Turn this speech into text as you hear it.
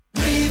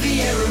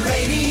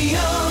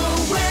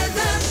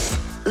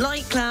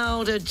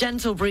cloud, a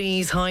gentle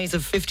breeze, highs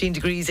of 15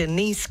 degrees in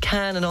Nice,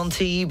 Cannes and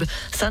Antibes,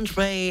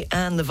 Saint-Tropez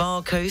and the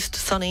Var coast,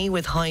 sunny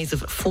with highs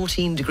of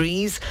 14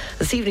 degrees.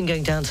 This evening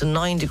going down to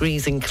 9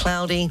 degrees and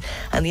cloudy.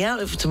 And the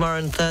outlook for tomorrow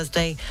and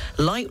Thursday,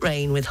 light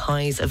rain with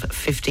highs of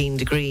 15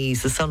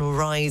 degrees. The sun will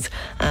rise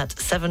at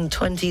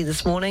 7:20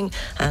 this morning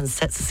and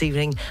sets this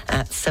evening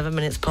at 7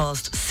 minutes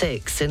past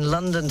 6. In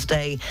London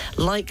today,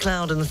 light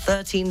cloud and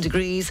 13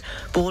 degrees.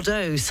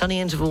 Bordeaux, sunny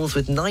intervals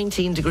with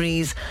 19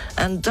 degrees.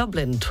 And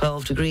Dublin,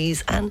 12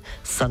 degrees and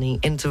sunny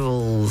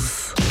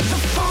intervals.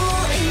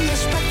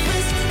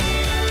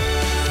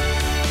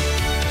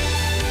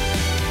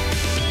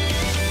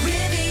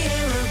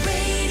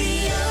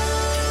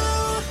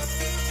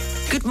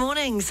 Good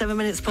morning, 7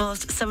 minutes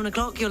past 7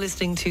 o'clock. You're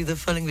listening to the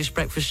Full English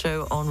Breakfast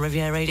Show on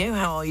Riviera Radio.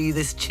 How are you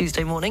this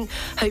Tuesday morning?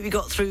 Hope you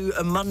got through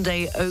a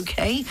Monday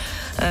okay.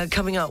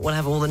 Coming up, we'll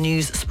have all the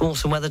news,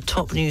 sport and weather.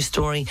 Top news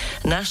story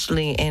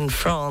nationally in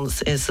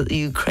France is that the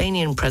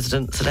Ukrainian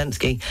President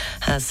Zelensky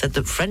has said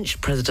that French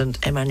President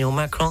Emmanuel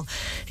Macron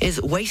is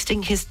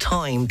wasting his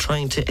time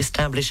trying to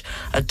establish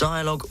a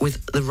dialogue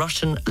with the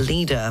Russian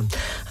leader.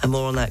 And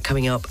more on that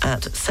coming up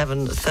at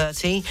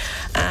 7:30.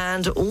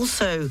 And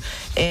also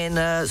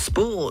in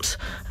sport,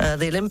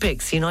 the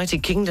Olympics, the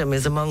United Kingdom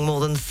is among more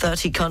than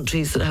 30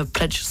 countries that have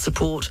pledged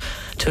support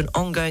to an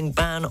ongoing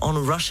ban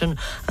on Russian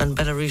and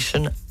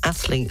Belarusian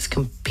athletes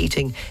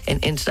competing in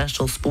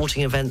international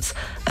sporting events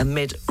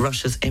amid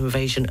Russia's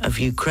invasion of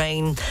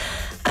Ukraine.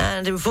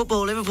 And in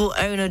football, Liverpool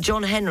owner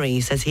John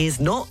Henry says he is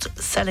not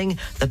selling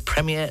the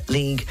Premier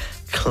League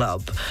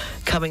club.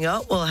 Coming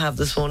up, we'll have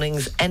this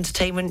morning's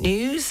entertainment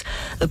news,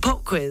 the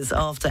pop quiz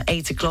after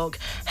 8 o'clock.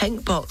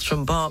 Henk Potts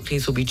from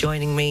Barclays will be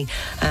joining me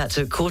at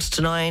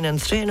 9:15 and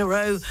 3 in a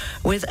row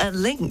with a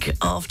link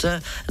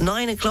after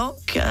 9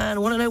 o'clock. And I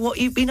want to know what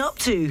you've been up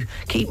to.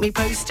 Keep me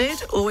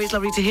posted. Always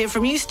lovely to hear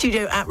from you.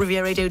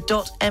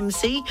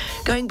 studio@rivieradio.mc.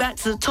 Going back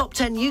to the top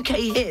 10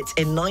 UK hit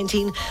in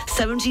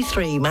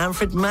 1973,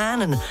 Manfred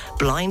Mann and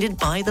Blinded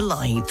by the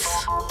Lights.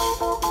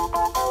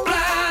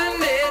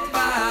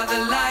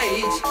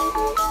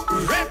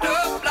 Wrapped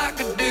up like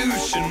a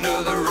douche,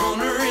 another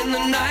runner in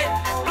the night.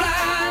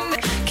 Blind,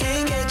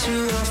 can't get you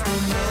off my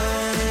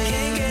mind.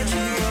 Can't get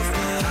you off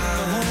my mind. I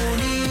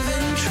won't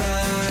even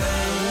try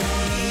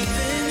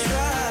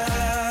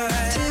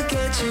to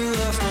get you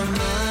off my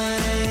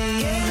mind.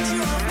 Get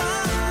you off my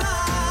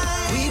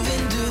mind. We've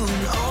been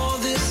doing all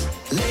this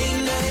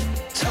late night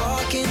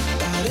talking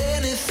about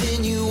anything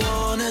you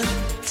wanna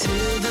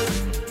till the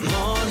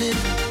morning.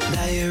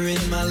 Now you're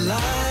in my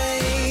life.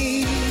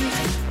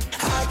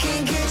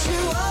 Can't get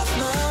you off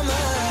my mind.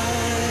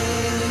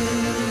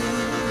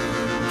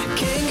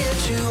 Can't get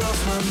you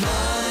off my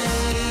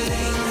mind.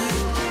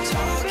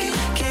 Talking,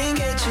 can't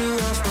get you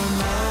off my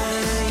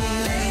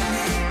mind.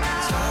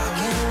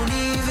 Talking, won't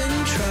even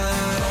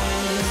try.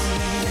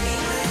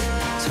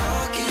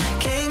 Talking,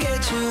 can't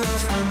get you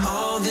off from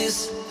all this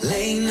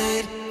late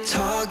night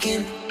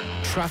talking.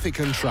 Traffic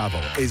and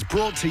Travel is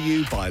brought to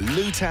you by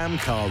Lutam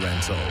Car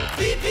Rental.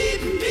 Beep,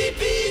 beep, beep,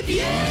 beep,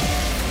 yeah.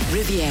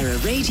 Riviera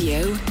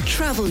Radio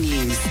Travel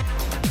News.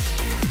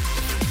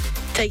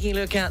 Taking a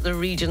look at the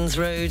region's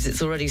roads,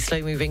 it's already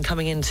slow moving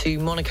coming into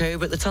Monaco,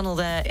 but the tunnel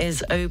there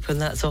is open.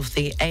 That's off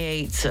the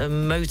A8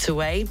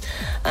 motorway.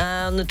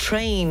 And the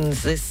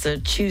trains this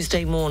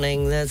Tuesday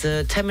morning, there's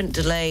a 10-minute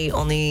delay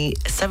on the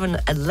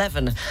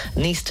 711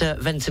 Nice to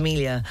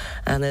Ventimiglia,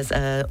 and there's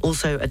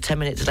also a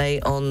 10-minute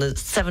delay on the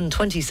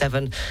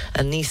 727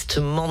 Nice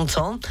to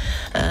Menton.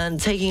 And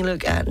taking a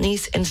look at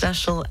Nice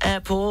International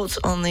Airport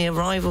on the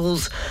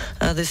arrivals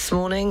this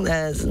morning,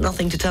 there's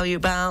nothing to tell you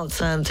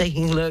about. And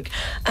taking a look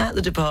at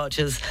the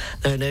departures,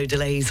 there are no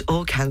delays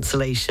or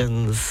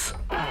cancellations.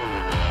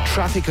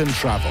 Traffic and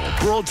Travel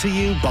brought to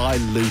you by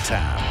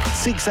Lutam.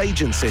 6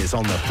 agencies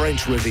on the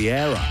French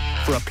Riviera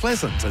for a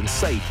pleasant and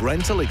safe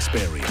rental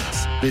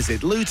experience.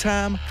 Visit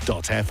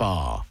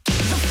lutam.fr.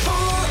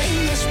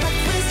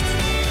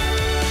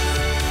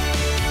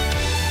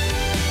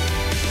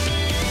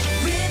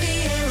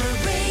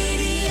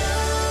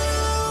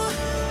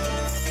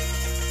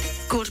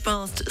 Quarter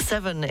past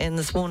 7 in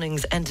this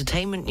morning's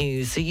entertainment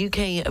news. The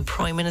UK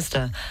Prime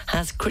Minister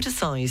has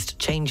criticised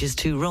changes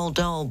to Roald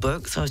Dahl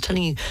books. I was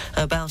telling you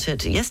about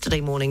it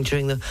yesterday morning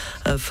during the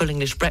Full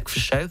English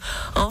Breakfast Show.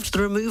 After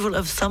the removal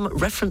of some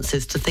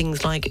references to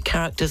things like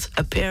characters'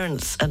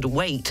 appearance and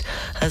weight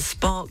has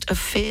sparked a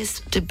fierce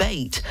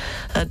debate.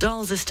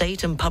 Dahl's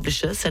estate and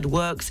publisher said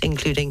works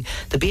including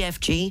the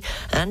BFG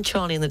and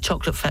Charlie and the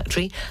Chocolate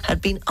Factory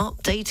had been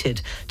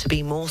updated to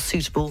be more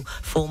suitable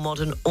for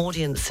modern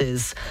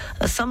audiences.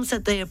 Some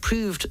said they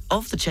approved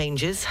of the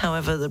changes.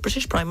 However, the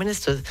British Prime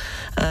Minister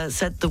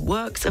said the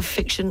works of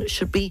fiction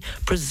should be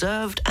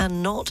preserved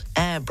and not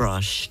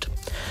airbrushed.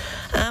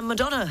 And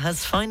Madonna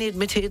has finally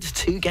admitted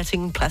to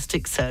getting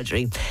plastic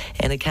surgery.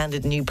 In a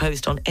candid new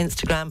post on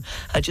Instagram,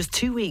 just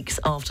 2 weeks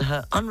after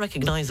her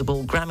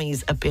unrecognisable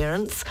Grammys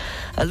appearance.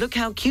 Look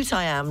how cute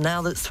I am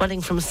now that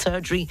swelling from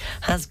surgery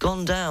has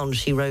gone down,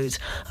 she wrote,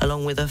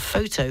 along with a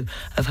photo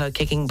of her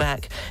kicking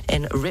back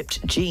in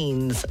ripped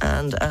jeans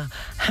and a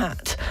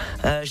hat.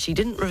 She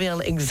didn't reveal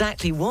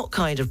exactly what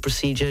kind of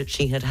procedure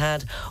she had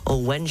had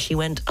or when she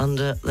went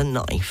under the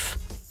knife.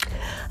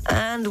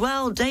 And,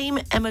 well, Dame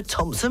Emma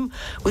Thompson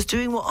was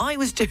doing what I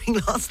was doing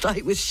last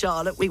night with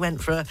Charlotte. We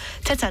went for a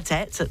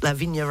tete-a-tete at La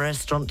Vigne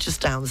restaurant just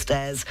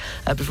downstairs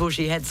before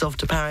she heads off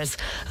to Paris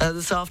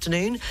this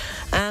afternoon.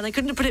 And I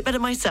couldn't have put it better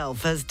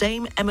myself, as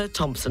Dame Emma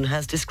Thompson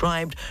has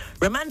described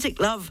romantic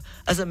love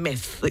as a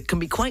myth that can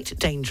be quite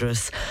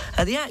dangerous.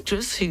 The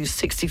actress, who's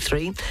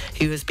 63,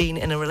 who has been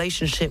in a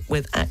relationship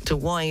with actor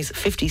Wise,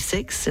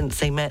 56, since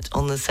they met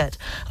on the set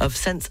of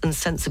Sense and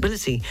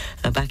Sensibility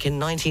back in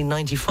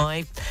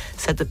 1995,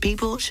 said that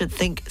people should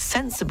think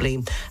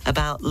sensibly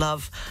about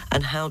love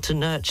and how to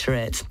nurture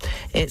it.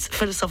 It's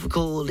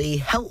philosophically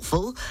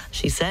helpful,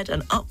 she said,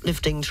 and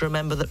uplifting to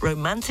remember that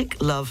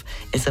romantic love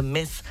is a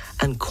myth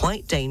and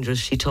quite dangerous,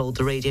 she told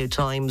the Radio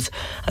Times.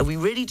 We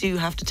really do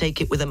have to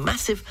take it with a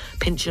massive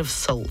pinch of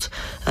salt.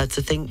 To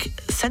think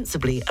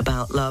sensibly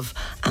about love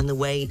and the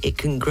way it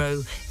can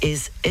grow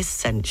is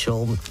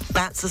essential.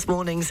 That's this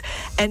morning's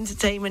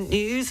entertainment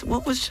news.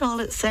 What was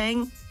Charlotte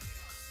saying?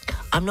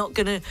 I'm not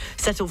going to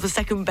settle for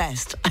second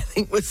best, I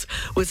think was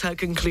her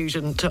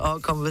conclusion to our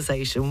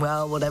conversation.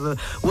 Well, whatever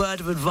word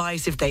of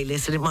advice, if they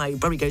listen, it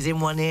probably goes in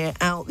one ear,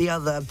 out the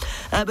other.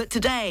 But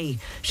today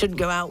shouldn't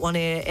go out one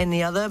ear, in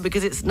the other,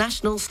 because it's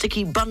National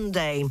Sticky Bun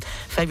Day.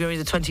 February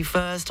the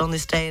 21st, on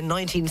this day in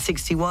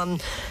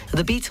 1961,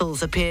 the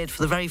Beatles appeared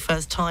for the very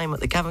first time at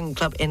the Cavern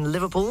Club in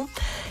Liverpool.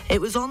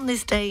 It was on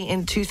this day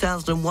in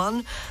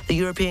 2001, the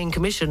European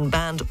Commission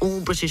banned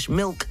all British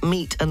milk,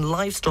 meat and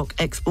livestock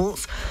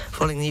exports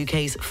following the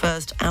UK's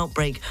first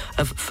outbreak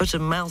of foot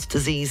and mouth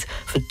disease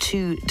for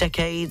 2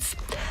 decades.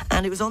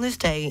 And it was on this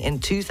day in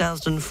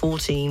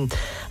 2014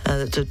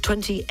 that a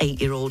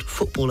 28-year-old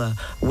footballer,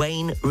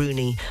 Wayne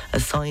Rooney,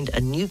 signed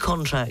a new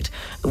contract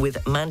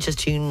with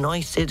Manchester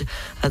United.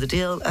 The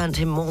deal earned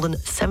him more than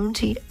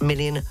 £70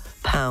 million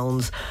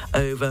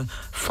over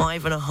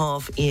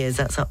 5.5 years.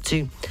 That's up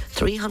to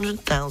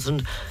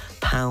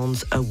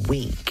 £300,000 a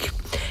week.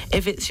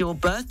 If it's your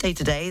birthday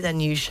today,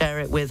 then you share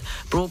it with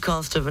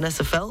broadcaster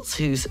Vanessa Feltz,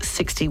 who's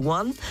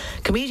 61.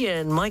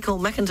 Comedian Michael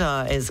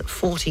McIntyre is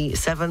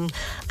 47.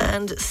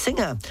 And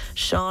singer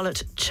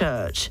Charlotte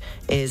Church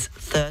is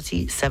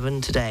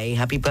 37 today.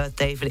 Happy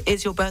birthday. If it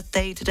is your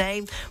birthday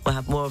today, we'll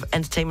have more of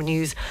entertainment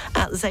news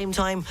at the same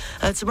time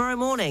tomorrow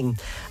morning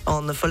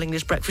on the Full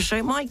English Breakfast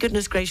Show. My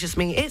goodness gracious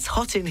me, it's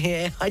hot in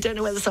here. I don't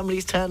know whether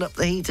somebody's turned up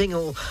the heating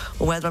or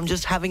whether I'm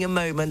just having a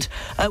moment.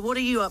 What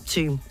are you up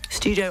to?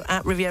 Studio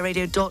at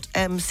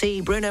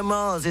rivieradio.mc. Bruno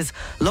Mars is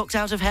Locked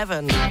Out of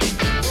Heaven.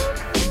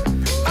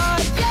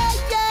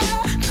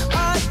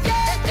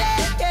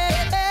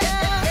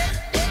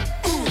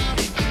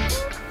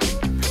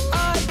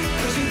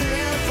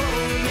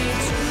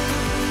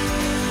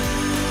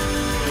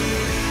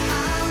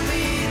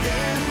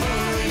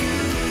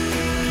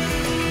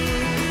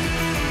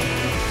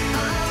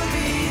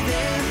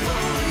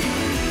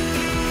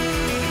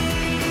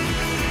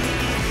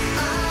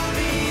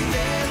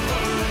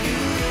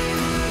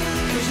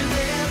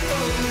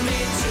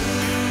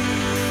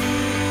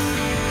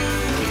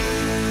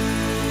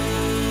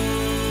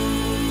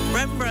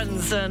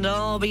 And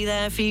I'll be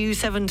there for you,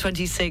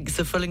 7:26,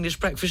 the Full English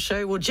Breakfast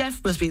Show. Well,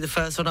 Jeff must be the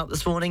first one up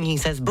this morning. He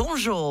says,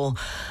 bonjour.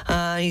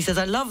 He says,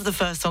 I love the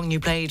first song you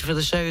played for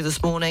the show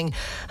this morning,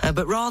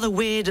 but rather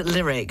weird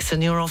lyrics,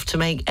 and you're off to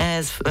make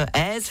airs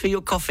for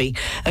your coffee.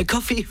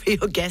 Coffee for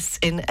your guests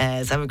in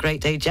airs. Have a great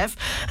day, Jeff.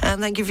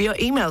 And thank you for your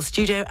email,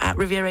 studio at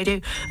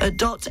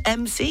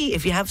rivieradio.mc,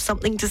 if you have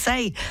something to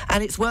say,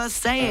 and it's worth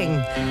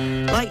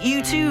saying, like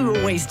you two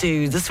always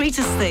do. The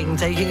sweetest thing,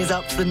 taking us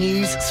up to the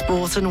news,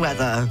 sport and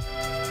weather.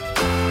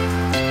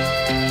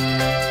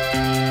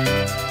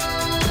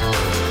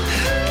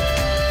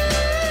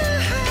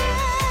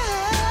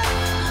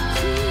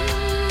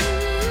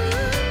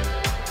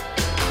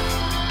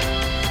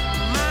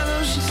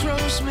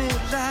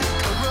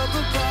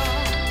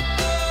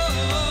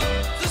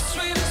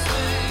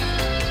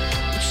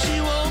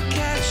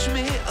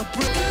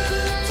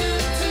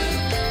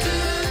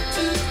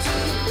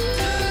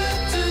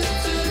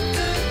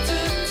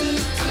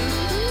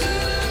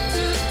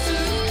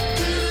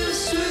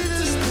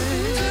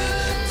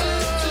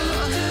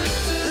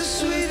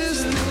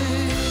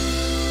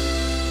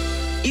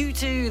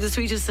 The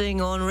sweetest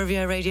thing on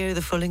Riviera Radio,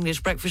 the Full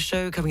English Breakfast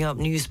Show. Coming up,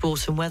 news,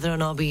 sport and weather,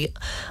 and I'll be,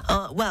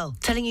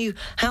 telling you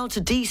how to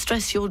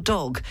de-stress your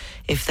dog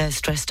if they're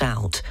stressed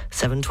out.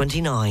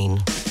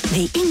 7:29.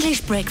 The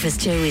English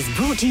Breakfast Show is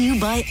brought to you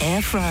by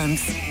Air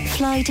France.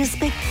 Fly to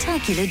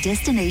spectacular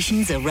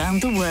destinations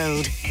around the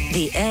world.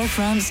 The Air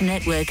France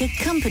network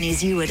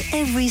accompanies you at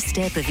every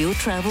step of your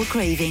travel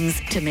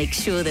cravings to make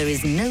sure there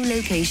is no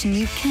location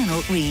you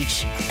cannot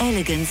reach.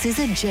 Elegance is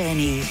a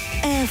journey.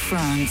 Air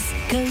France.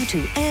 Go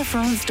to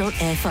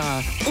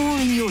airfrance.fr or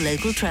in your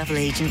local travel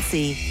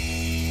agency.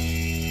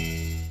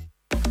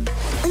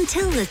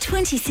 Until the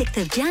 26th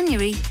of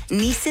January,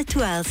 Nice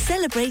Étoile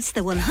celebrates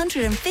the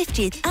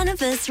 150th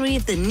anniversary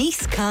of the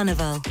Nice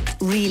Carnival.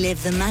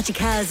 Relive the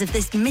magic hours of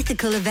this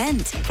mythical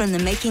event, from the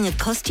making of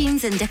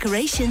costumes and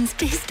decorations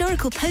to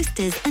historical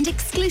posters and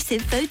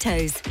exclusive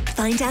photos.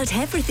 Find out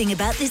everything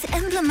about this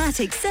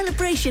emblematic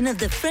celebration of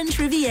the French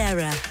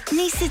Riviera.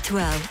 Nice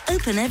Étoile,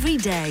 open every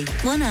day.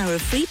 1 hour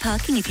of free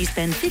parking if you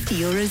spend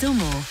 €50 or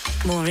more.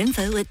 More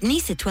info at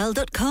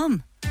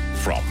niceetoile.com.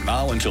 From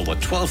now until the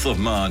 12th of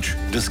March,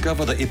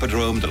 discover the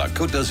Hippodrome de la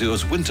Côte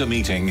d'Azur's winter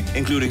meeting,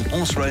 including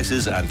horse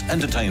races and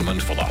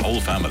entertainment for the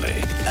whole family.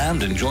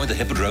 And enjoy the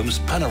Hippodrome's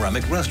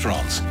panoramic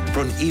restaurants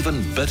for an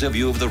even better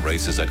view of the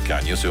races at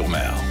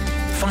Cagnes-sur-Mer.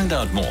 Find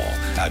out more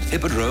at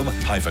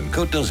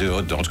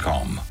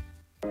hippodrome-côte-d'azur.com.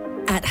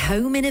 At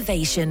Home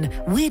Innovation,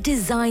 we're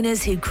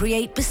designers who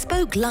create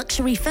bespoke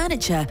luxury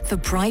furniture for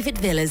private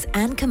villas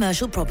and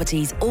commercial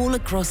properties all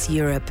across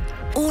Europe.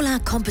 All our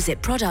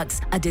composite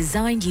products are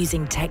designed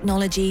using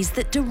technologies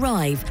that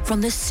derive from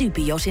the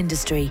super yacht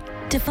industry.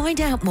 To find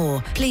out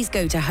more, please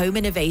go to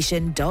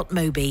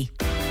homeinnovation.mobi.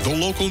 The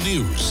local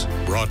news,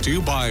 brought to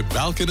you by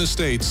Balkan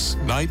Estates,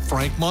 Knight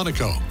Frank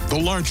Monaco, the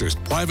largest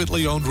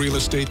privately owned real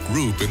estate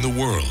group in the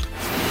world.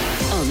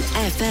 On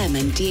FM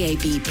and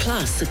DAB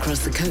Plus across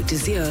the Côte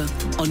d'Azur,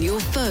 on your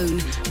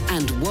phone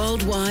and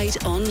worldwide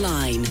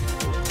online.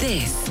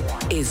 This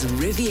is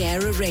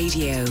Riviera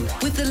Radio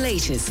with the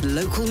latest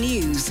local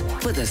news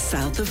for the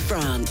south of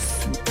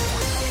France.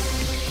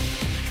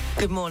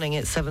 Good morning,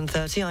 it's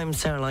 7:30. I'm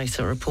Sarah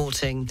Lysa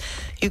reporting.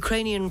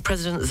 Ukrainian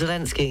President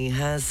Zelensky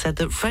has said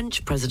that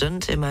French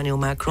President Emmanuel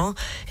Macron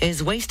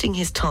is wasting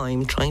his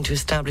time trying to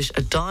establish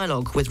a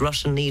dialogue with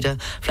Russian leader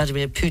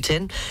Vladimir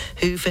Putin,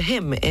 who for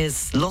him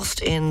is lost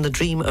in the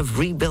dream of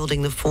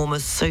rebuilding the former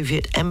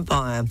Soviet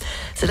empire.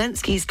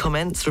 Zelensky's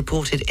comments,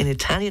 reported in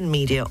Italian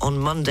media on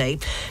Monday,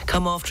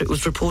 come after it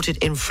was reported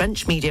in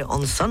French media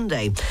on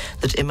Sunday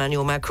that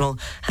Emmanuel Macron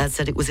had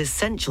said it was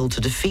essential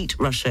to defeat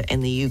Russia in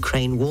the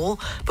Ukraine war,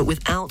 but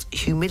without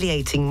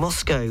humiliating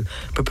Moscow,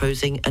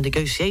 proposing a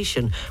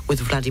negotiation with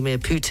Vladimir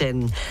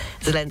Putin.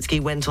 Zelensky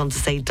went on to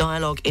say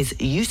dialogue is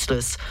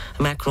useless.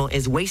 Macron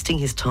is wasting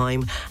his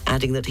time,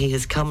 adding that he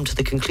has come to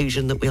the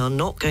conclusion that we are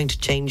not going to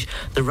change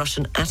the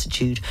Russian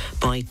attitude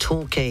by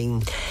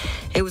talking.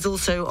 It was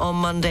also on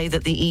Monday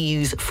that the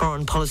EU's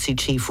foreign policy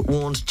chief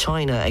warned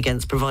China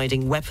against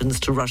providing weapons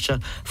to Russia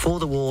for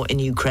the war in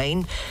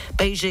Ukraine.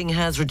 Beijing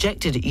has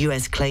rejected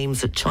US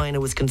claims that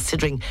China was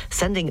considering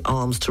sending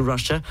arms to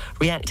Russia,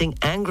 reacting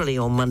angrily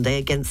on Monday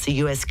against the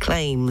US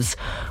claims.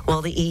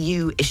 While the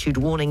EU issued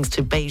warnings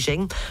to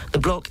Beijing, the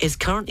bloc is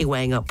currently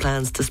weighing up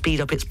plans to speed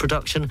up its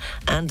production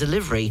and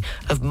delivery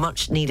of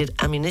much-needed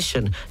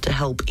ammunition to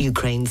help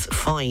Ukraine's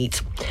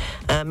fight.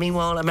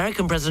 Meanwhile,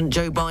 American President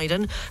Joe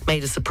Biden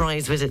made a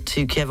surprise visit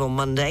to Kiev on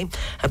Monday,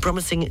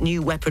 promising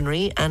new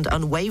weaponry and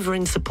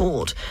unwavering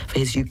support for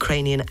his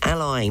Ukrainian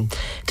ally.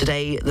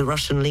 Today, the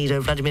Russian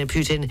leader Vladimir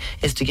Putin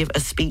is to give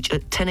a speech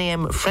at 10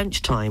 a.m.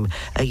 French time,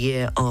 a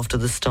year after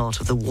the start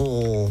of the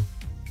war.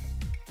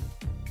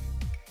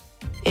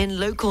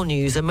 In local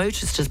news, a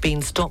motorist has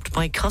been stopped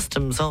by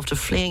customs after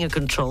fleeing a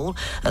control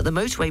at the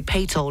motorway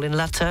pay toll in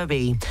La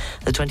Turbie.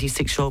 The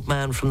 26-year-old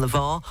man from the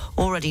Var,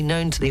 already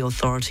known to the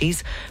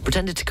authorities,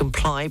 pretended to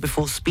comply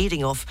before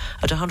speeding off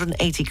at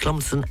 180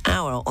 kilometres an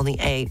hour on the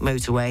A8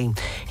 motorway.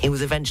 He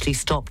was eventually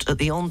stopped at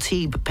the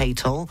Antibes pay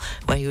toll,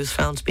 where he was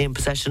found to be in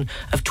possession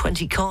of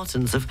 20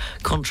 cartons of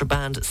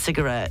contraband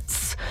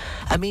cigarettes.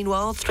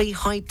 Meanwhile, 3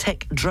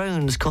 high-tech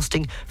drones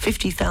costing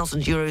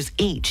 €50,000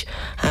 each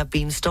have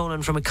been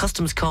stolen from a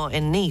customs car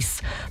in Nice.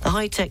 The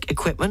high-tech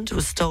equipment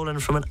was stolen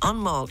from an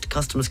unmarked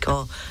customs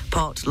car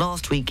parked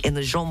last week in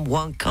the Jean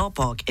Bouin car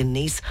park in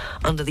Nice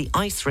under the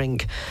ice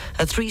rink.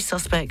 3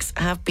 suspects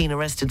have been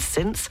arrested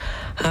since.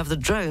 However, the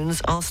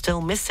drones are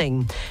still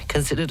missing.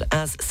 Considered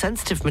as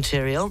sensitive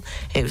material,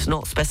 it was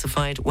not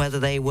specified whether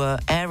they were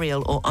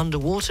aerial or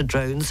underwater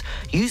drones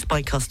used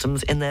by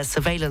customs in their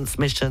surveillance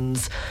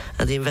missions.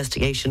 The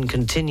investigation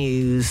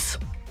continues.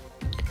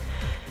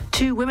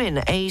 2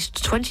 women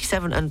aged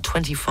 27 and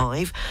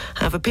 25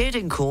 have appeared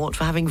in court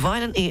for having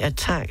violently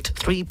attacked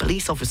 3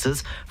 police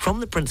officers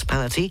from the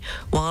Principality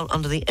while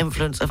under the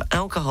influence of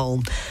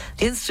alcohol.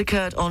 The incident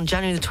occurred on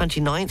January the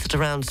 29th at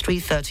around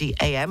 3:30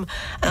 a.m.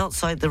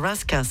 outside the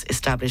Rascasse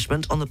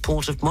establishment on the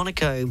port of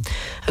Monaco.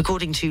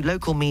 According to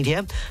local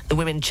media, the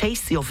women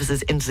chased the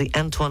officers into the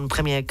Antoine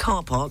Premier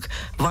car park,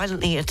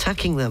 violently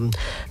attacking them.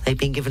 They've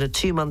been given a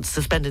 2-month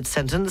suspended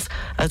sentence,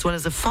 as well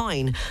as a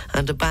fine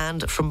and a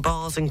ban from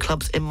bars and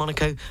clubs in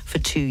Monaco for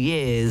 2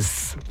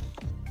 years.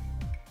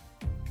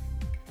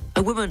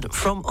 A woman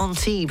from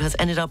Antibes has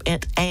ended up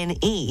at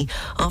A&E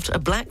after a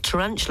black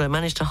tarantula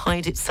managed to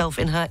hide itself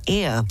in her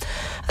ear.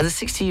 The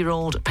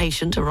 60-year-old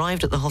patient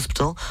arrived at the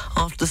hospital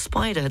after the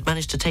spider had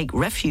managed to take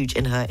refuge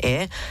in her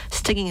ear,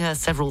 stinging her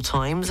several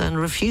times and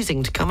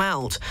refusing to come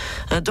out.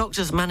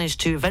 Doctors managed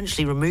to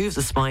eventually remove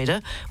the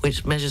spider,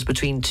 which measures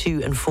between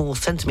 2 and 4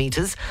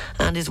 centimetres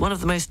and is one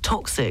of the most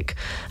toxic.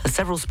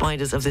 Several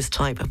spiders of this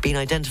type have been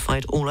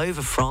identified all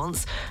over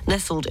France,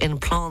 nestled in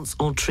plants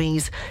or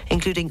trees,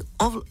 including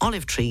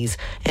olive trees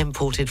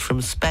imported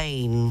from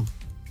Spain.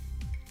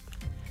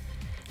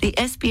 The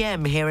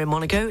SBM here in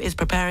Monaco is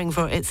preparing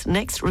for its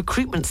next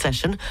recruitment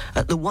session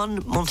at the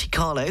One Monte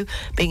Carlo,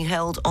 being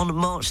held on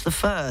March the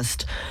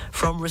 1st.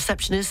 From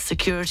receptionists,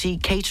 security,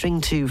 catering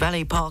to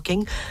valet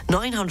parking,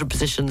 900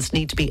 positions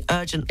need to be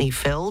urgently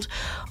filled.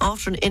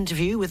 After an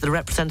interview with the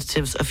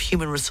representatives of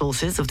human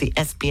resources of the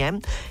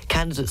SBM,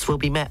 candidates will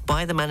be met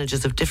by the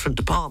managers of different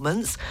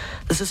departments.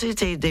 The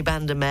Société des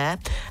Bains de Mer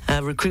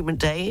recruitment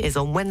day is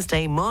on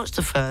Wednesday, March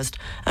the 1st,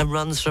 and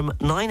runs from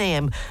 9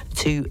 a.m.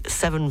 to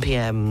 7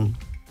 p.m.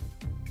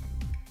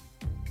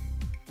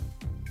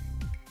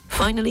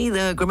 Finally,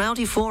 the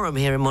Grimaldi Forum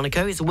here in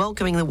Monaco is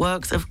welcoming the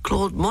works of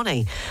Claude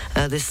Monet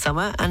this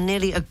summer, and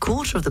nearly a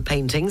quarter of the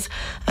paintings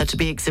to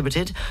be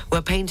exhibited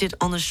were painted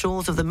on the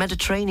shores of the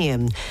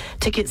Mediterranean.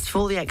 Tickets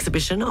for the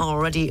exhibition are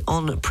already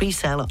on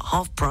pre-sale at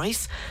half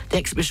price. The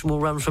exhibition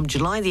will run from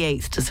July the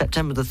 8th to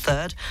September the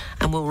 3rd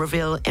and will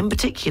reveal in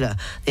particular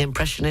the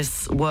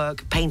Impressionists'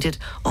 work painted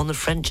on the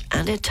French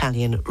and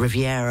Italian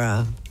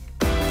Riviera.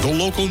 The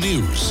local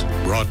news,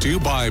 brought to you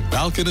by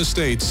Balkan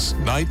Estates,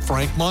 Knight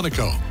Frank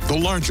Monaco, the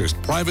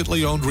largest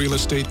privately owned real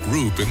estate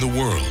group in the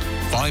world.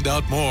 Find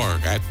out more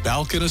at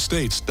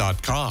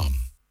balkanestates.com.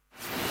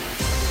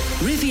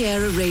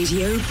 Riviera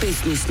Radio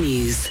Business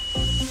News,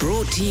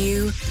 brought to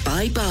you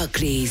by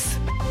Barclays.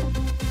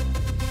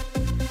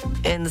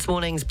 In this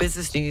morning's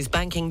business news,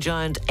 banking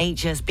giant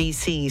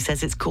HSBC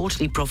says its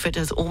quarterly profit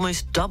has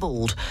almost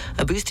doubled,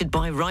 boosted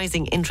by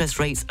rising interest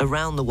rates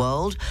around the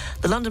world.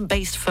 The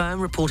London-based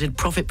firm reported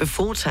profit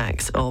before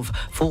tax of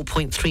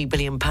 £4.3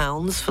 billion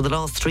for the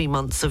last 3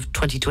 months of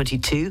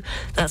 2022.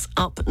 That's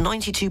up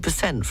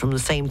 92% from the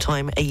same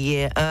time a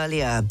year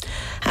earlier.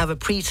 However,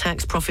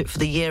 pre-tax profit for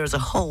the year as a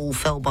whole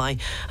fell by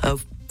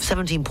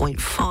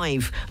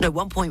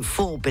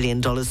 $1.4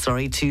 billion, to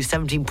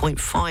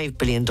 $17.5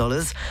 billion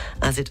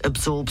as it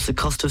absorbs the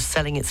cost of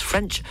selling its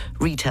French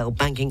retail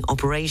banking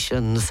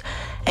operations.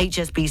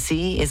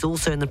 HSBC is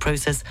also in the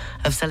process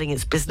of selling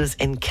its business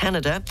in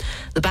Canada.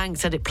 The bank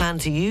said it planned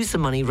to use the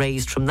money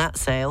raised from that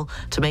sale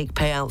to make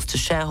payouts to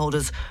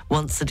shareholders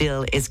once the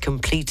deal is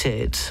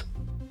completed.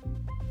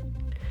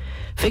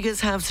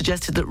 Figures have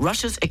suggested that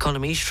Russia's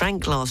economy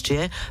shrank last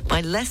year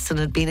by less than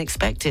had been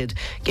expected,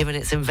 given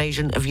its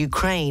invasion of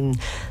Ukraine.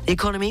 The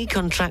economy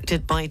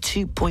contracted by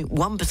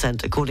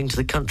 2.1%, according to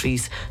the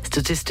country's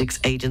statistics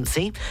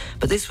agency,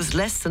 but this was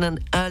less than an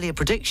earlier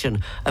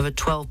prediction of a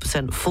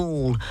 12%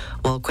 fall.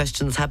 While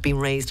questions have been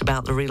raised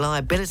about the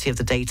reliability of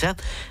the data,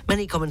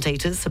 many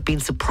commentators have been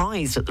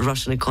surprised at the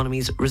Russian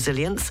economy's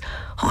resilience.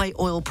 High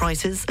oil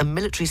prices and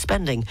military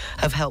spending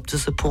have helped to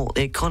support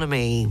the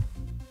economy.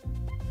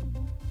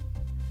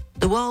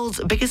 The world's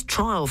biggest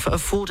trial for a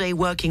 4-day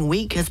working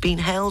week has been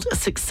hailed a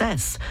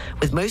success,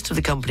 with most of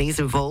the companies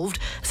involved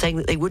saying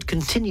that they would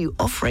continue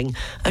offering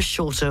a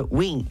shorter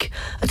week.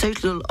 A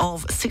total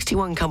of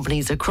 61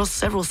 companies across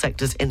several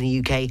sectors in the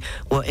UK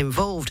were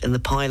involved in the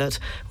pilot,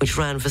 which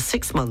ran for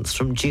 6 months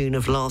from June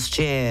of last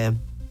year.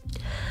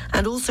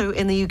 And also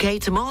in the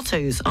UK,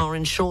 tomatoes are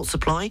in short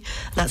supply.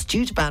 That's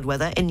due to bad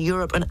weather in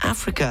Europe and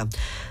Africa.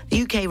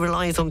 The UK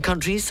relies on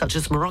countries such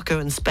as Morocco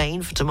and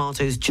Spain for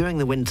tomatoes during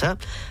the winter.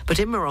 But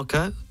in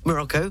Morocco,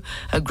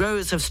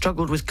 growers have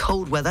struggled with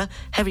cold weather,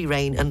 heavy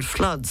rain and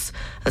floods.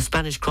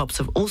 Spanish crops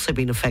have also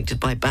been affected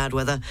by bad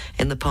weather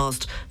in the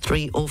past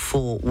 3 or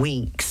 4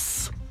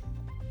 weeks.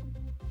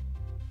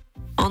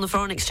 On the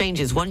foreign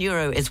exchanges,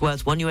 €1 is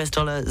worth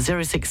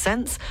 $1.06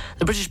 cents.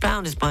 The British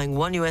pound is buying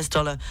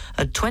 $1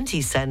 at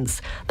 20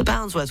 cents. The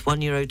pound's worth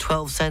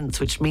 €1.12 cents,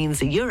 which means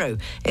the euro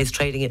is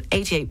trading at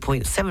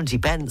 88.70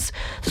 pence.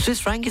 The Swiss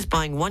franc is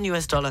buying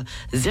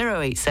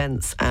 $1.08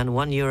 cents and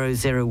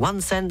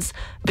 €1.01 cents.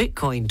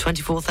 Bitcoin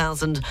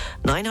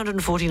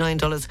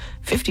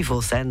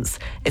 $24,949.54.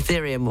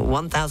 Ethereum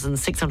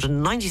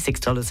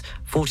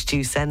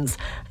 $1,696.42.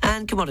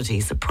 And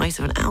commodities, the price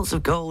of an ounce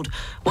of gold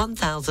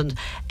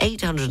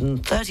 $1,837.32,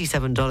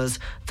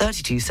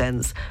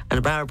 and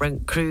a barrel of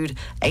Brent crude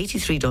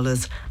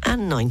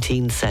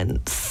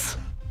 $83.19.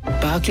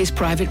 Barclays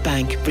Private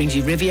Bank brings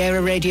you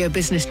Riviera Radio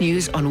Business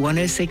News on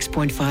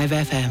 106.5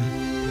 FM.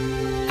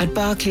 At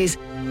Barclays,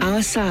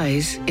 our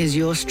size is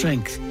your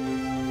strength.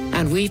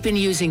 And we've been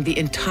using the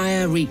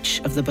entire reach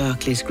of the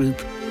Barclays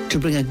Group to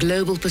bring a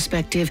global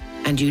perspective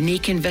and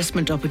unique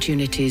investment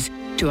opportunities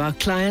to our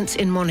clients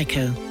in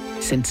Monaco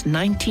since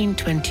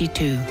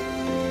 1922.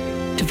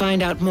 To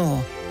find out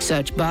more,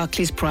 search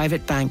Barclays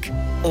Private Bank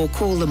or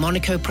call the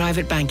Monaco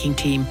Private Banking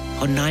Team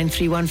on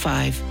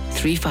 9315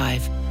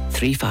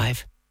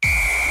 3535.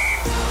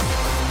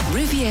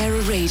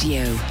 Riviera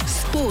Radio,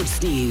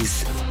 Sports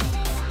News.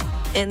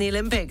 In the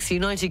Olympics,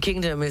 United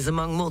Kingdom is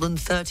among more than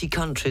 30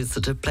 countries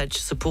that have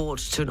pledged support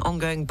to an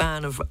ongoing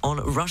ban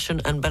on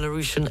Russian and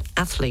Belarusian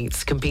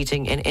athletes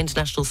competing in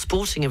international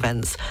sporting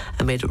events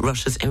amid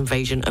Russia's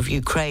invasion of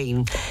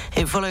Ukraine.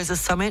 It follows a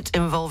summit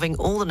involving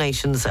all the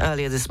nations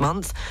earlier this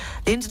month.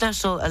 The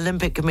International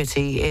Olympic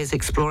Committee is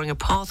exploring a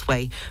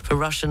pathway for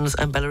Russians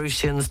and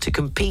Belarusians to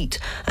compete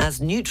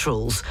as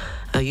neutrals.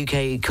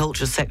 UK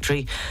Culture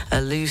Secretary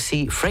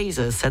Lucy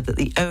Fraser said that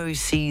the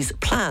OOC's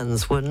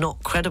plans were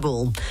not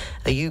credible.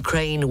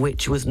 Ukraine,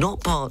 which was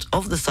not part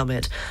of the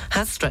summit,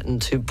 has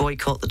threatened to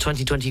boycott the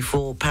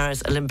 2024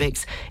 Paris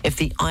Olympics if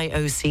the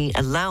IOC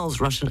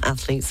allows Russian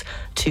athletes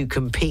to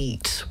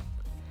compete.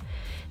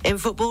 In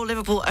football,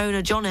 Liverpool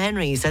owner John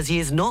Henry says he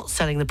is not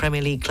selling the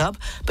Premier League club,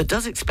 but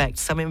does expect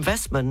some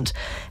investment.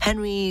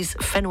 Henry's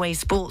Fenway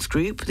Sports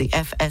Group, the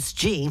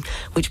FSG,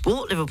 which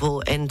bought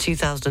Liverpool in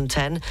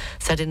 2010,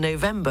 said in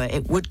November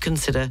it would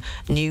consider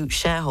new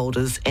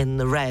shareholders in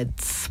the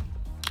Reds.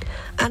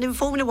 And in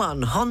Formula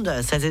One,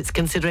 Honda says it's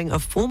considering a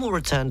formal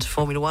return to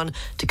Formula One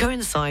to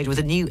coincide with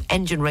the new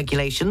engine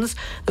regulations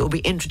that will be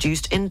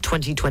introduced in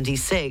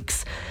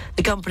 2026.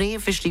 The company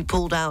officially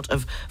pulled out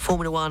of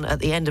Formula One at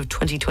the end of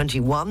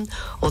 2021,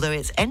 although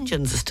its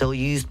engines are still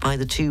used by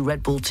the two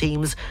Red Bull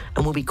teams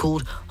and will be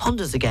called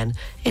Hondas again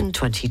in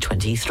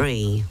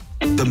 2023.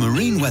 The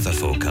Marine Weather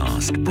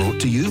Forecast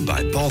brought to you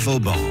by Port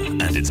Vauban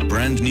and its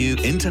brand new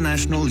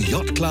International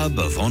Yacht Club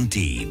of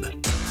Antibes.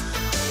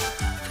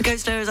 The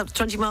coast area is up to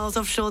 20 miles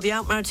offshore. The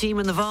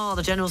Alpes-Maritimes and the Var,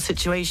 the general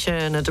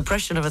situation, a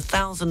depression of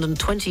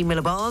 1,020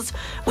 millibars.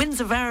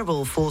 Winds are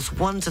variable, force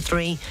 1 to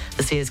 3.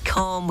 The sea is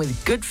calm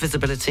with good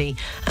visibility.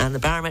 And the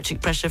barometric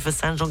pressure for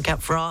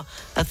Saint-Jean-Cap-Ferrat,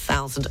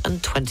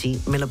 1,020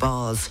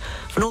 millibars.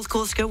 For North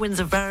Corsica,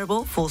 winds are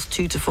variable, force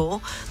 2 to 4.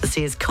 The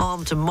sea is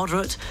calm to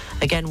moderate,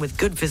 again with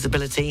good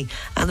visibility.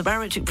 And the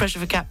barometric pressure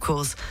for Cap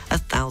Corse,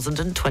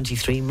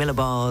 1,023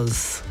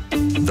 millibars.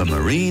 The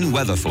Marine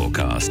Weather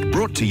Forecast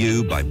brought to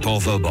you by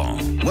Port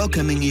Vauban.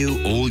 Welcoming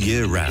you all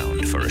year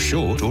round for a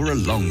short or a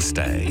long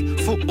stay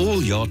for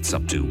all yachts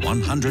up to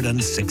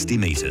 160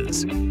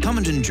 metres. Come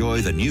and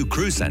enjoy the new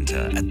crew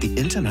centre at the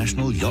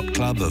International Yacht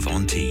Club of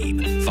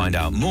Antibes. Find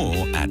out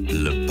more at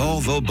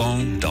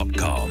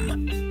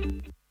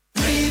leportvauban.com.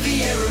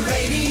 Riviera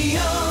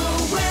Radio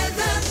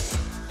weather.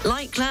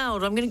 Light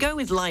cloud. I'm going to go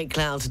with light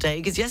cloud today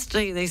because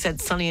yesterday they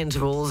said sunny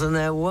intervals and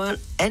there weren't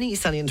any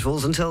sunny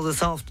intervals until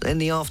in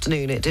the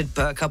afternoon. It did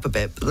perk up a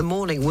bit, but the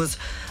morning was,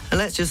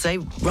 let's just say,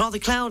 rather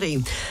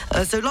cloudy.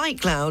 So light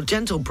cloud,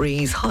 gentle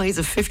breeze, highs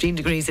of 15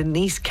 degrees in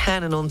Nice,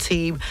 Cannes and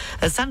Antibes.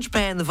 Saint-Tropez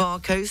and the Var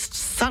coast,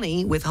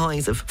 sunny with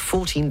highs of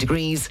 14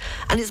 degrees.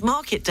 And it's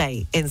market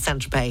day in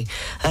Saint-Tropez.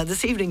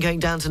 This evening going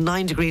down to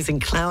 9 degrees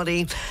and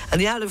cloudy.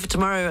 And the outlook for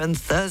tomorrow and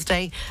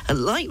Thursday,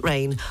 light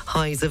rain,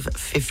 highs of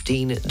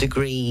 15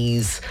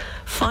 degrees.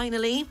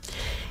 Finally,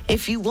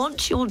 if you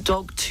want your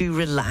dog to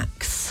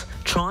relax,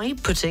 try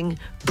putting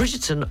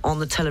Bridgerton on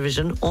the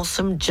television or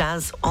some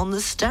jazz on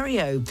the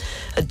stereo.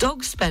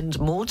 Dogs spend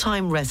more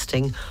time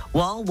resting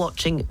while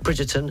watching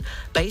Bridgerton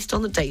based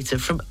on the data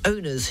from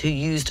owners who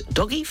used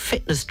doggy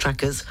fitness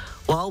trackers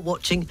while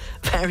watching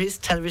various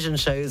television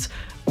shows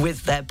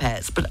with their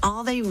pets. But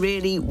are they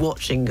really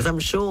watching? Because I'm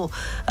sure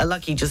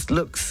Lucky just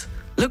looks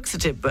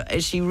at it, but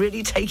is she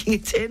really taking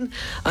it in?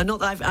 Not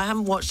that I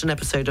haven't watched an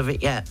episode of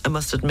it yet, I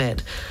must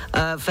admit.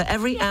 For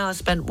every hour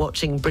spent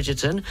watching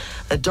Bridgerton,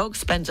 a dog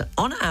spent,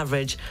 on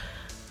average,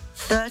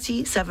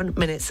 37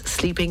 minutes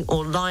sleeping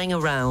or lying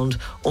around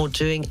or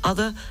doing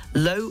other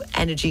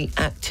low-energy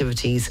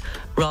activities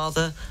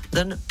rather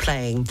than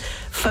playing.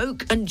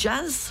 Folk and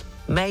jazz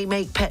may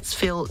make pets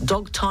feel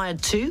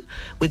dog-tired too,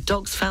 with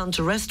dogs found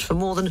to rest for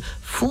more than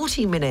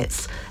 40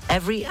 minutes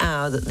every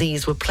hour that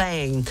these were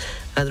playing.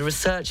 The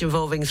research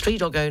involving 3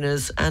 dog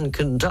owners and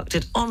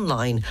conducted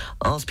online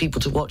asked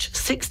people to watch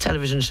 6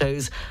 television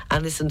shows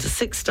and listen to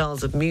 6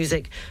 styles of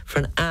music for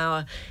an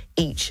hour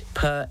each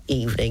per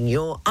evening.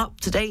 You're up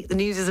to date. The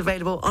news is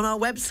available on our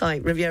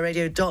website,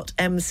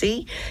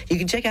 rivieradio.mc. You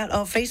can check out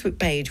our Facebook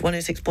page,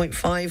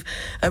 106.5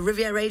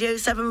 Riviera Radio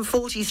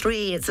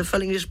 7:43. It's a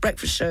full English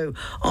breakfast show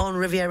on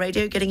Riviera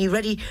Radio, getting you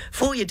ready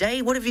for your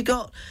day. What have you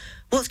got?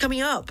 What's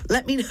coming up?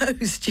 Let me know.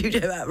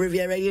 Studio at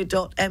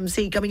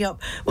rivieradio.mc. Coming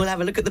up, we'll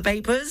have a look at the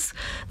papers,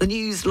 the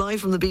news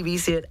live from the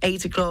BBC at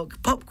 8 o'clock,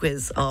 pop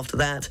quiz after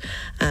that,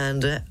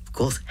 and of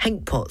course,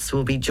 Henk Potts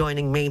will be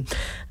joining me.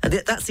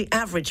 That's the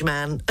average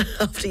man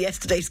after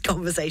yesterday's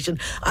conversation.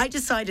 I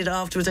decided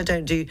afterwards I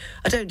don't do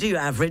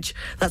average.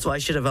 That's what I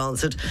should have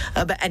answered.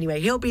 But anyway,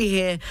 he'll be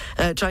here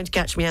trying to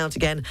catch me out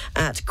again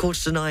at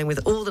 9:15 with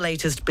all the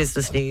latest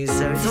business news.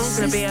 So it's all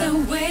going to be a...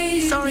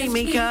 Sorry,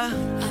 Mika.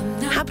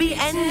 Happy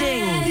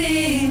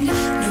ending. No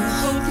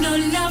hope, no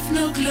love,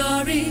 no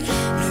glory, no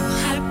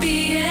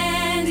happy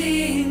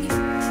ending.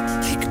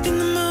 Picked in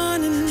the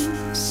morning,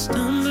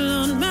 stumble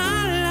on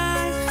my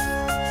life.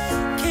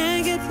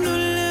 Can't get no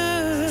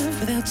love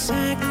without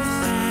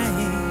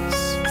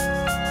sacrifice.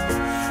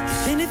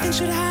 If anything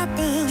should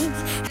happen,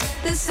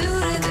 the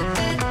sooner the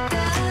better.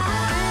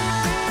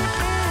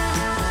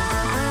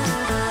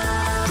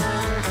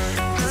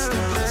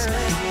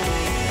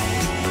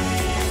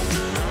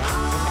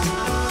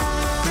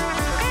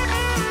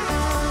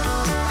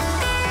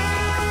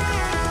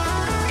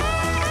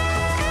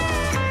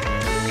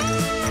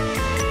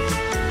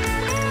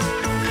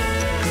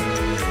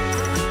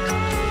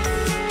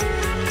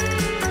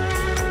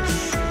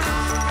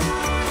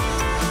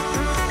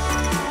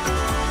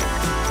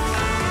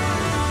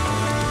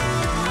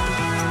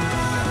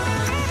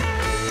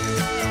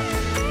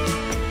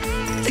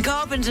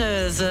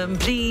 Winters,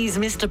 please,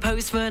 Mr.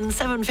 Postman,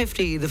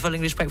 7:50, the Full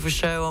English Breakfast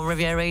Show on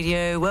Riviera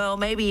Radio. Well,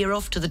 maybe you're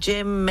off to the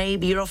gym,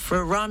 maybe you're off for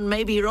a run,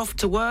 maybe you're off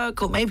to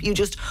work, or maybe you're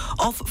just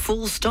off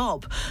full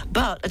stop.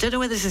 But I don't know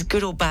whether this is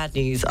good or bad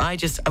news. I'm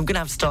going to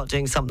have to start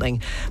doing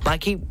something. But I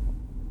keep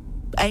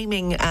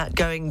aiming at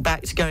going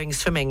back to going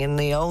swimming in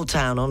the old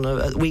town on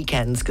the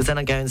weekends, because then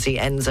I go and see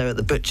Enzo at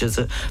the butcher's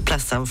at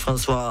Place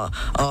Saint-Francois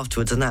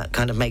afterwards, and that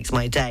kind of makes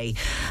my day.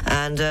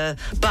 And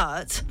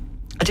but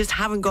I just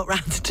haven't got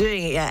round to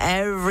doing it yet.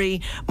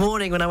 Every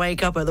morning when I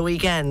wake up at the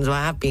weekends,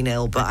 I have been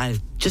ill, but I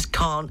just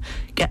can't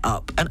get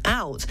up and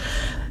out.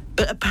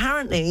 But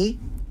apparently,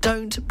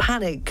 don't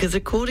panic, because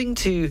according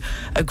to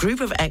a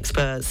group of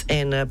experts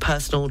in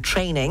personal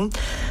training,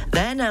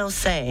 they're now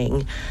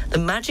saying the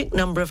magic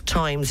number of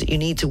times that you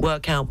need to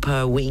work out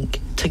per week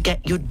to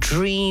get your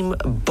dream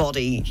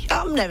body.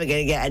 I'm never going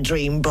to get a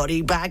dream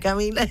body back. I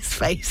mean, let's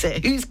face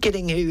it, who's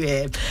kidding who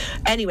here?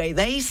 Anyway,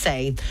 they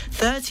say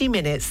 30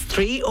 minutes,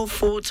 3 or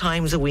 4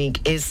 times a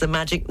week is the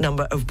magic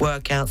number of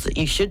workouts that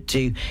you should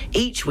do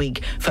each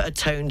week for a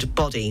toned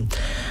body.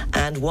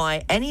 And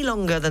why any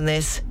longer than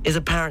this is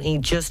apparently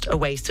just a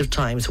waste of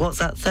time. So what's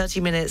that? 30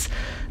 minutes,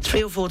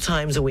 3 or 4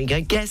 times a week. I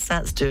guess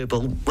that's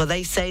doable. Well,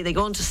 they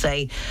go on to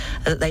say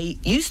that they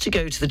used to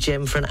go to the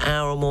gym for an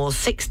hour or more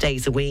 6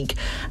 days a week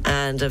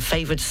and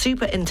favoured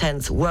super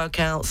intense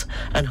workouts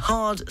and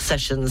hard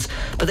sessions,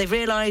 but they've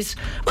realised,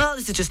 well,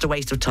 this is just a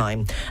waste of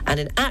time. And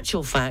in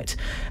actual fact,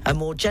 a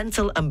more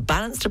gentle and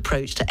balanced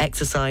approach to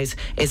exercise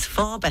is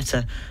far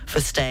better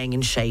for staying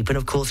in shape. And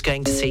of course,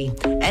 going to see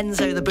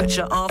Enzo the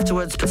butcher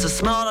afterwards puts a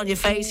smile on your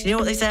face. You know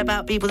what they say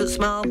about people that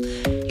smile?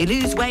 You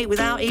lose weight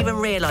without even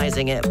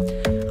realising it.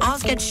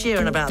 Ask Ed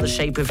Sheeran about the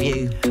shape of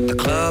you. The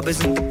club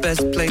isn't the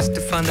best place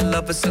to find the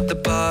lovers, so the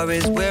bar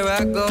is where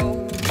I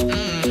go.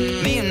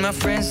 Me and my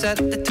friends at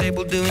the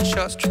table doing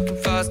shots, tripping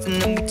fast,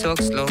 and then we talk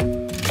slow.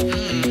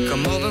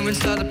 Come over and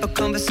start up a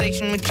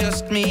conversation with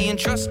just me, and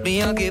trust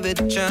me, I'll give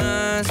it a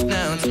chance.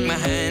 Now take my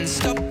hand,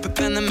 stop it,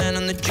 and the man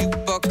on the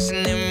jukebox,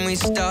 and then we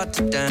start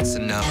to dance.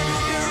 And now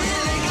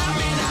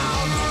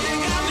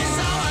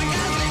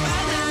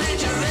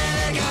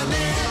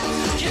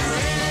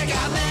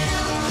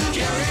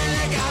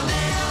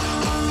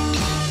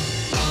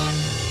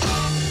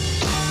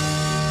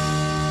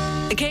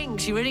The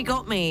Kinks, You Really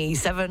Got Me.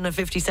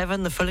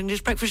 7:57, the Full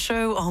English Breakfast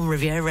Show on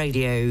Riviera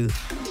Radio.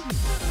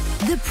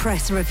 The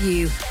Press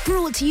Review,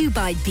 brought to you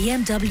by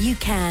BMW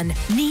Cannes,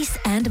 Nice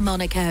and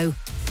Monaco.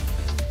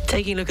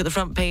 Taking a look at the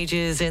front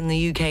pages in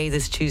the UK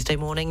this Tuesday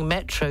morning,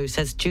 Metro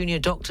says junior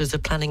doctors are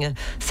planning a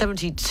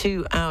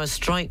 72-hour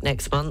strike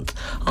next month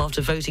after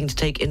voting to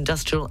take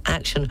industrial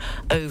action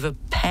over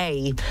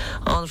pay.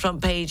 On the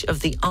front page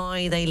of The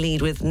Eye, they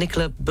lead with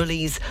Nicola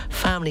Bulley's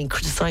family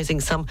criticising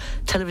some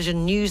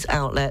television news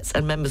outlets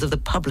and members of the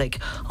public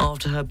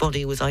after her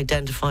body was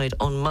identified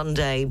on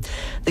Monday.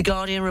 The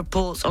Guardian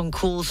reports on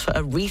calls for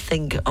a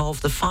rethink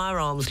of the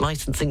firearms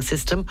licensing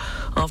system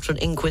after an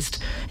inquest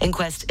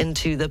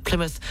into the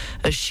Plymouth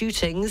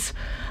shootings,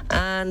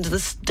 and the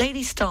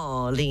Daily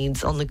Star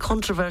leads on the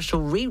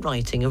controversial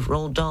rewriting of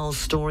Roald Dahl's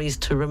stories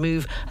to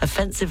remove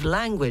offensive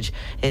language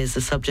is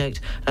the subject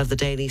of the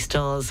Daily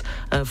Star's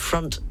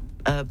front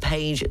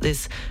page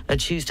this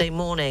Tuesday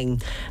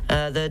morning.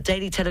 The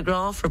Daily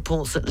Telegraph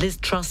reports that Liz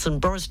Truss and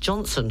Boris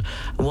Johnson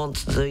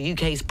want the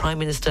UK's Prime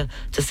Minister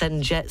to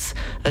send jets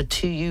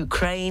to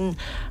Ukraine.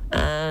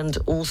 And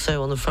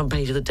also on the front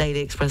page of the Daily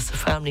Express, the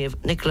family of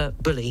Nicola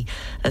Bulley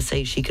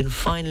say she can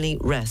finally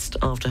rest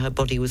after her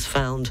body was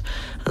found.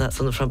 And that's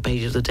on the front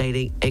page of the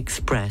Daily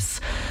Express.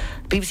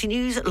 BBC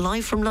News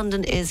live from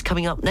London is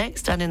coming up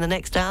next, and in the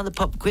next hour the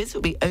pop quiz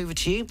will be over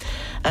to you.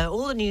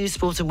 All the news,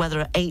 sport and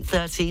weather at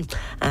 8:30,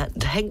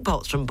 and Hank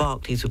Potts from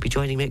Barclays will be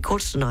joining me at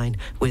 9:15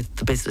 with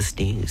the business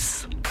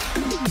news.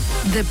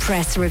 The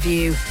Press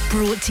Review,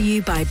 brought to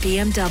you by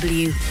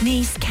BMW,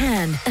 Nice,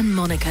 Cannes and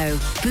Monaco.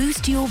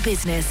 Boost your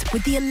business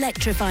with the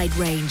electrified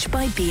range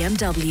by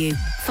BMW.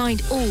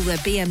 Find all the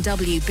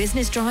BMW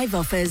Business Drive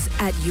offers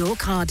at your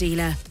car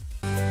dealer.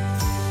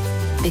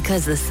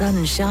 Because the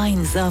sun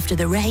shines after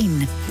the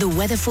rain, the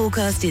weather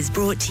forecast is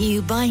brought to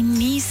you by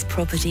Nice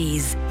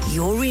Properties,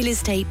 your real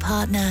estate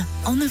partner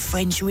on the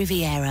French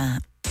Riviera.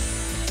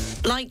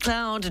 Light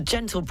cloud,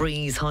 gentle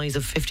breeze, highs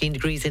of 15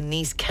 degrees in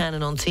Nice, Cannes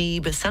and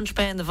Antibes.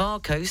 Saint-Tropez and the Var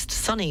coast,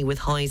 sunny with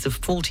highs of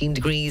 14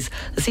 degrees.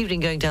 This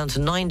evening going down to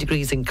 9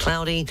 degrees and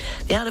cloudy.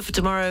 The outlook for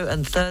tomorrow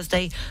and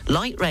Thursday,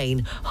 light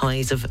rain,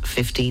 highs of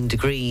 15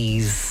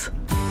 degrees.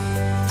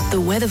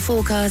 The weather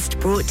forecast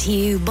brought to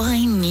you by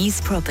Nice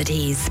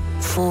Properties.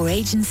 4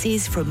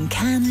 agencies from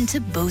Cannes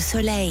to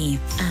Beausoleil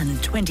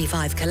and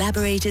 25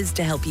 collaborators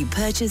to help you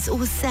purchase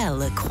or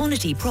sell a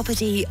quality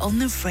property on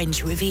the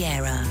French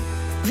Riviera.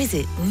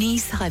 Visit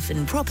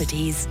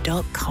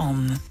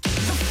nice-properties.com.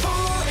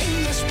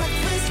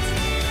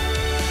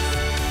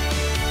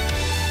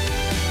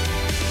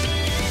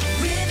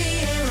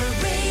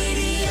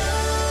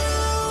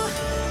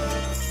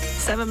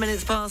 7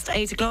 minutes past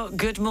 8 o'clock.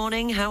 Good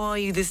morning. How are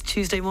you this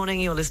Tuesday morning?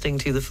 You're listening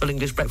to the Full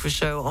English Breakfast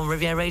Show on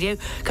Riviera Radio.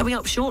 Coming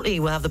up shortly,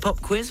 we'll have the pop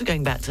quiz. We're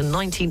going back to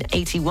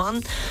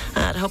 1981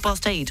 at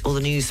 8:30. All the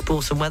news,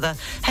 sports and weather.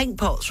 Hank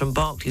Potts from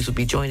Barclays will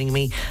be joining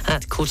me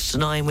at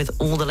 8:45 with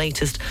all the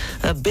latest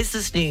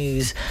business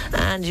news.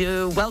 And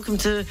you're welcome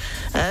to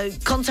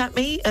contact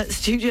me at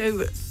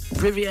studio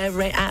at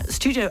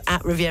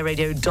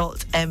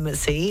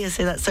rivieradio.mc. I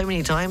say that so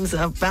many times,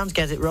 I'm bound to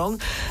get it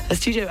wrong.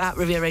 Studio at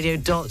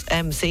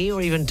rivieradio.mc,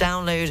 or even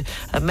download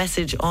a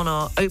message on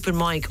our open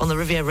mic on the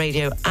Riviera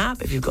Radio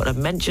app if you've got a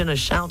mention, a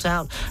shout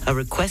out, a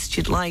request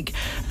you'd like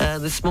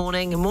this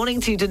morning.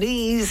 Morning to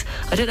Denise.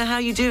 I don't know how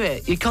you do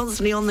it. You're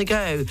constantly on the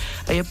go.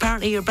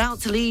 Apparently you're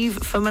about to leave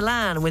for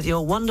Milan with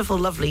your wonderful,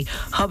 lovely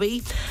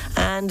hubby,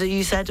 and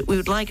you said we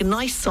would like a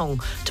nice song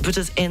to put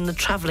us in the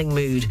travelling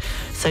mood.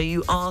 So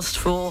you asked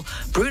for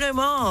Bruno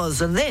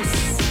Mars and this,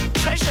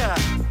 Treasure.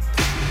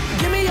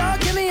 Give me your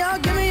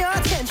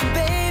attention,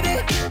 baby.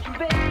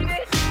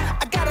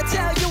 I gotta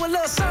tell you a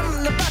little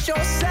something about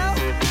yourself.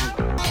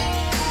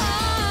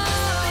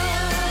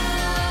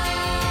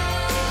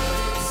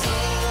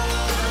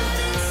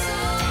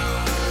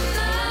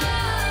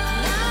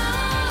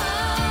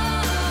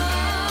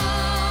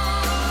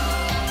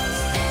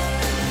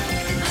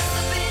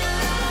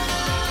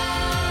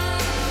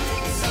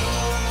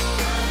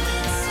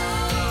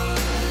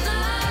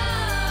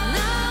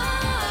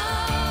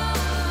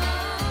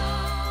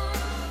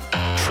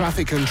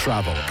 Traffic and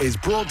Travel is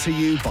brought to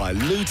you by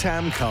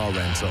Lutam Car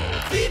Rental.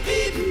 Beep,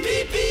 beep,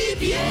 beep,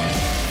 beep, yeah.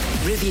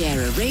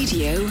 Riviera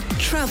Radio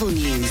Travel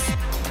News.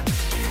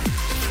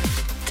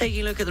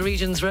 Taking a look at the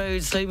region's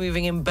roads, slow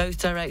moving in both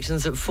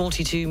directions at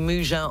 42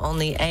 Mougins on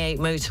the A8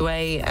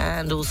 motorway,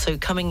 and also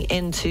coming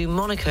into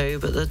Monaco,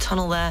 but the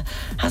tunnel there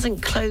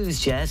hasn't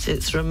closed yet.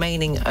 It's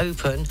remaining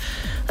open.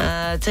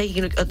 Taking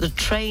a look at the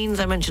trains,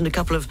 I mentioned a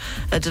couple of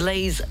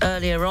delays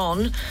earlier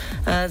on.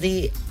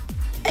 The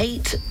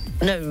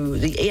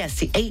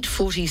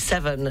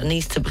 847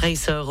 Nice to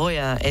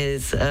Breil-sur-Roya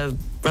is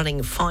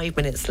running 5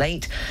 minutes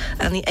late,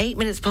 and the 8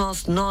 minutes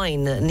past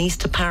 9 Nice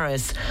to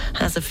Paris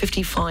has a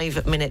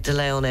 55-minute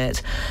delay on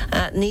it.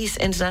 At Nice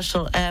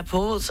International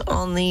Airport,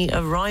 on the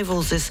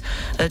arrivals this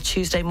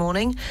Tuesday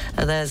morning,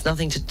 there's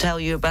nothing to tell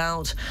you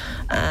about,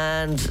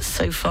 and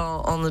so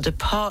far on the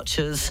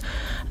departures,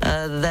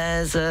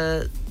 there's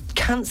a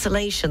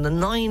cancellation. The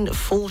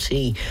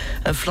 9:40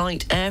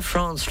 flight, Air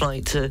France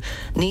flight to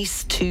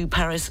Nice to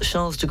Paris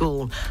Charles de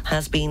Gaulle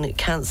has been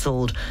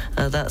cancelled.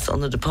 That's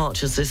on the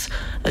departures this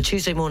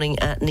Tuesday morning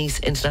at Nice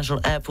International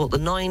Airport. The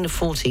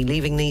 9:40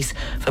 leaving Nice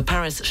for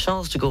Paris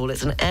Charles de Gaulle.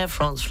 It's an Air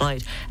France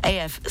flight,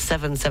 AF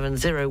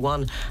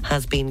 7701,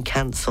 has been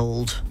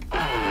cancelled.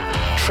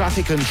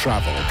 Traffic and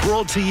Travel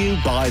brought to you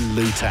by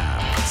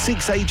Lutam.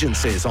 6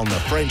 agencies on the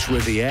French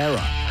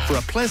Riviera for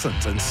a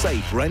pleasant and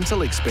safe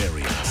rental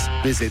experience.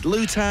 Visit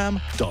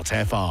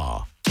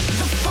lutam.fr. The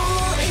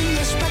Full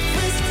English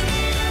Breakfast.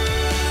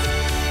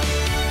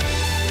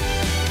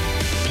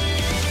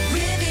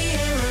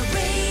 Riviera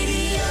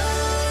Radio.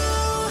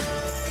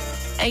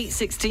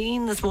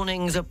 8:16, this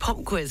morning's a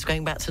pop quiz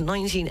going back to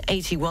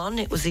 1981.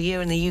 It was the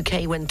year in the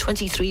UK when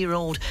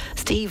 23-year-old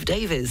Steve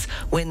Davis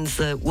wins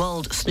the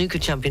World Snooker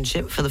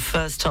Championship for the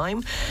first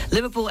time.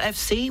 Liverpool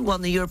FC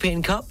won the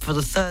European Cup for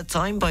the third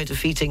time by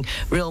defeating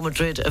Real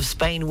Madrid of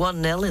Spain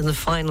 1-0 in the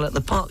final at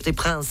the Parc des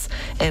Princes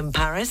in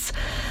Paris.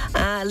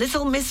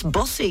 Little Miss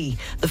Bossy,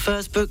 the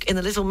first book in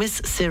the Little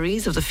Miss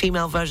series of the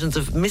female versions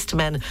of Mr.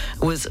 Men,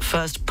 was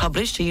first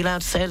published. Are you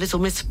allowed to say a Little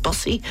Miss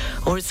Bossy,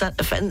 or is that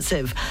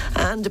offensive?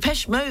 And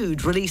Depeche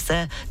Mode released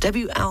their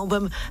debut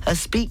album,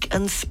 Speak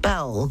and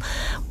Spell.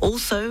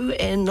 Also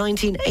in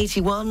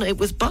 1981, it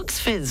was Bucks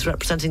Fizz,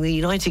 representing the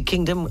United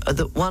Kingdom,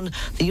 that won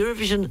the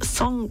Eurovision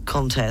Song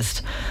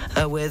Contest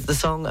with the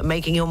song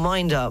Making Your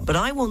Mind Up. But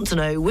I want to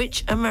know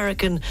which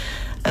American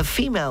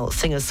female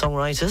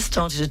singer-songwriter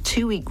started a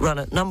 2-week run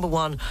at number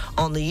 1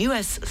 on the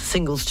US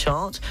singles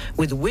chart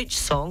with which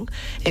song?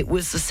 It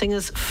was the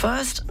singer's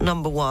first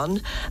number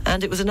 1,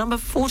 and it was a number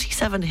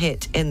 47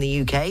 hit in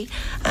the UK.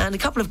 And a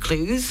couple of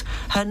clues: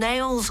 her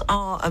nails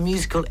are a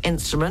musical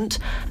instrument,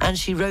 and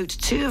she wrote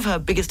 2 of her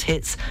biggest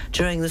hits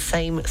during the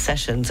same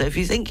session. So if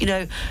you think you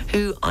know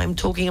who I'm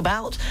talking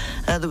about,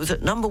 that was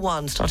at number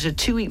 1, started a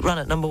 2-week run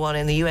at number 1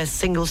 in the US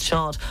singles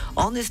chart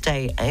on this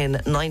day in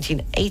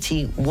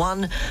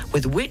 1981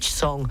 with which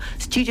song?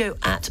 Studio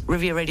at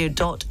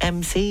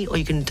rivieradio.mc, or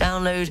you can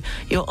download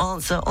your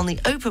answer on the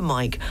open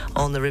mic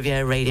on the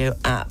Riviera Radio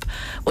app.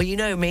 Well, you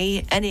know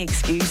me, any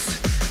excuse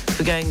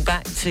for going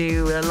back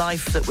to a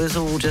life that was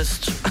all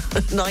just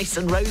nice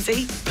and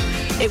rosy.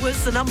 It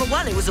was the number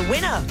 1. It was a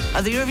winner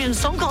of the Eurovision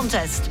Song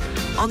Contest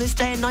on this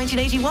day in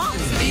 1981.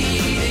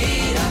 Speed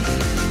it up,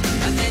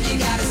 and then you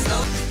gotta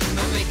slow.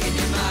 I'm making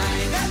your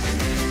mind up.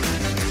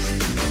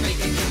 I'm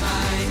making your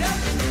mind up.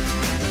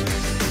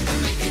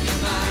 I'm making your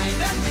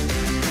mind up.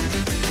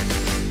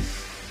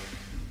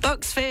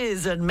 Bucks Max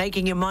Fizz and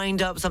Making Your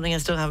Mind Up, something I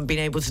still haven't been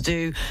able to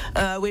do,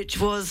 which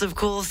was, of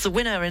course, the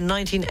winner in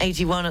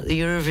 1981 at the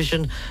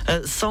Eurovision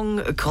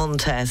Song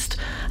Contest.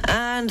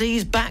 And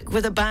he's back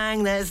with a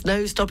bang. There's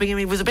no stopping him.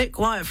 He was a bit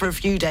quiet for a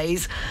few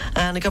days,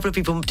 and a couple of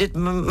people did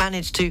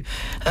manage to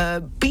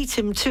beat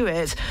him to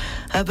it.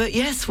 But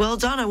yes, well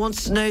done. I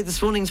wanted to know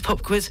this morning's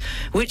pop quiz,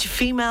 which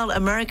female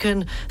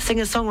American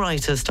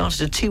singer-songwriter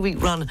started a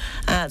 2-week run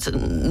at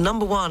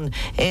number 1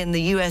 in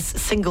the US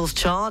singles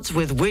charts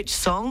with which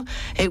song?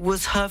 It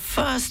was her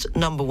first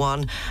number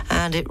 1,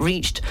 and it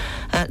reached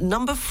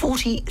number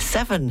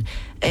 47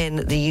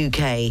 in the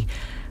UK.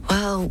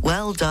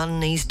 Well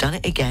done. He's done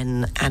it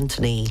again,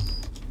 Anthony.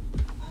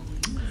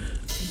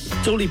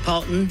 Dolly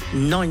Parton,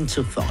 9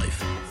 to 5.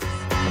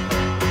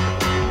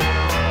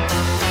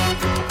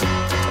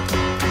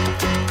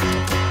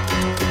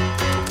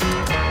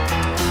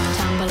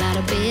 Tumble out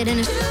of bed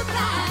and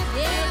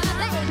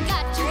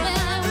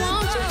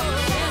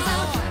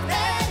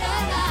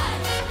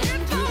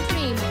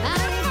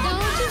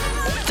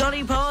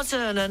Dolly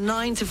Parton at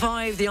 9 to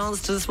 5, the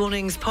answer to this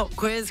morning's pop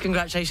quiz.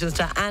 Congratulations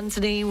to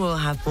Anthony. We'll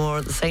have more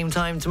at the same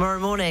time tomorrow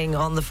morning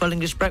on the Full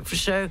English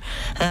Breakfast Show,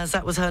 as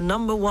that was her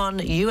number 1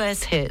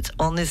 US hit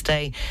on this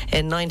day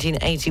in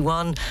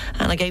 1981.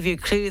 And I gave you a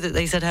clue that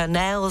they said her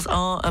nails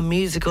are a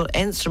musical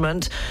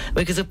instrument,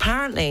 because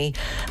apparently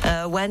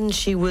when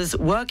she was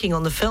working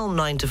on the film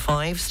 9 to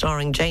 5,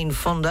 starring Jane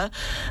Fonda,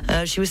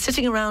 she was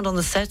sitting around on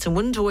the set and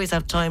wouldn't always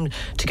have time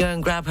to go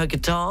and grab her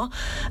guitar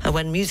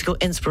when musical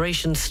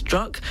inspiration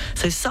struck.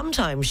 So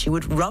sometimes she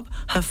would rub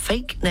her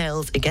fake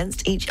nails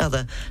against each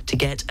other to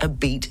get a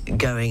beat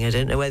going. I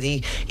don't know whether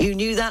you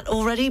knew that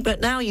already,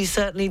 but now you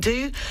certainly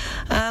do.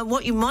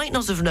 What you might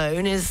not have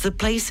known is the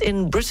place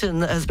in Britain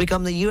that has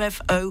become the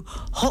UFO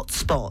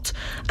hotspot,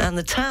 and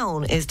the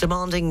town is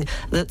demanding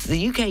that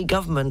the UK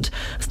government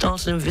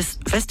start an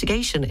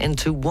investigation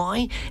into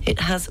why it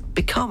has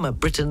become a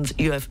Britain's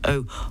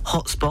UFO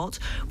hotspot,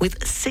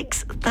 with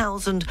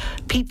 6,000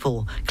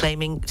 people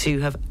claiming to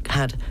have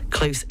had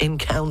close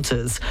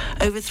encounters.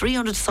 Over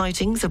 300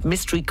 sightings of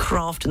mystery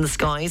craft in the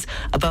skies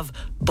above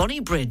Bonnie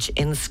Bridge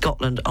in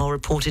Scotland are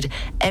reported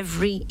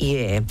every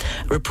year.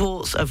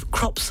 Reports of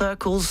crop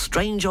circles,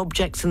 strange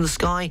objects in the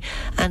sky,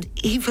 and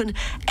even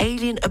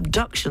alien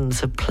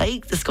abductions have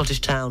plagued the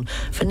Scottish town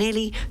for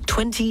nearly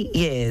 20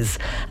 years.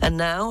 And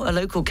now a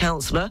local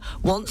councillor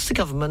wants the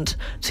government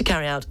to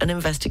carry out an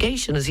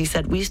investigation. As he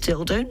said, we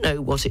still don't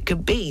know what it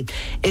could be.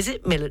 Is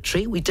it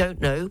military? We don't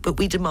know, but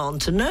we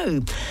demand to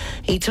know.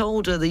 He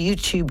told the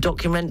YouTube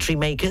documentary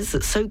makers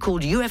that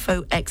so-called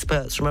UFO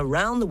experts from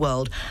around the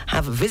world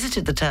have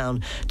visited the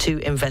town to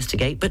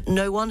investigate, but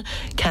no one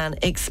can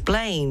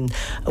explain.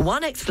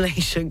 One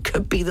explanation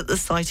could be that the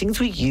sightings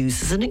were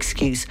used as an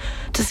excuse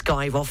to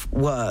skive off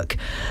work.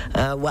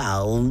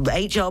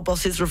 HR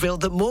bosses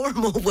revealed that more and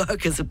more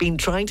workers have been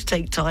trying to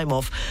take time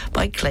off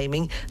by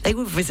claiming they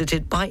were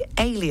visited by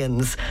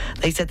aliens.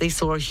 They said they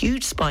saw a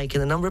huge spike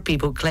in the number of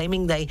people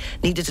claiming they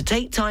needed to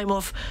take time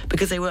off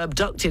because they were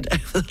abducted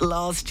over the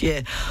last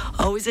year.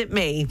 Oh, is it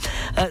me?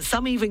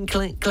 Some even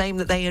claim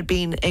that they had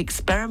been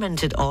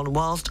experimented on,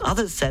 whilst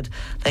others said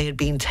they had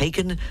been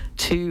taken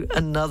to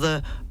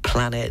another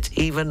planet.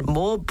 Even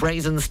more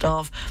brazen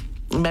staff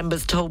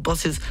members told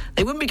bosses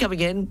they wouldn't be coming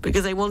in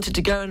because they wanted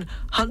to go and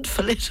hunt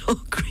for little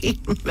green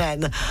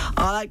men.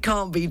 Oh, that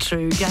can't be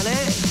true, can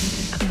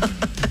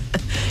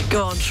it?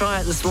 Go on,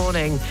 try it this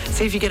morning.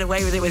 See if you get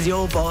away with it with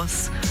your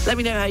boss. Let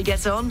me know how you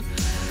get on.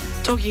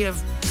 Talking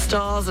of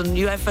stars and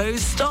UFOs,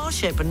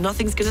 Starship and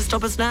Nothing's Going to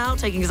Stop Us Now,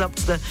 taking us up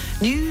to the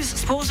news,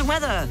 sports and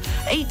weather.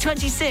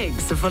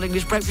 8:26, the Full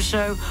English Breakfast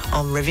Show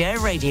on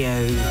Riviera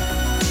Radio.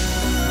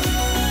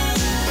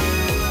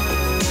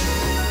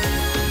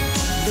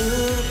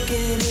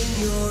 Looking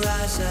in your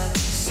eyes, I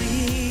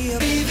see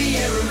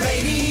Riviera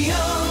Radio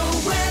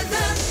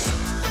weather.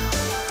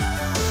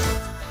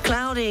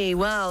 Cloudy,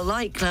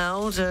 light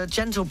cloud, a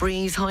gentle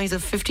breeze, highs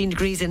of 15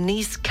 degrees in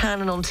Nice,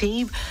 Cannes and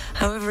Antibes.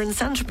 However, in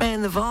Saint-Tropez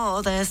and the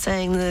Var, they're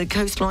saying the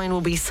coastline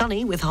will be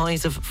sunny with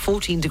highs of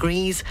 14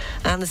 degrees,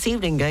 and this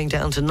evening going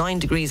down to 9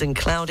 degrees and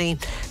cloudy.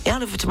 The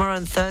outlook for tomorrow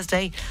and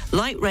Thursday,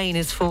 light rain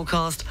is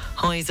forecast,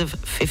 highs of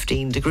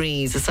 15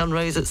 degrees. The sun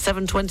rose at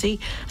 7:20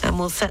 and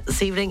will set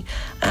this evening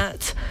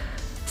at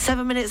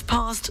 7 minutes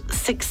past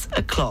 6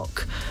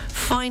 o'clock.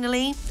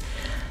 Finally,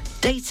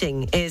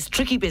 dating is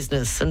tricky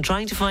business, and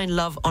trying to find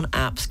love on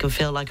apps can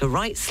feel like a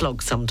right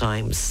slog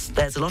sometimes.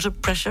 There's a lot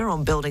of pressure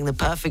on building the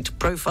perfect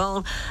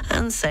profile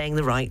and saying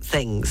the right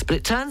things. But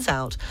it turns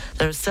out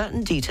there are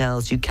certain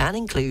details you can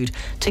include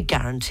to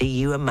guarantee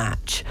you a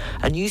match.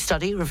 A new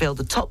study revealed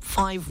the top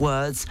 5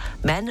 words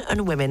men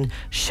and women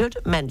should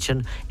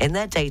mention in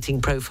their dating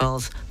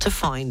profiles to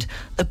find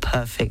the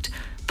perfect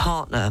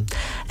partner.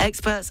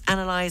 Experts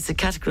analysed the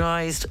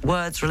categorised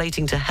words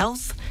relating to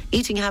health,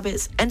 eating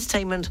habits,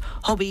 entertainment,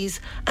 hobbies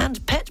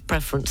and pet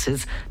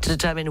preferences to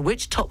determine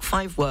which top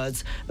 5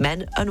 words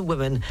men and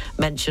women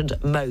mentioned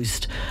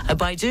most.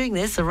 By doing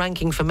this, a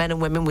ranking for men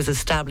and women was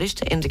established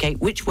to indicate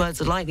which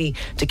words are likely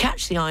to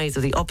catch the eyes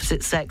of the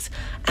opposite sex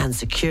and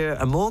secure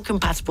a more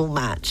compatible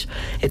match.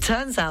 It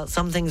turns out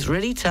some things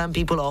really turn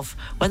people off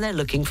when they're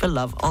looking for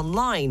love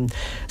online.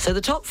 So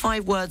the top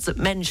 5 words that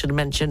men should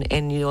mention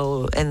in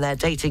their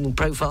dating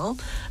profile: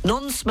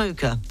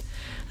 non-smoker.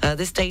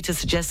 This data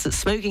suggests that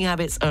smoking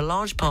habits are a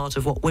large part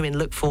of what women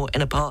look for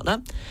in a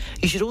partner.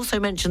 You should also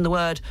mention the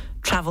word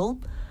travel.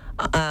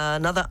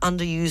 Another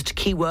underused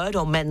keyword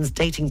on men's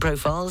dating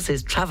profiles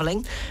is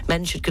travelling.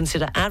 Men should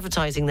consider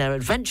advertising their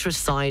adventurous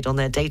side on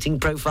their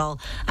dating profile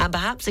and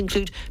perhaps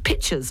include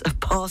pictures of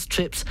past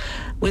trips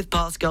with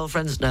past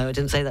girlfriends. No, I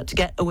didn't say that. To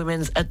get a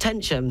woman's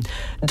attention.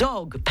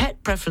 Dog,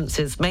 pet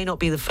preferences may not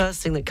be the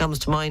first thing that comes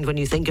to mind when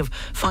you think of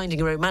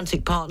finding a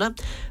romantic partner,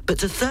 but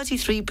to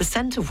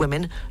 33% of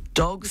women,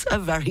 dogs are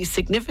very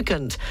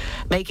significant.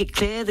 Make it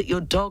clear that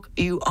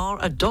you are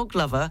a dog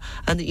lover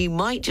and that you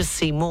might just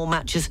see more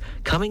matches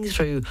coming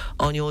through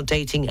on your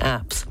dating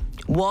apps.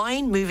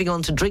 Wine, moving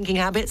on to drinking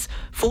habits.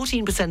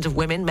 14% of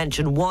women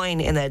mention wine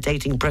in their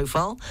dating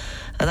profile,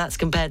 and that's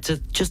compared to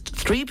just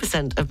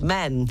 3% of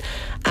men.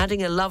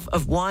 Adding a love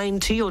of wine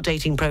to your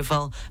dating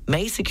profile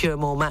may secure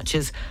more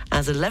matches,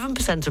 as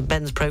 11% of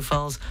men's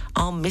profiles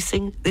are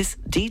missing this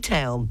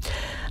detail.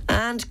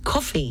 And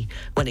coffee.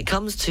 When it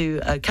comes to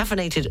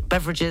caffeinated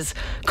beverages,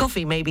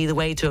 coffee may be the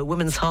way to a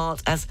woman's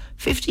heart, as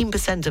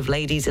 15% of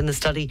ladies in the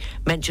study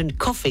mentioned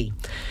coffee.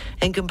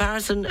 In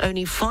comparison,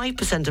 only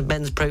 5% of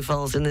men's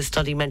profiles in this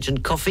study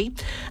mentioned coffee.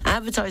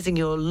 Advertising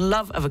your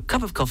love of a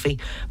cup of coffee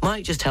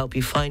might just help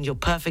you find your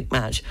perfect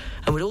match,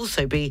 and would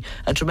also be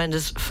a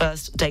tremendous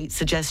first date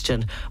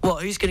suggestion.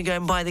 What, who's going to go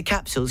and buy the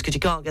capsules because you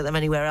can't get them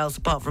anywhere else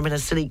apart from in a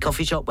silly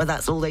coffee shop where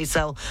that's all they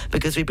sell,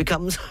 because we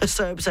become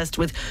so obsessed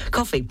with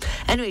coffee.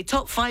 Anyway,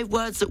 top 5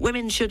 words that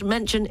women should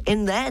mention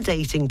in their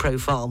dating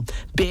profile.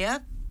 Beer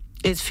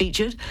is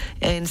featured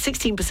in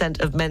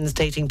 16% of men's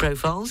dating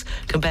profiles,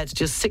 compared to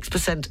just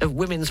 6% of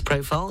women's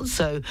profiles.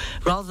 So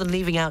rather than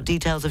leaving out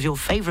details of your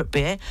favourite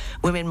beer,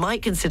 women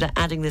might consider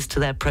adding this to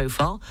their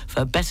profile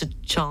for a better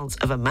chance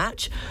of a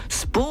match.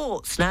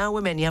 Sports. Now,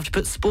 women, you have to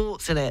put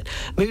sports in it.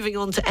 Moving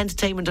on to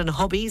entertainment and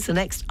hobbies, the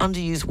next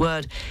underused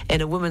word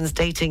in a woman's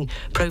dating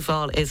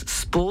profile is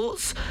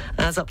sports,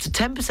 as up to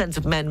 10%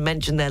 of men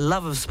mention their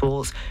love of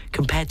sports,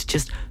 compared to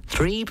just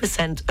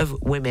 3%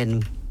 of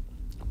women.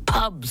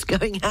 Pubs,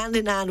 going hand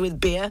in hand with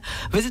beer.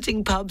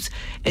 Visiting pubs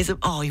is you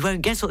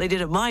won't guess what they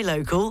did at my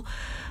local.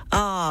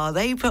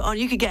 They put on,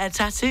 you could get a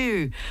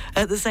tattoo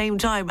at the same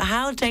time.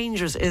 How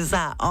dangerous is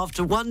that?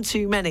 After one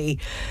too many,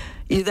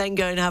 you then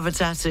go and have a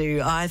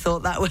tattoo. I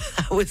thought that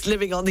was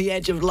living on the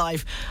edge of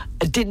life.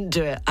 I didn't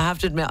do it. I have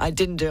to admit, I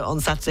didn't do it on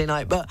Saturday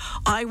night, but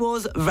I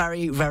was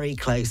very, very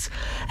close.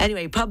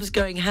 Anyway, pubs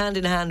going hand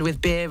in hand with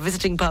beer.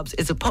 Visiting pubs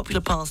is a popular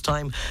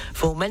pastime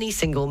for many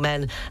single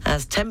men,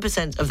 as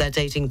 10% of their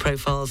dating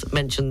profiles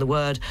mention the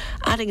word.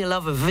 Adding a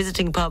love of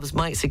visiting pubs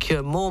might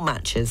secure more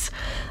matches.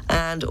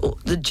 And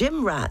the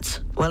gym rat.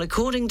 Well,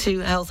 according to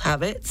Health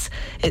Habits,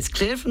 it's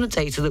clear from the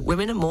data that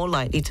women are more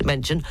likely to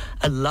mention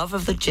a love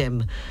of the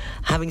gym.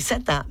 Having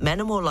said that, men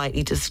are more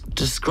likely to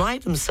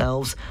describe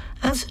themselves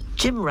as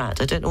gym rat.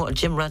 I don't know what a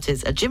gym rat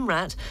is. A gym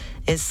rat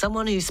is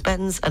someone who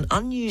spends an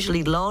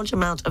unusually large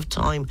amount of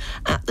time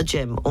at the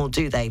gym, or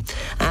do they?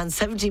 And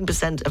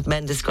 17% of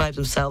men describe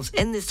themselves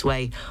in this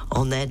way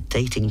on their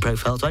dating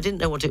profiles. So I didn't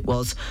know what it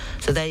was.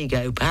 So there you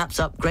go. Perhaps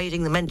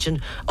upgrading the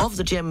mention of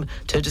the gym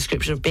to a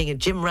description of being a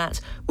gym rat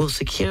will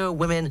secure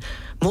women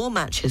more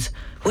matches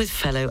with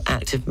fellow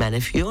active men.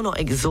 If you're not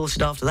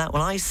exhausted after that,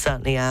 well, I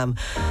certainly am.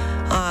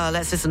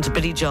 Let's listen to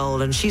Billy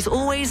Joel and She's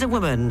Always a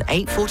Woman.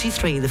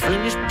 8:43, the Full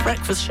English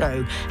Breakfast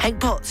Show.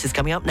 Hank Potts is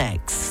coming up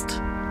next.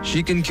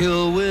 She can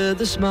kill with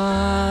a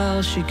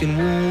smile, she can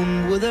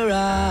wound with her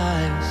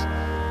eyes,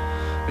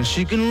 and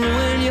she can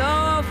ruin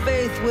your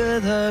faith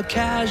with her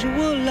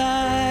casual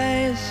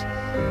lies.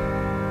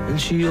 And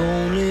she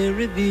only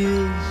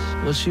reveals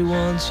what she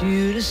wants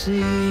you to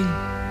see.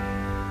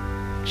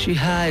 She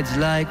hides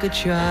like a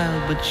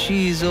child, but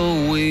she's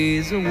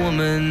always a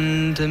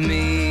woman to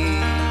me.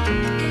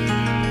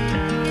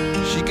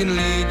 She can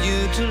lead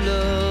you to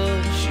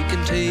love, she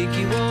can take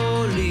you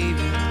or leave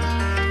you.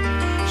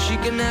 She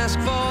can ask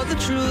for the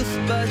truth,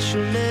 but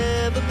she'll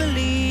never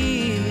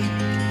believe.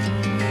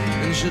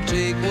 And she'll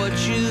take what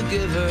you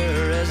give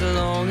her as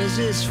long as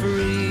it's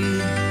free.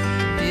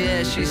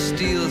 Yeah, she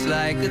steals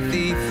like a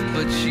thief,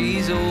 but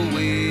she's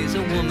always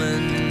a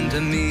woman to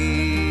me.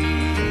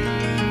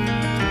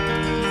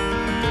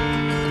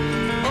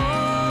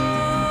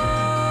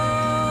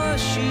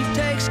 She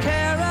takes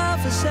care of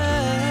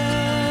herself.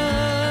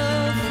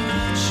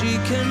 She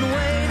can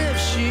wait if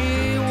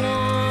she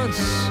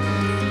wants.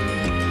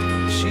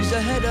 She's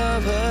ahead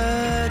of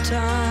her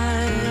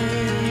time.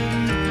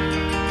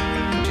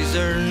 She's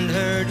earned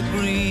her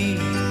degree,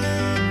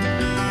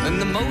 and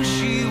the most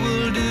she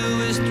will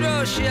do is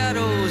throw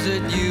shadows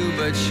at you,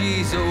 but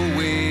she's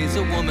always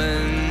a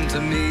woman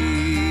to me.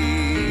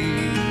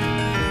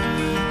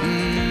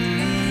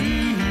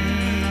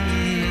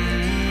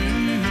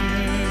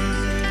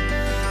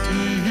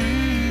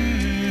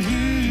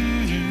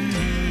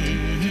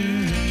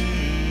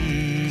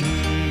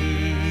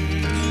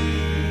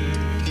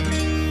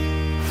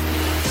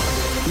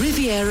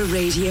 Riviera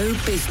Radio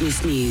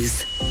Business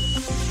News.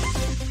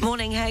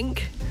 Morning,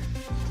 Hank.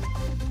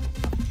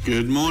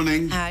 Good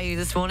morning. How are you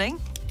this morning?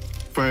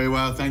 Very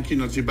well, thank you.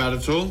 Not too bad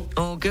at all.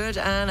 All good.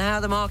 And how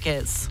are the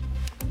markets?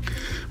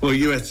 Well,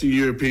 US and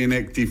European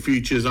equity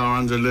futures are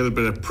under a little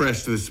bit of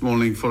pressure this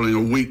morning following a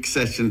weak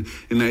session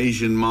in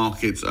Asian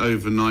markets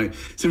overnight.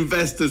 As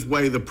investors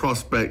weigh the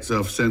prospects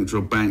of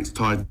central banks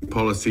tightening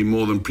policy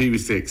more than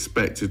previously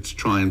expected to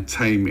try and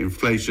tame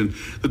inflation.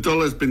 The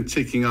dollar has been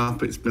ticking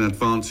up. It's been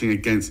advancing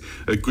against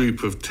a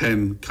group of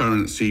 10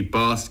 currency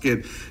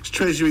basket. As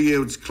Treasury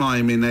yields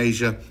climb in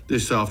Asia,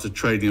 this after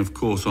trading, of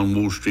course, on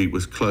Wall Street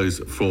was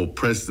closed for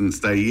President's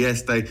Day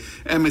yesterday.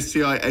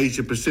 MSCI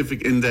Asia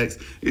Pacific Index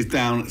is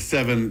down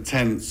 0.7%.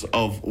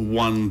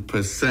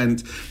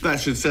 That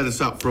should set us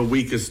up for a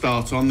weaker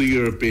start on the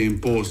European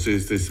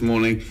bourses this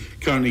morning.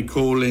 Currently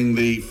calling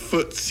the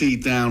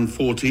FTSE down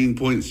 14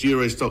 points,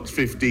 Euro Stoxx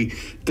 50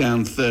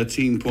 down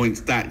 13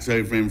 points, DAX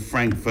over in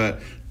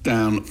Frankfurt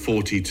down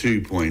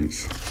 42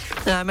 points.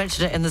 Now, I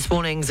mentioned it in this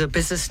morning's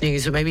business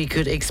news, but maybe you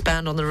could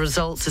expand on the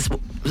results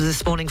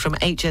this morning from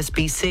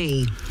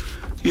HSBC.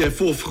 Yeah,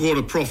 fourth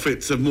quarter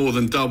profits have more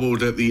than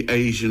doubled at the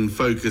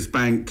Asian-focused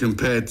bank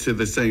compared to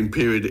the same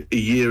period a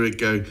year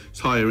ago.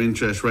 Higher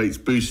interest rates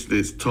boosted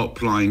its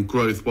top-line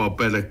growth, while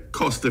better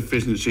cost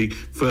efficiency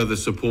further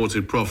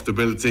supported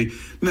profitability.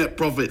 Net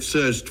profit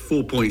surged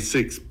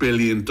 $4.6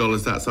 billion.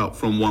 That's up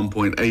from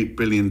 $1.8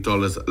 billion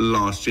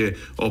last year.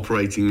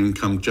 Operating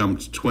income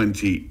jumped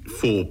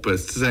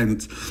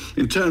 24%.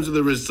 In terms of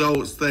the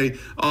results, they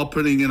are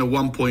putting in a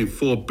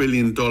 $1.4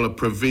 billion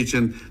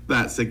provision.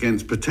 That's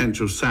against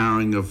potential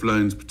souring of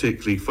loans,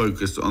 particularly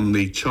focused on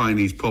the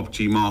Chinese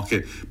property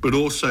market, but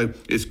also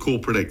its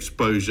corporate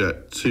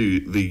exposure to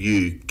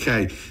the UK.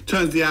 In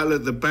terms of the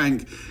outlook, the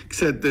bank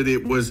said that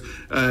it was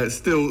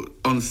still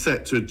on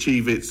set to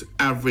achieve its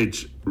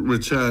average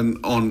return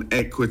on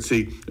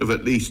equity of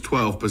at least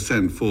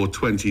 12% for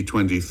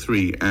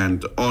 2023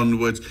 and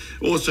onwards.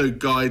 Also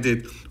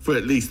guided for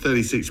at least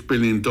 $36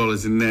 billion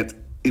in net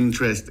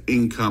interest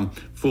income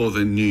for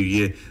the new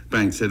year.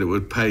 Bank said it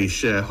would pay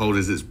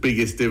shareholders its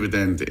biggest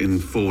dividend in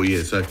 4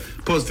 years. So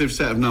positive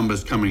set of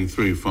numbers coming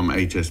through from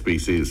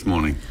HSBC this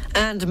morning.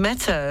 And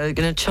Meta are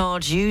going to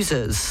charge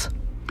users.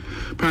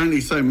 Apparently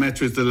so.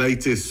 Meta is the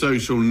latest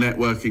social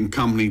networking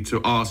company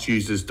to ask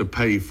users to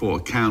pay for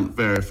account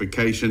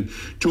verification,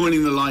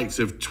 joining the likes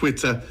of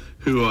Twitter,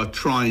 who are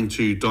trying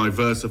to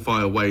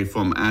diversify away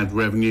from ad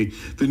revenue.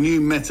 The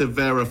new Meta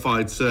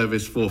Verified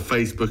service for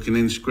Facebook and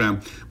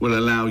Instagram will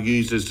allow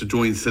users to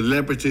join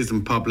celebrities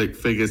and public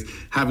figures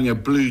having a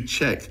blue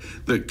check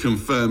that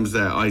confirms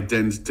their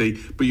identity,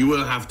 but you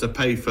will have to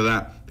pay for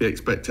that. The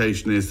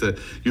expectation is that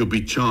you'll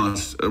be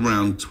charged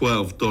around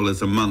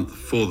 $12 a month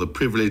for the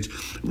privilege.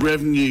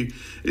 Revenue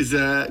is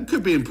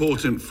could be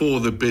important for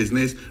the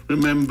business.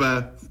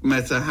 Remember,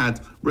 Meta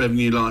had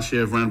revenue last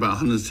year of around about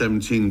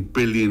 $117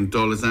 billion.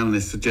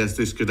 Analysts suggest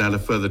this could add a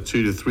further $2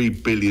 to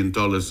 $3 billion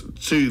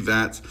to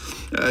that.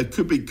 It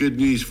could be good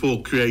news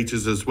for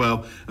creators as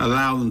well,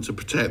 allow them to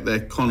protect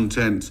their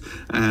content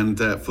and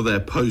for their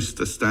posts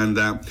to stand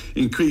out.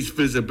 Increased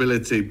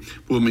visibility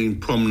will mean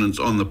prominence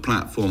on the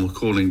platform,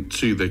 according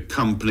to the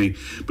company.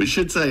 But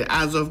should say,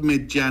 as of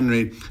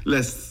mid-January,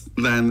 less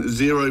than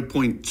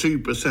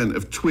 0.2%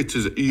 of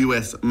Twitter's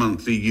US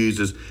monthly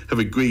users have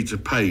agreed to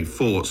pay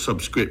for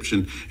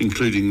subscription,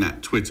 including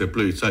that Twitter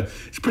Blue. So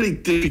it's pretty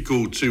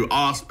difficult to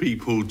ask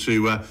people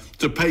to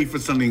pay for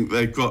something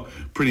they've got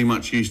pretty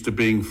much used to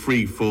being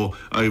free for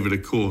over the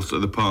course of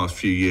the past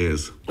few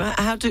years.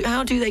 How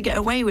do they get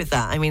away with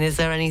that? I mean, is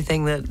there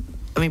anything that...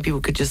 I mean,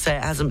 people could just say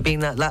it hasn't been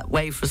that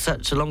way for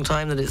such a long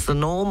time that it's the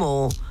norm,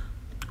 or...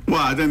 Well,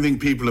 I don't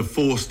think people are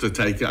forced to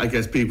take it. I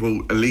guess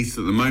people, at least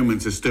at the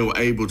moment, are still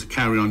able to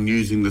carry on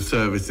using the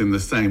service in the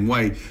same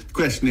way. The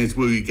question is,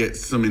 will you get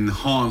some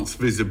enhanced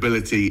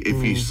visibility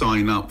if you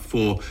sign up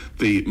for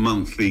the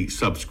monthly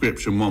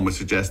subscription? One would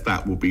suggest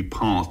that will be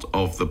part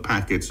of the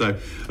package. So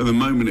at the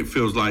moment, it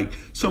feels like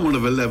somewhat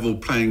of a level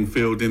playing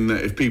field in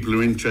that if people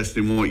are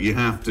interested in what you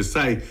have to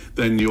say,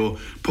 then your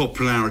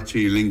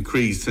popularity will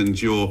increase and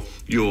your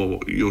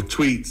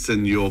tweets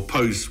and your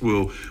posts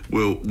will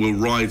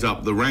rise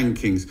up the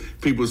rankings.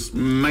 People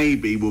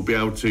maybe will be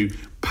able to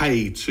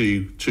pay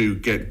to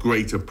get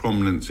greater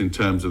prominence in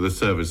terms of the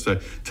service. So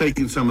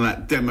taking some of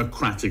that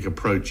democratic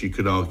approach, you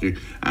could argue,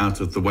 out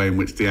of the way in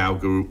which the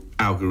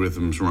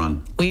algorithms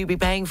run. Will you be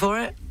paying for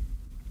it?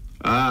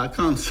 I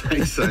can't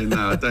say so.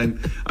 No, I don't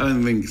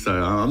think so.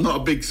 I'm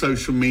not a big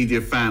social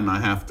media fan, I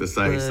have to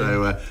say.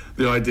 So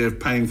the idea of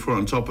paying for it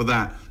on top of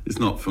that is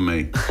not for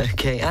me.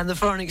 Okay, and the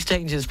foreign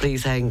exchanges,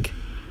 please, Hank.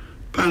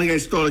 Pound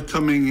against dollar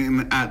coming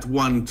in at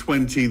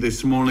 120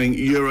 this morning.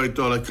 Euro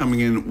dollar coming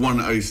in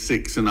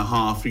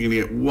 106.5. You're going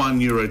to get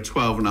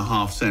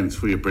 €1.12.5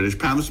 for your British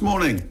pound this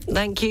morning.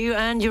 Thank you,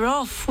 and you're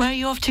off. Where are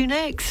you off to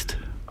next?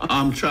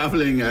 I'm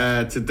travelling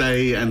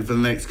today, and for the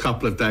next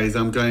couple of days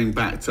I'm going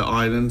back to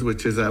Ireland,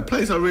 which is a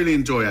place I really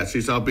enjoy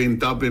actually. So I'll be in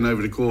Dublin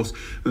over the course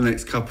of the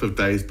next couple of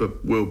days,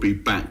 but we'll be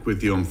back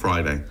with you on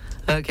Friday.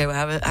 Okay,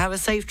 well have a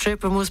safe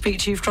trip, and we'll speak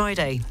to you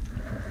Friday.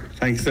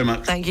 Thank you so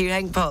much. Thank you,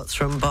 Hank Potts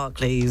from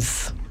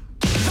Barclays.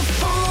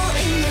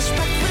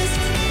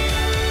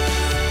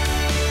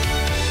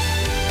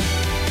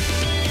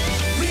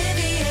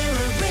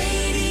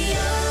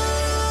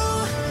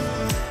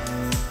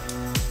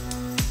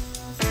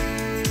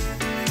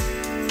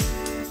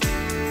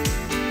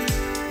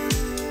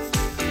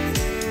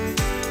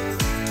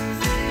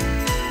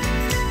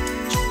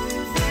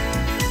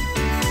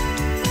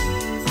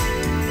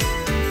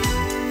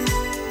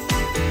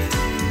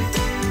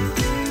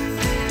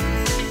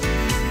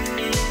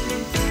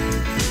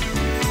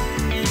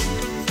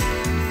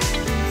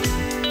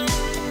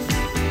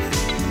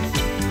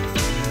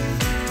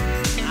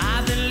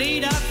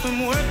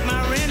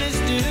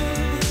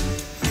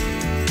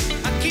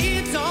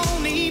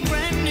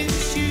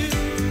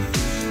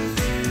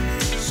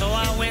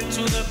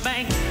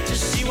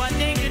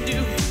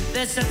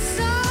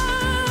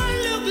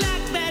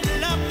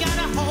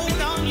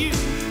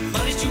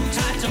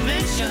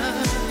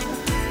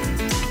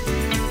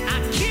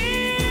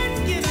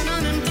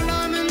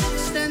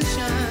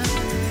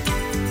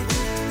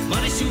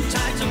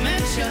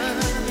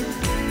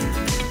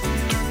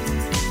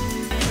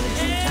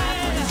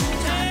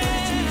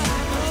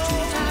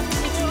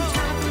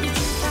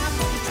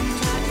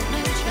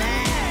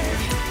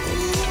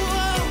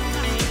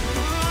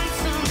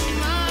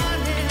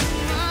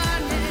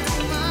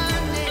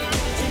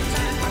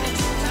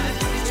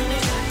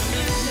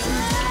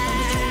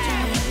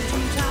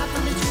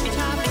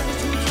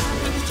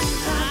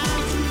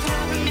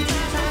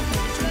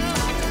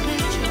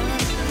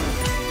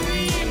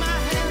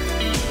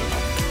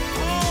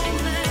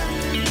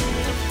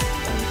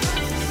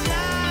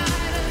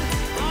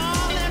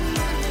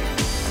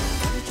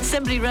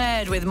 Simply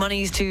Red with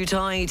Money's Too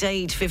Tight,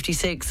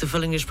 8:56, the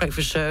Full English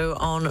Breakfast Show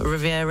on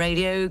Riviera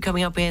Radio.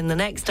 Coming up in the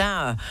next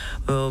hour,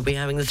 we'll be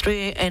having the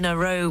 3 in a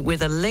row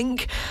with a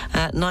link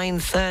at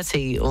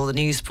 9:30, all the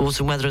news, sport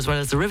and weather, as well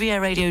as the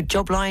Riviera Radio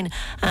job line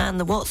and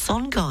the What's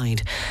On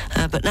guide.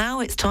 But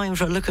now it's time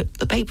for a look at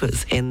the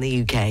papers in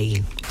the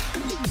UK.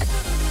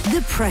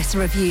 The Press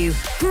Review,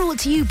 brought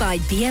to you by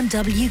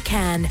BMW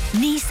Cannes,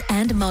 Nice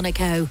and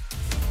Monaco.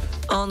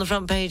 On the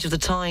front page of the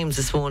Times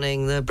this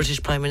morning, the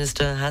British Prime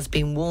Minister has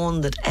been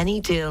warned that any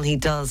deal he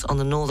does on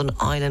the Northern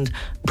Ireland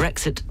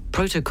Brexit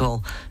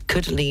protocol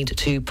could lead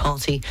to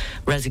party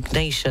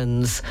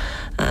resignations.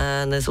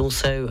 And there's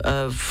also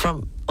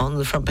on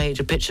the front page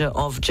a picture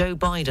of Joe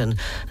Biden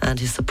and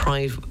his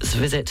surprise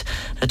visit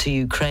to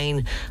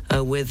Ukraine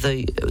with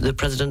the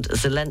President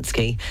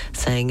Zelensky,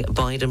 saying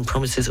Biden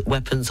promises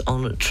weapons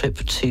on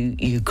trip to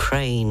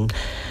Ukraine.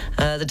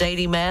 The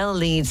Daily Mail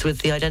leads with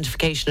the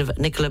identification of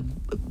Nicola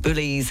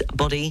Bulley's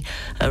body,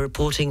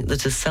 reporting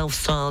that a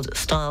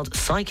self-styled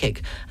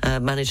psychic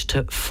managed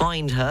to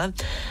find her.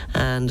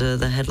 And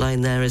the headline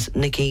there is,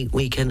 "Nikki,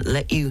 we can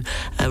let you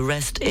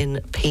rest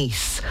in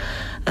peace."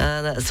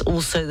 That's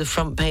also the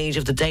front page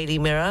of the Daily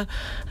Mirror.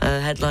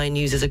 Headline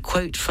uses a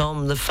quote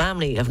from the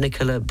family of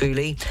Nicola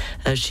Bulley.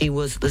 She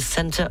was the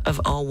centre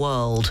of our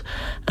world.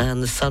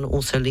 And the Sun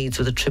also leads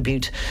with a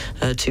tribute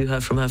to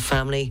her from her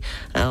family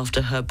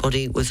after her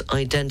body was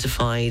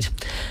identified.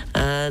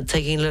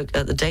 Taking a look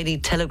at the Daily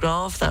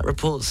Telegraph, that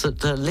reports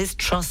that Liz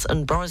Truss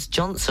and Boris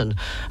Johnson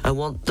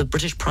want the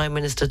British Prime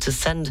Minister to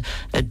send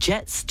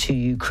jets to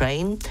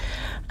Ukraine.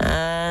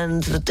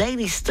 And the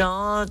Daily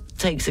Star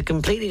takes a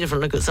completely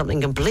different look at something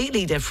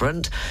completely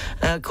different,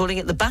 calling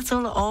it the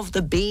Battle of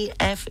the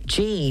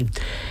BFG.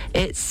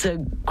 It's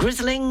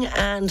grizzling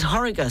and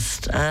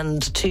horrigust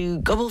and to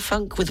gobble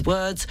funk with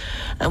words,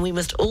 and we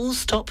must all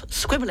stop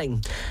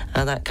squibbling.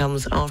 That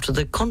comes after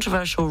the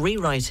controversial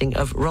rewriting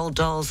of Roald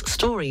Dahl's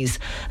stories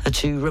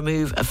to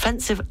remove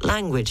offensive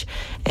language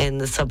in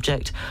the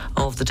subject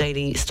of the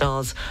Daily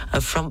Star's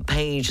front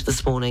page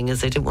this morning,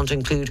 as they didn't want to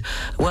include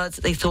words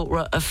that they thought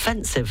were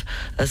offensive,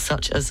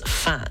 such as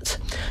fat.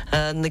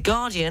 And The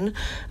Guardian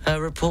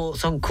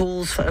reports on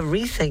calls for a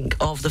rethink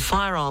of the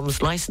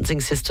firearms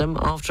licensing system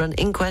after an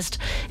inquest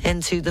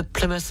into the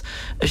Plymouth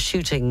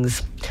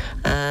shootings.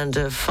 And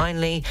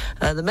finally,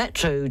 the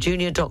Metro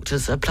junior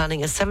doctors are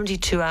planning a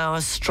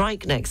 72-hour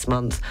strike next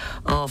month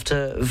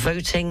after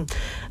voting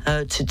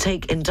to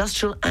take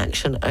industrial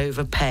action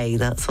over pay.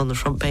 That's on the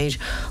front page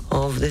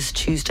of this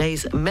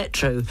Tuesday's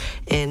Metro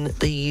in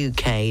the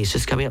UK. It's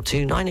just coming up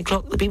to 9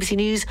 o'clock. The BBC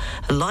News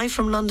live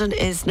from London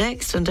is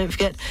next. And don't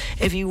forget,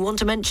 if you want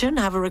to mention,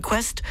 have a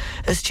request,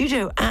 a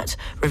studio at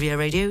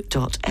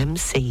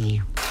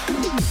rivieradio.mc.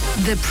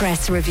 The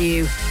Press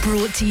Review,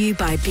 brought to you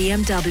by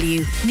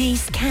BMW,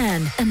 Nice,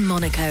 Cannes and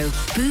Monaco.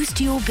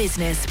 Boost your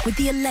business with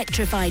the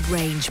electrified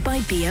range by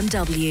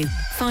BMW.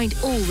 Find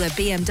all the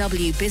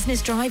BMW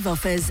Business Drive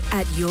offers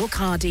at your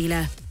car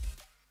dealer.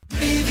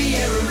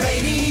 Riviera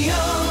Radio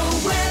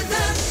weather.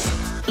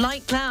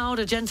 Light cloud,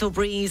 a gentle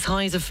breeze,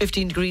 highs of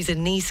 15 degrees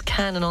in Nice,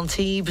 Cannes and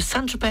Antibes.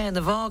 Saint-Tropez and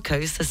the Var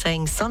coast are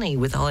saying sunny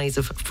with highs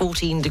of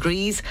 14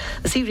 degrees.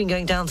 This evening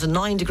going down to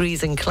 9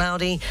 degrees and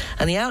cloudy.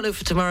 And the outlook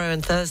for tomorrow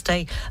and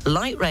Thursday,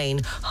 light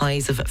rain,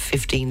 highs of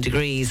 15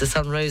 degrees. The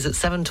sun rose at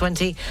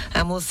 7:20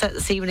 and will set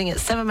this evening at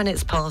 7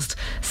 minutes past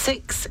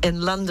 6 in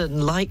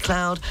London. Light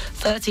cloud,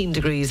 13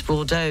 degrees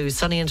Bordeaux,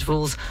 sunny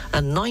intervals,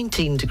 and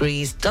 19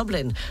 degrees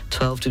Dublin,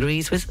 12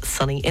 degrees with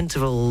sunny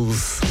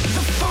intervals.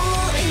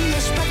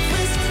 English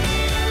breakfast.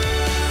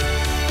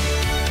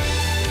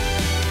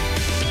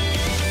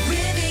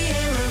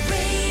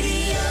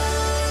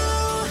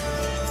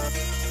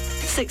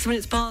 6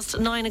 minutes past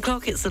 9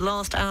 o'clock. It's the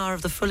last hour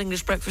of the Full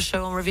English Breakfast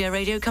Show on Riviera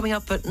Radio. Coming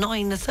up at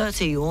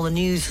 9:30, all the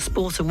news,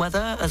 sport and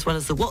weather, as well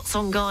as the What's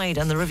On Guide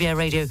and the Riviera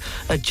Radio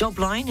job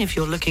line if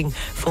you're looking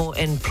for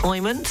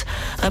employment.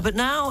 But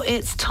now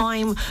it's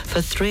time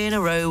for 3 in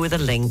a row with a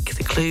link.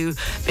 The clue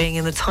being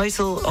in the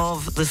title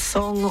of the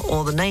song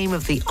or the name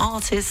of the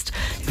artist.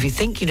 If you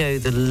think you know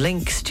the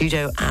link,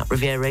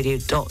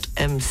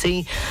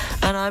 studio@rivieraradio.mc.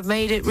 And I've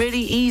made it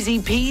really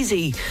easy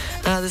peasy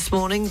this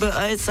morning, but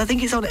I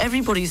think it's on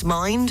everybody's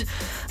mind.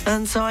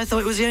 And so I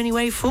thought it was the only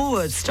way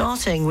forward,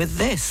 starting with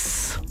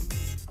this.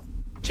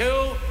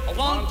 2,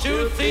 1,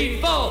 2, 3,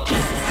 4.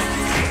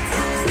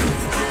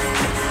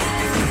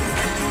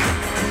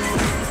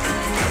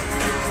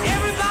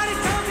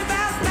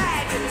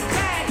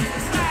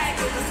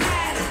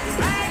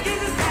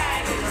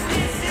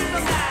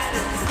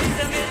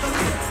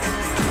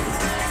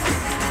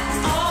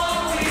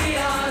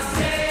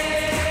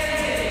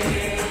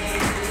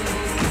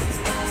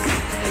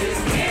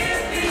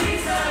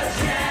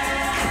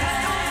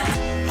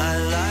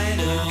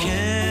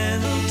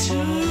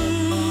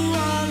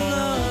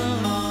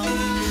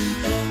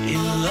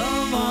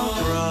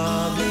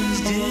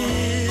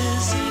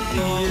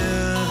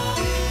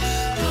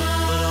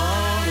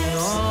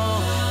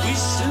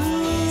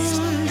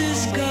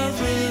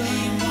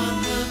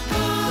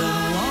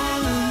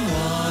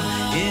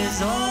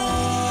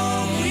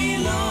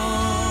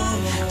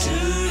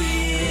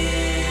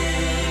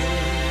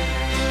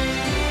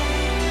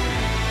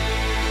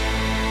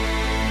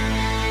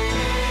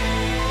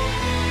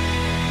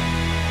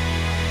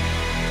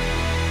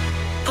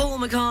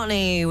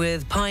 McCartney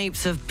with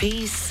Pipes of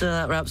Peace.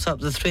 That wraps up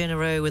the 3 in a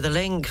row with a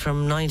link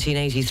from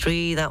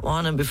 1983, that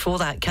one. And before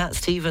that, Cat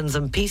Stevens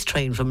and Peace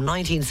Train from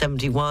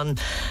 1971.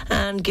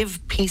 And Give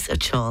Peace a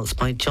Chance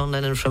by John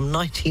Lennon from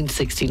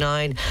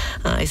 1969.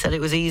 I said it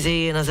was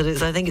easy, and I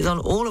said I think it's on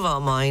all of our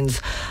minds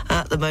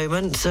at the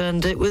moment.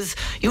 And it was,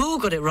 you all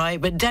got it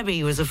right, but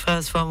Debbie was the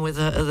first one with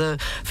the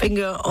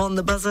finger on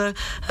the buzzer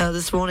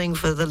this morning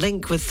for the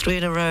link with 3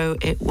 in a row.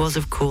 It was,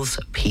 of course,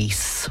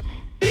 Peace.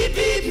 Beep,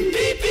 beep,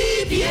 beep,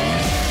 beep,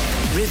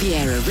 yeah.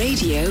 Riviera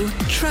Radio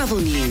Travel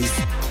News.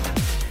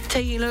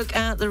 Taking a look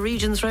at the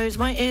region's roads,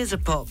 my ears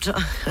have popped. I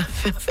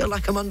feel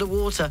like I'm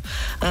underwater,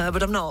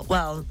 but I'm not.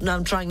 Well, no,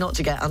 I'm trying not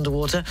to get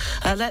underwater.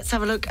 Let's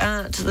have a look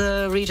at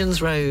the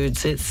region's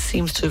roads. It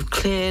seems to have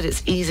cleared.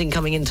 It's easing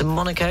coming into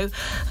Monaco,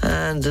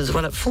 and as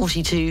well at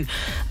 42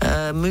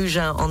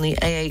 Mougins on the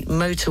A8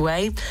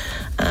 motorway.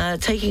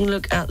 Taking a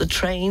look at the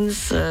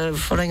trains,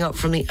 following up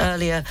from the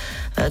earlier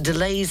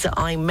delays that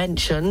I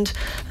mentioned.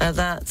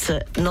 That's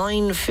at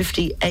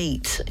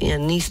 9:58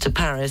 in Nice to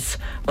Paris.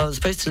 Well, it's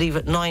supposed to leave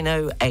at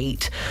 9:08.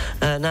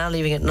 Now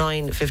leaving at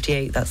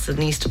 9:58. That's the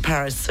Nice to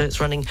Paris, so it's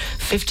running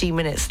 50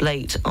 minutes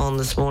late on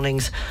this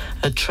morning's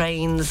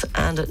trains.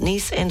 And at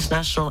Nice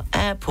International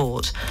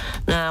Airport,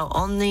 now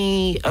on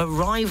the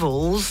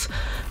arrivals,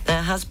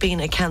 there has been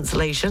a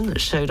cancellation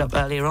that showed up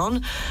earlier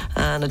on,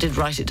 and I did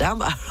write it down,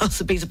 but I lost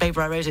a piece of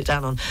paper I wrote it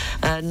down on.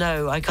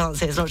 No, I can't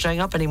say it's not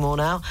showing up anymore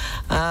now.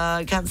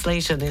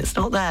 Cancellation, it's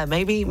not there.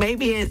 Maybe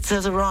it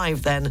has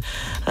arrived then.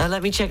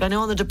 Let me check. I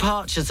know on the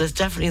departures there's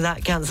definitely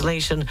that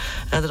cancellation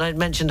that I'd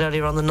mentioned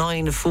earlier on the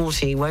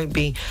 9:40 won't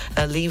be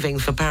leaving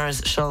for Paris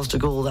Charles de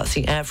Gaulle. That's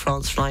the Air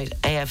France flight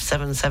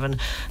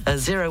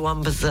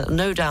AF7701, but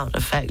no doubt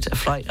affect a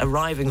flight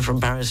arriving from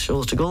Paris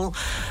Charles de Gaulle,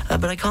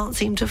 but I can't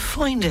seem to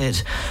find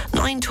it.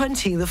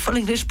 9:20, the Full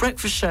English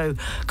Breakfast Show,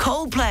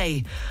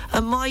 Coldplay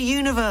and My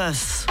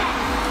Universe.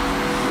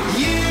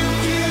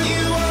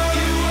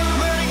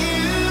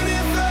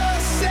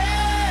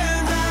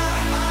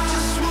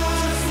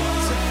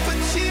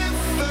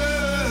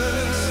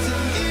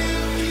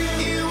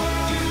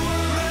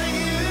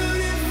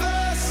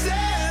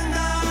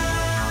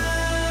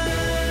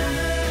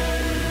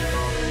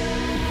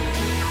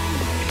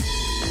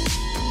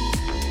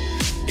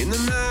 In the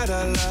night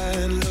I lie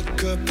and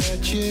look up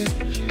at you.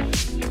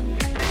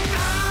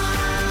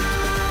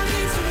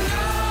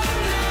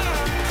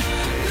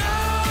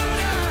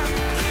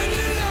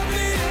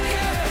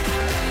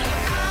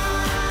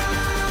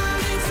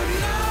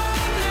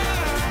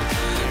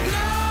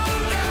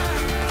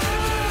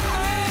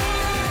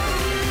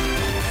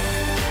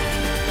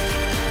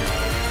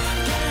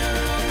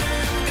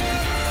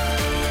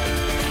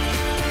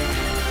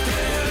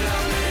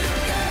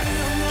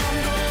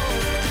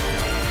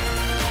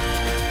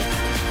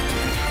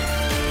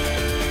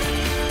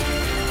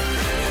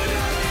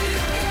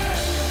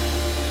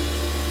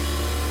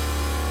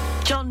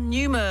 John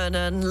Newman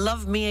and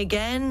Love Me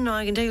Again.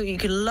 I can tell you what you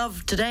can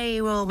love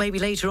today, well, maybe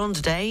later on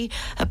today.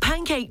 A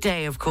Pancake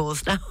Day, of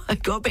course. Now, I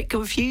got a bit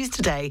confused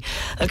today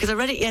because I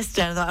read it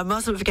yesterday and I thought I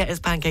mustn't forget it's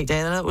Pancake Day.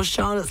 And then it was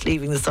Charlotte's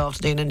leaving this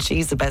afternoon and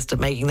she's the best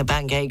at making the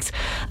pancakes.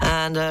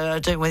 And I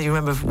don't know whether you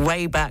remember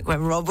way back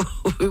when Rob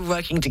we were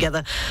working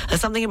together,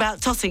 something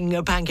about tossing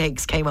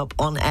pancakes came up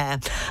on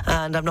air.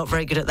 And I'm not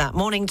very good at that.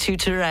 Morning to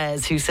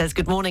Therese, who says,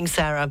 good morning,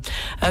 Sarah.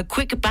 A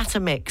quick batter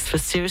mix for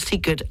seriously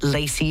good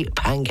lacy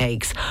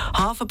pancakes.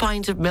 Half a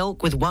pint of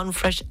milk with 1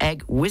 fresh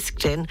egg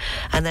whisked in,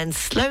 and then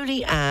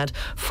slowly add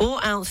 4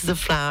 ounces of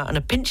flour and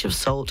a pinch of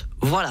salt.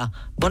 Voila,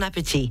 bon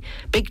appetit.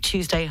 Big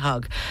Tuesday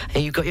hug.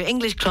 And you've got your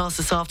English class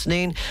this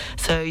afternoon,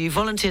 so you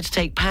volunteered to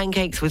take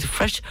pancakes with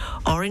fresh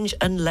orange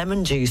and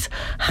lemon juice.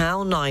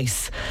 How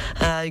nice.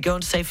 You go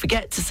on to say,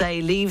 forget to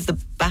say, leave the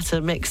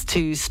batter mix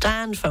to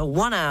stand for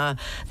 1 hour,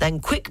 then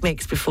quick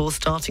mix before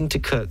starting to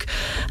cook.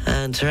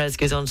 And Therese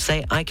goes on to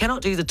say, I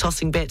cannot do the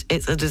tossing bit,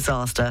 it's a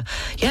disaster.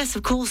 Yes,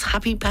 of course,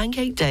 happy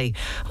Pancake Day.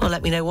 Well,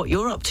 let me know what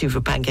you're up to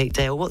for Pancake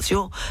Day, or what's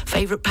your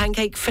favourite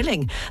pancake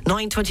filling.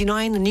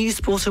 9:29, the news,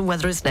 sport and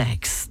weather is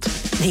next.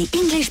 The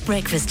English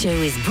Breakfast Show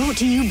is brought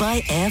to you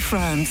by Air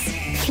France.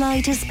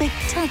 Fly to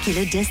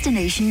spectacular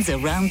destinations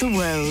around the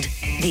world.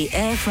 The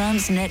Air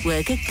France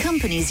network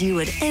accompanies you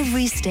at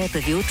every step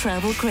of your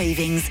travel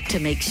cravings to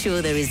make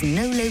sure there is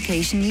no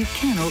location you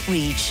cannot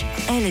reach.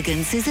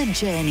 Elegance is a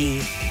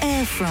journey.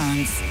 Air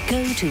France.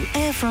 Go to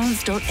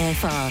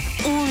airfrance.fr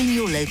or in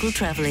your local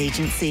travel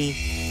agency.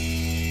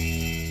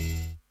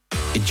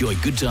 Enjoy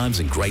good times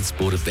and great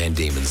sport at Van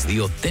Diemen's,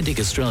 the authentic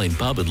Australian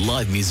pub and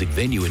live music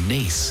venue in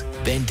Nice.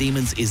 Van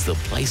Diemen's is the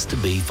place to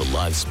be for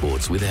live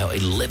sports with our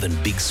 11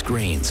 big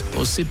screens,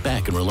 or sit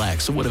back and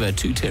relax on one of our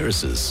 2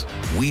 terraces.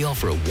 We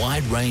offer a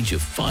wide range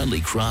of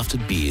finely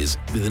crafted beers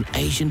with an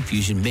Asian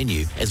fusion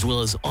menu, as well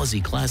as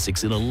Aussie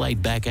classics in a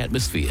laid-back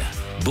atmosphere.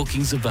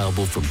 Bookings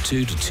available from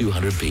 2 to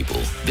 200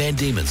 people. Van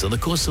Diemen's on the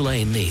Cours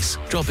Soleil in Nice.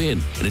 Drop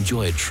in and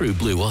enjoy a true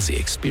blue Aussie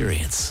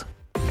experience.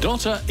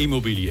 Dotter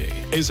Immobilier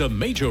is a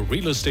major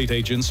real estate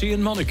agency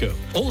in Monaco,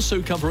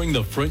 also covering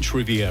the French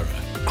Riviera.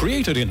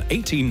 Created in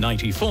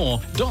 1894,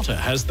 Dotter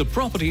has the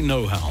property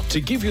know-how to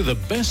give you the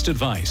best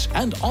advice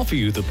and offer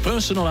you the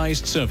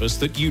personalized service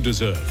that you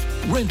deserve.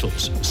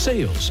 Rentals,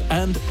 sales,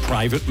 and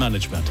private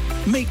management.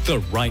 Make the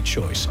right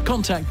choice.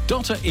 Contact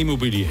Dotter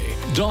Immobilier,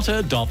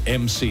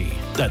 dotter.mc.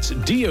 That's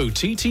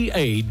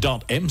DOTTA.mc.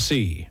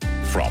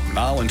 From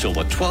now until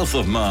the 12th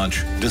of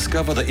March,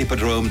 discover the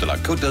Hippodrome de la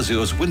Côte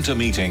d'Azur's winter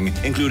meeting,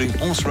 including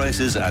horse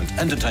races and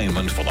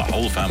entertainment for the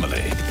whole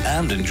family.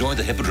 And enjoy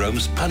the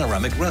Hippodrome's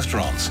panoramic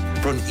restaurants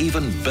for an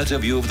even better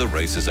view of the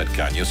races at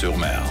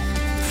Cagnes-sur-Mer.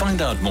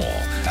 Find out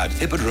more at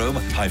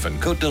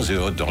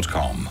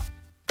hippodrome-côte-d'azur.com.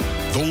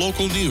 The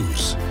local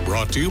news,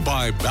 brought to you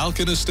by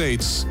Balkan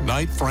Estates,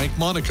 Knight Frank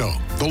Monaco,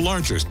 the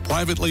largest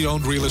privately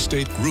owned real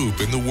estate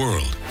group in the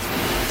world.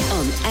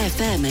 On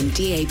FM and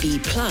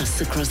DAB Plus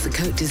across the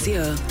Côte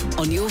d'Azur,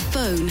 on your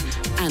phone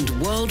and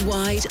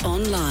worldwide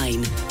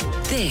online.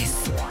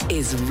 This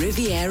is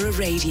Riviera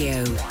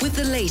Radio with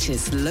the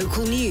latest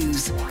local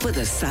news for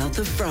the south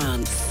of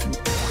France.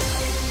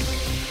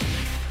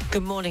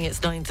 Good morning,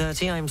 it's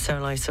 9:30. I'm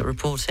Sarah Lysett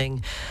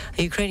reporting.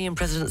 Ukrainian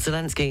President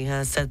Zelensky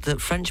has said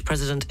that French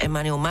President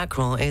Emmanuel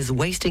Macron is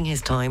wasting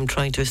his time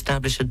trying to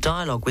establish a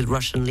dialogue with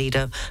Russian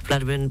leader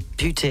Vladimir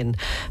Putin,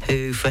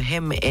 who for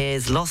him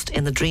is lost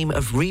in the dream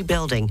of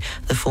rebuilding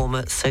the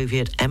former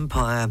Soviet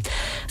empire.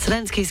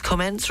 Zelensky's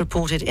comments,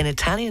 reported in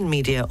Italian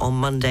media on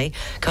Monday,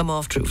 come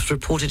after it was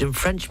reported in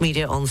French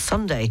media on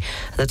Sunday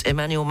that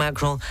Emmanuel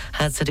Macron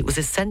had said it was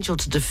essential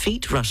to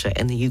defeat Russia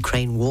in the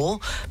Ukraine war,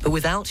 but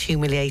without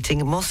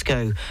humiliating Moscow,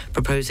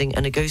 proposing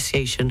a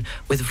negotiation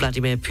with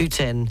Vladimir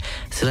Putin.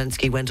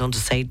 Zelensky went on to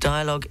say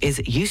dialogue is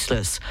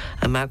useless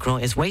and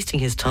Macron is wasting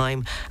his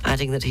time,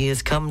 adding that he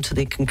has come to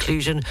the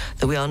conclusion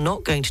that we are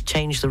not going to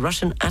change the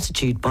Russian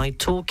attitude by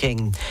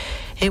talking.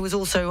 It was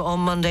also on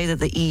Monday that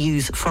the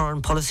EU's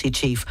foreign policy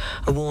chief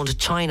warned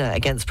China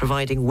against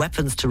providing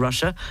weapons to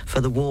Russia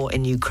for the war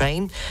in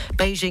Ukraine.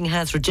 Beijing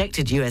has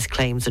rejected US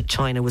claims that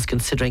China was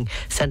considering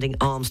sending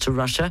arms to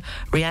Russia,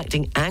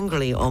 reacting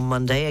angrily on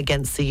Monday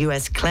against the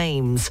US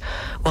claims.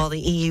 While the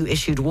EU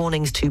issued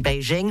warnings to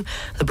Beijing,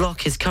 the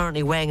bloc is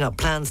currently weighing up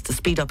plans to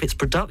speed up its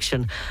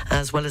production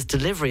as well as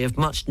delivery of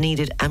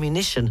much-needed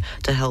ammunition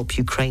to help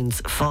Ukraine's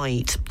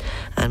fight.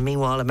 And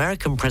meanwhile,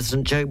 American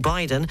President Joe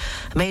Biden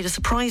made a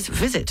surprise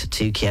visit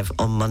to Kiev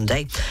on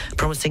Monday,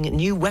 promising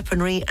new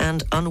weaponry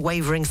and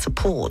unwavering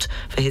support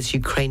for his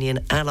Ukrainian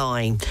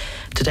ally.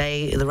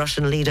 Today, the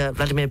Russian leader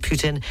Vladimir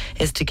Putin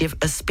is to give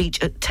a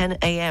speech at 10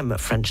 a.m.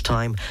 French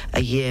time,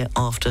 a year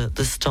after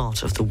the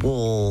start of the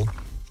war.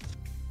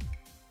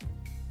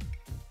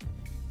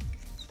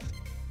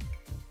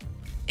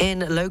 In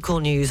local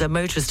news, a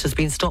motorist has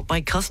been stopped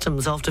by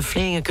customs after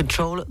fleeing a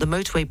control at the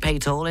motorway pay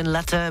toll in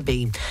La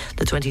Turbie.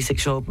 The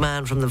 26-year-old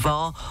man from the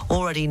Var,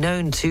 already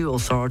known to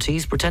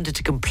authorities, pretended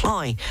to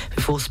comply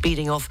before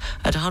speeding off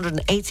at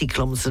 180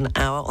 kilometres an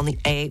hour on the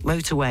A8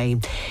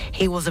 motorway.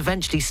 He was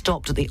eventually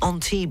stopped at the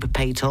Antibes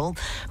pay toll,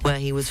 where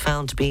he was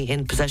found to be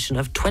in possession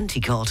of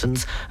 20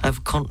 cartons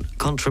of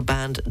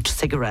contraband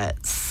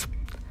cigarettes.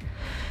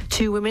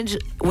 Two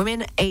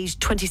women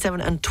aged 27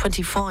 and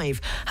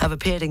 25 have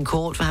appeared in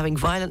court for having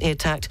violently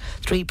attacked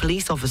 3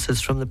 police officers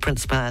from the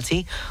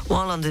Principality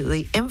while under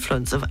the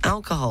influence of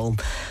alcohol.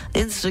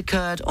 The incident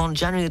occurred on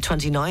January the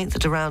 29th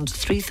at around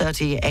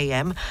 3:30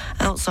 a.m.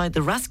 outside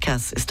the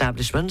Rascasse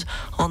establishment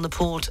on the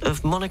port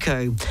of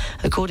Monaco.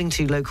 According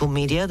to local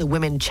media, the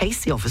women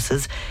chased the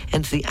officers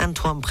into the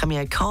Antoine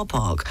Premier car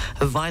park,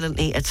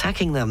 violently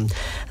attacking them.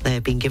 They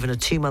have been given a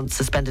 2-month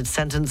suspended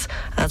sentence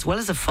as well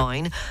as a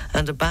fine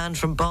and a ban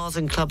from bars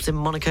and clubs in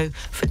Monaco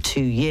for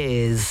 2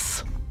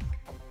 years.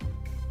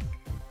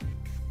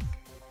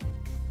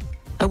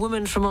 A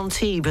woman from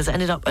Antibes has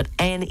ended up at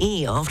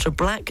A&E after a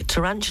black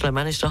tarantula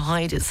managed to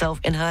hide itself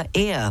in her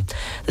ear.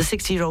 The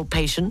 60-year-old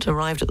patient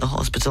arrived at the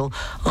hospital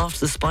after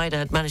the spider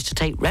had managed to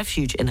take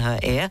refuge in her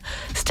ear,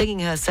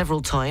 stinging her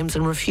several times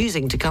and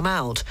refusing to come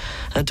out.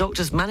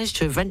 Doctors managed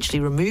to eventually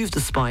remove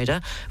the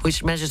spider,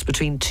 which measures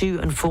between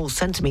 2 and 4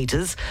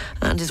 centimetres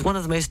and is one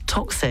of the most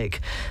toxic.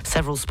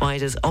 Several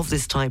spiders of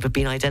this type have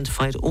been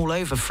identified all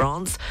over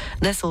France,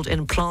 nestled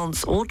in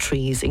plants or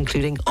trees,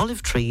 including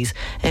olive trees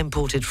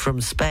imported from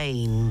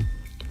Spain.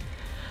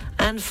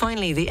 And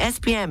finally, the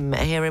SPM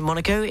here in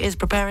Monaco is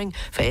preparing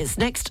for its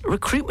next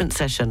recruitment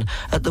session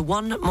at the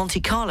One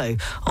Monte Carlo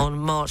on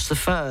March the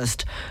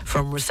 1st.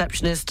 From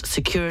receptionist,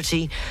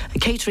 security,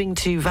 catering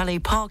to valet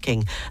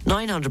parking,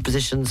 900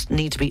 positions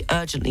need to be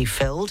urgently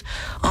filled.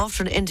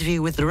 After an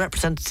interview with the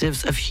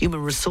representatives of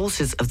human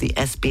resources of the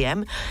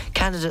SPM,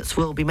 candidates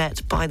will be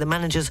met by the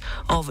managers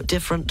of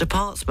different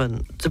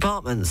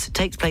departments. It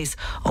takes place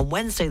on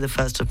Wednesday the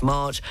 1st of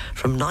March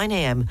from 9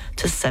 a.m.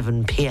 to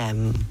 7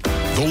 p.m.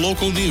 The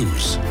local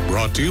news,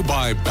 brought to you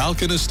by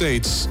Balkan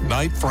Estates,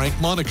 Knight Frank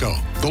Monaco,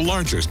 the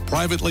largest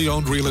privately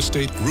owned real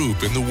estate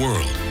group in the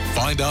world.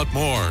 Find out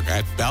more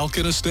at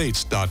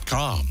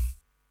balkanestates.com.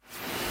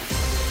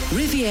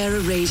 Riviera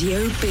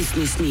Radio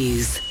Business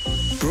News,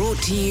 brought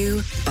to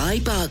you by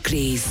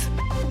Barclays.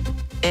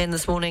 In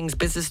this morning's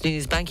business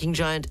news, banking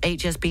giant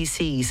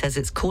HSBC says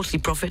its quarterly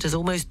profit has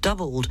almost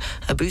doubled,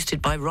 boosted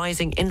by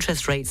rising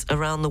interest rates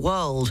around the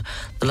world.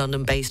 The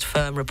London-based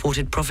firm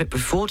reported profit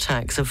before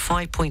tax of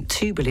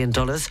 $5.2 billion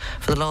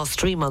for the last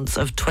 3 months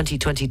of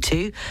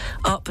 2022,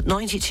 up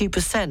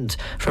 92%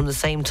 from the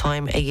same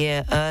time a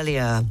year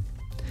earlier.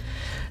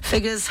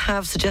 Figures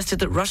have suggested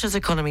that Russia's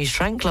economy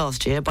shrank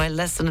last year by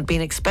less than had been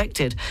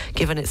expected,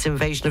 given its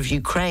invasion of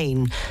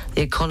Ukraine.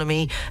 The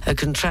economy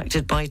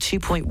contracted by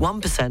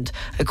 2.1%,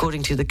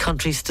 according to the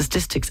country's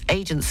statistics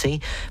agency,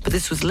 but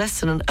this was less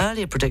than an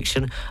earlier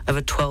prediction of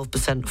a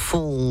 12%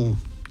 fall.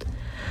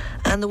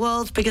 And the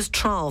world's biggest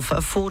trial for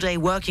a 4-day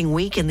working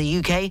week in the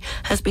UK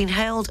has been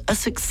hailed a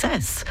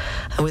success,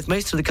 and with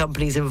most of the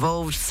companies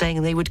involved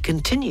saying they would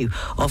continue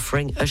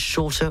offering a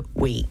shorter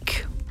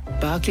week.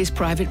 Barclays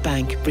Private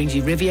Bank brings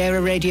you Riviera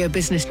Radio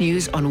Business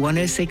News on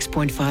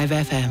 106.5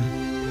 FM.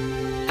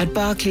 At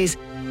Barclays,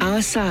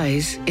 our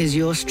size is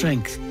your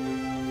strength.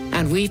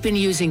 And we've been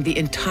using the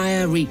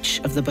entire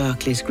reach of the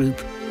Barclays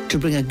Group to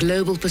bring a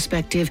global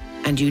perspective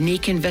and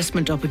unique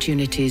investment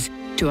opportunities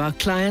to our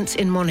clients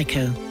in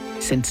Monaco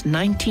since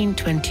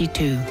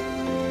 1922.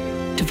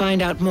 To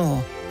find out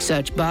more,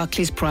 search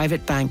Barclays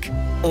Private Bank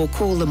or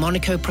call the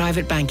Monaco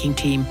Private Banking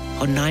Team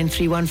on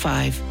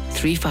 9315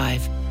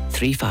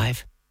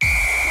 3535.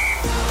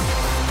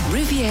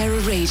 Riviera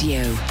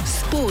Radio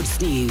Sports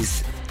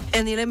News.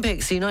 In the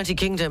Olympics, the United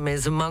Kingdom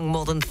is among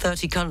more than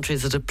 30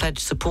 countries that have pledged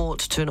support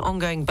to an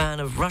ongoing ban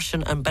of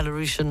Russian and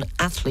Belarusian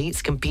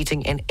athletes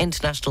competing in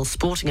international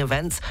sporting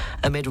events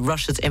amid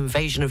Russia's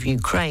invasion of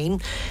Ukraine.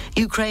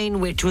 Ukraine,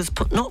 which was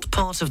not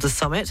part of the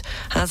summit,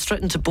 has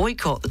threatened to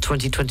boycott the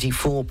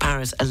 2024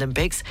 Paris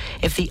Olympics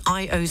if the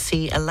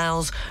IOC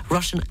allows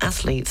Russian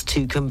athletes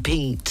to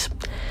compete.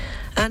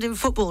 And in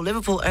football,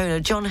 Liverpool owner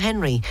John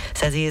Henry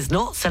says he is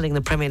not selling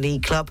the Premier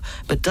League club,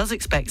 but does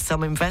expect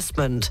some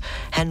investment.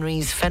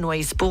 Henry's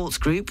Fenway Sports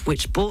Group,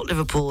 which bought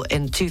Liverpool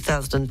in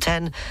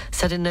 2010,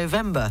 said in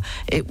November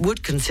it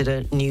would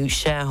consider new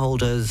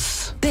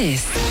shareholders.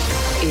 This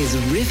is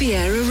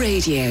Riviera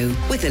Radio,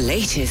 with the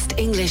latest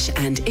English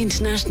and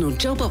international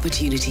job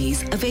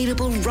opportunities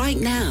available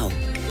right now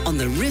on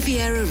the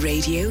Riviera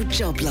Radio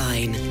job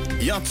line.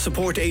 Yacht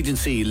support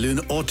agency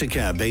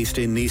Lunautica, based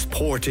in Nice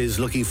Port, is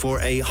looking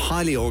for a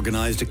highly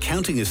organised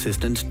accounting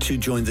assistant to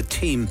join the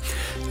team.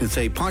 It's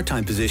a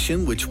part-time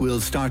position which will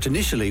start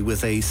initially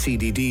with a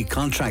CDD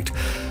contract.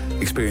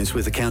 Experience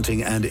with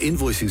accounting and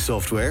invoicing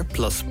software,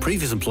 plus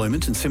previous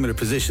employment in similar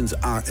positions,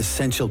 are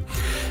essential.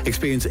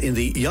 Experience in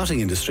the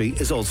yachting industry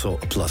is also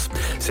a plus.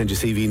 Send your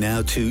CV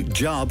now to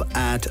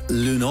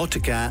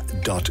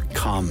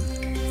job@lunautica.com.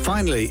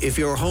 Finally, if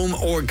your home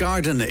or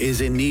garden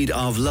is in need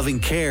of loving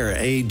care,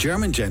 a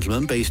German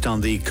gentleman based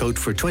on the Côte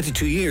for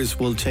 22 years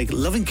will take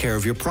loving care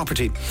of your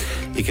property.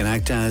 He can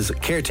act as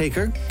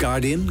caretaker,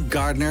 guardian,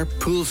 gardener,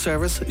 pool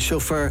service,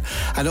 chauffeur,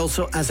 and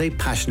also as a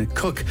passionate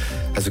cook.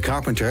 As a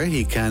carpenter,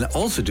 he can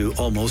also do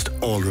almost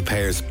all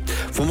repairs.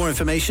 For more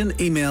information,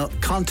 email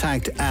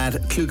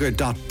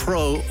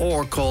contact@kluger.pro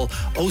or call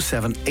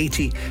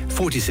 0780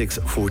 46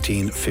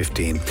 14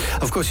 15.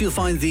 Of course, you'll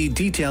find the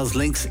details,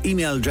 links,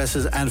 email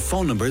addresses and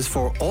phone numbers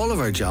for all of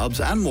our jobs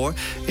and more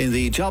in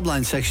the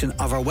Jobline section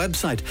of our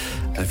website.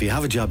 And if you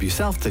have a job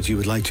yourself that you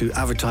would like to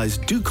advertise,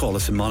 do call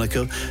us in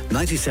Monaco,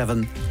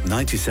 97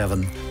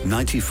 97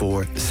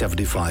 94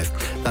 75.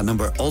 That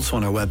number also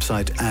on our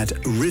website at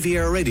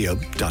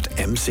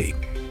rivieraradio.mc.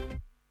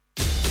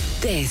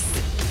 This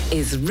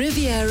is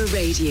Riviera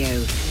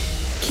Radio,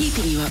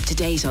 keeping you up to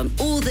date on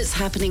all that's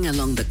happening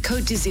along the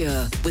Côte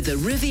d'Azur with the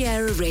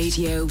Riviera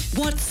Radio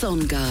What's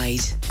On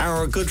Guide.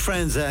 Our good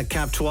friends at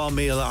Cap Trois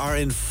Mille are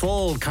in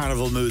full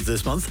carnival mood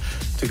this month.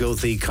 To go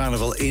to the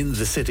carnival in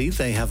the city,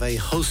 they have a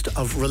host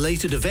of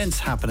related events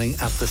happening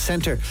at the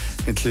centre,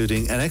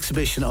 including an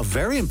exhibition of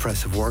very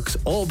impressive works,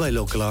 all by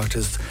local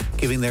artists,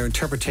 giving their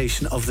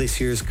interpretation of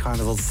this year's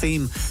carnival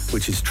theme,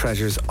 which is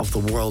Treasures of the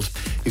World.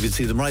 You can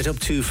see them right up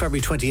to February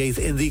 28th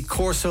in the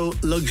Corso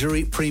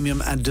Luxury,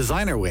 Premium and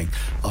Designer wing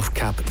of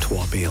Cap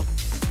Trois Mille.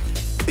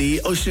 The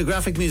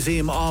Oceanographic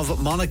Museum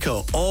of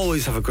Monaco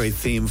always have a great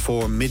theme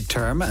for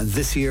midterm, and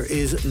this year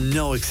is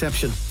no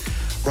exception.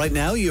 Right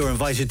now, you're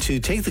invited to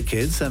take the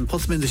kids and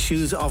put them in the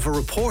shoes of a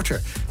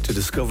reporter to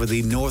discover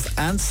the North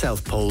and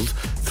South Poles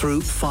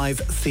through 5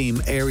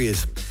 theme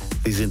areas.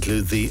 These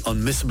include the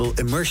unmissable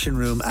immersion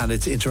room and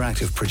its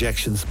interactive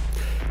projections.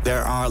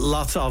 There are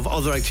lots of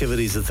other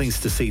activities and things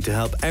to see to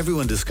help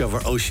everyone discover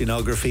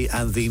oceanography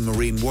and the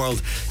marine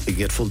world. You can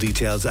get full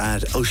details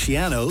at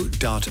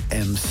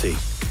oceano.mc.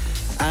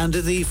 And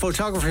the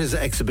Photographers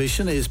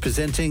Exhibition is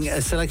presenting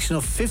a selection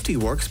of 50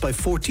 works by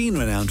 14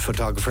 renowned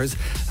photographers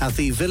at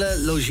the Villa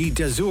Logis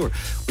d'Azur,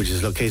 which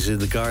is located in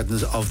the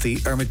gardens of the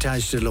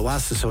Hermitage de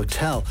l'Oasis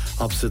Hotel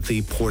opposite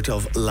the port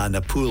of La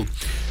Napoule.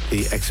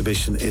 The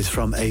exhibition is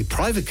from a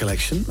private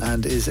collection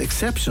and is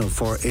exceptional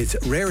for its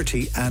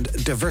rarity and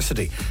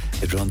diversity.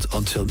 It runs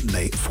until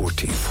May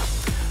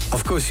 14th.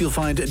 Of course, you'll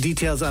find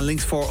details and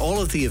links for all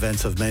of the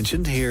events I've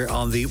mentioned here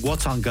on the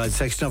What's On Guide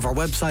section of our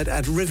website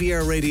at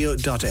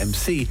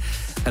rivieraradio.mc.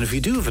 And if you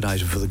do have an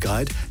item for the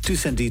guide, do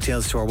send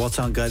details to our What's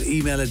On Guide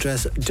email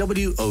address,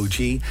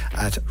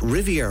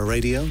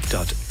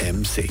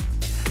 wog@rivieraradio.mc.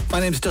 My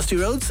name's Dusty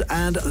Rhodes,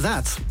 and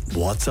that's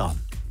What's On.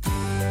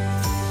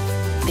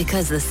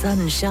 Because the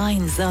sun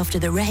shines after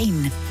the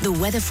rain, the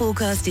weather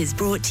forecast is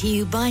brought to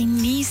you by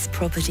Nice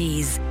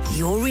Properties,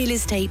 your real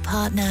estate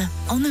partner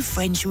on the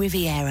French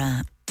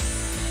Riviera.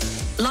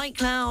 Light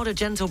cloud, a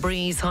gentle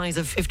breeze, highs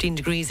of 15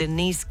 degrees in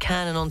Nice,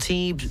 Cannes and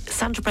Antibes.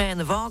 Saint-Tropez and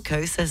the Var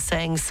coast is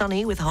saying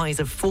sunny with highs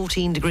of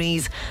 14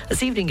 degrees.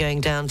 This evening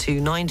going down to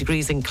 9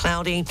 degrees and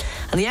cloudy.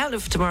 And the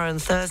outlook for tomorrow and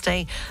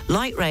Thursday,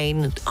 light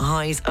rain,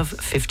 highs of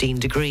 15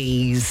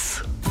 degrees.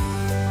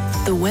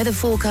 The weather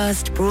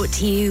forecast brought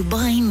to you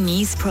by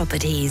Nice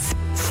Properties.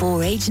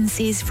 4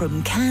 agencies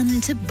from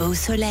Cannes to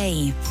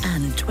Beausoleil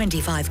and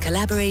 25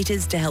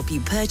 collaborators to help you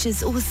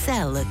purchase or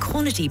sell a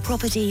quality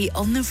property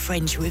on the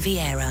French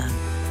Riviera.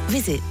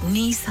 Visit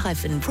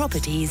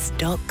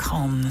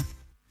nice-properties.com.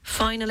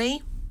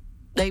 Finally,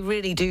 they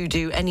really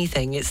do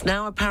anything. It's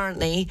now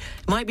apparently,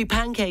 it might be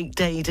Pancake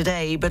Day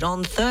today, but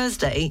on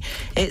Thursday,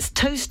 it's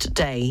Toast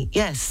Day.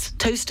 Yes,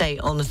 Toast Day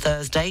on a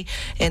Thursday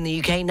in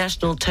the UK,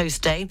 National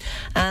Toast Day.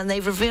 And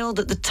they've revealed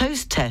that the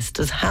toast test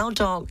as how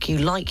dark you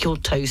like your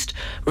toast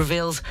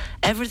reveals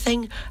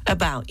everything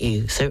about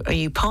you. So are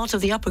you part of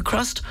the upper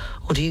crust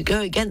or do you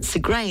go against the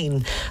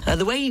grain?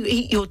 The way you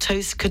eat your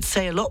toast could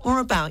say a lot more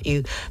about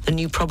you than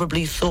you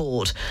probably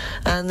thought.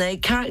 And their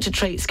character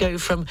traits go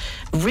from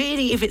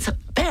really, if it's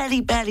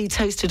barely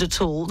toasted at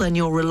all, then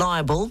you're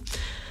reliable.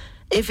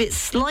 If it's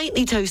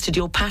slightly toasted,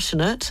 you're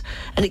passionate.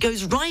 And it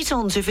goes right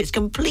on to if it's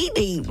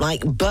completely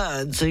like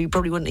burnt, so you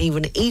probably wouldn't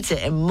even eat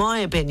it, in my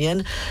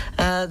opinion,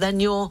 then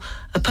you're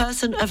a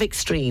person of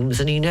extremes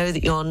and you know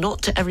that you're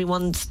not to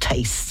everyone's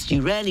tastes.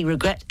 You rarely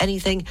regret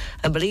anything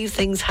and believe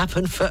things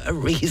happen for a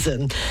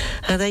reason.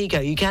 There you go.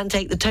 You can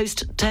take the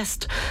toast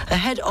test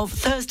ahead of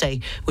Thursday,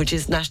 which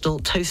is National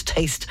Toast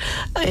Taste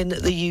in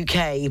the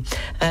UK.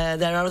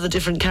 There are other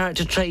different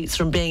character traits,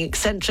 from being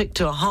eccentric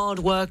to a hard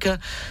worker,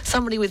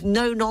 somebody with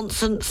no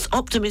nonsense,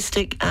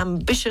 optimistic,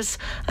 ambitious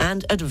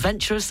and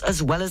adventurous,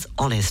 as well as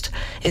honest.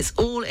 It's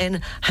all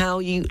in how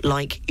you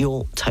like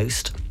your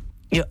toast.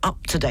 You're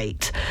up to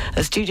date.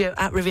 Studio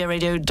at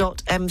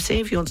rivieraradio.mc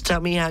if you want to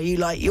tell me how you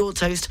like your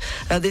toast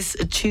this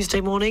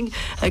Tuesday morning.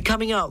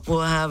 Coming up,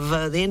 we'll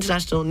have the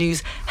international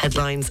news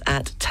headlines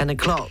at 10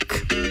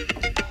 o'clock.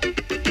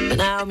 But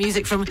now,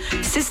 music from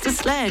Sister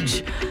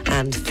Sledge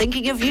and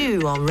Thinking of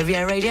You on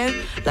Riviera Radio,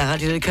 La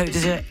Radio de Côte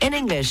d'Azur in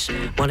English,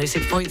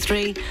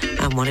 106.3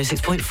 and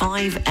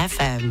 106.5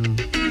 FM.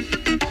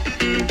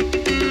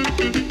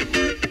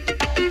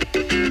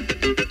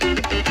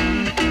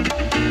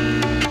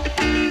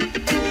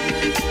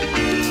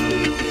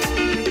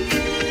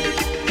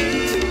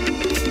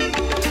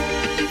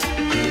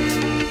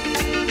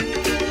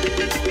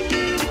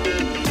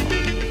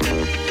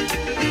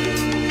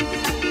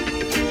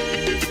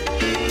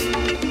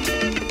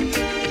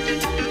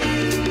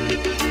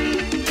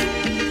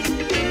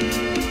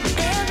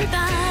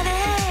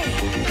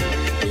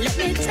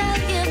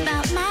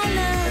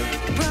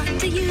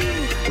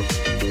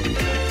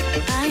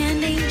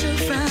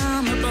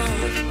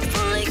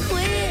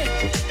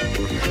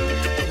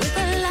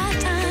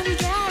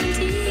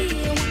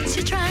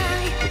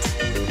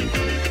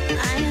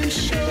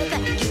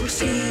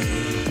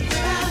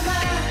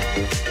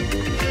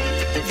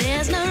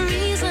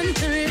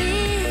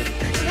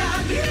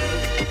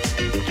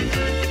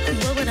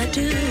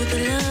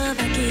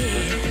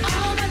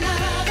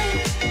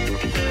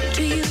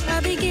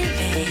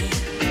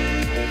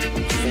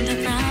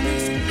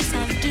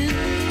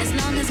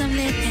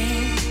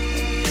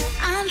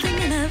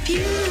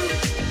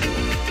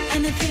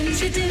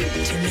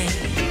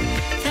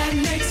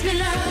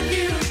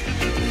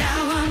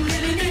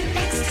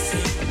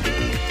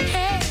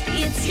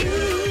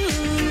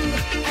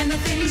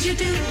 things you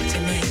do to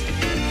me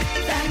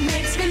that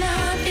makes me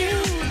love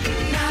you.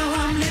 Now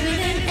I'm living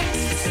in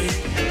ecstasy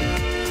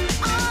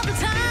all the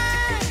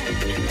time.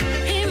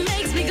 It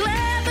makes me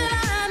glad that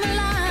I'm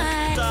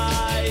alive.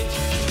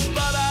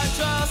 But I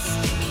just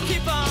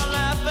keep on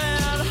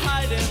laughing,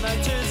 hiding the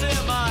tears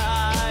in my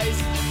eyes.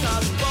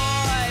 'Cause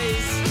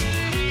boys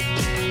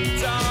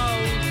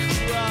don't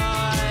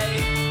cry.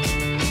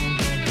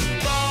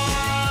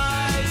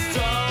 Boys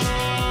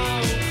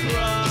don't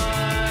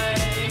cry.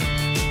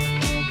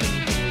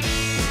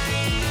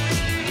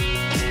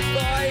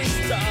 Boys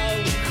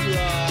don't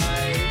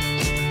cry.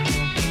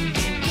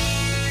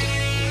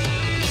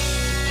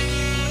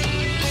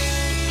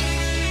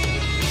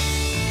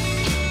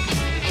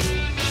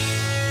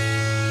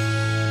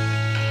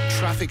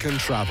 Traffic and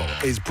Travel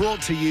is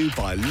brought to you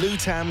by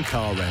Lutam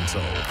Car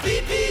Rental.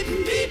 Beep, beep,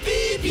 beep,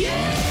 beep,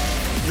 yeah.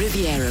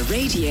 Riviera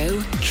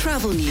Radio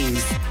Travel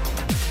News.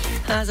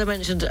 As I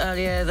mentioned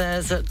earlier,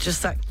 there's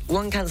just that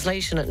one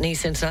cancellation at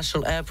Nice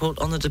International Airport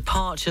on the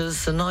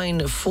departures. The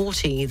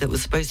 9:40 that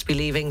was supposed to be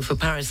leaving for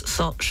Paris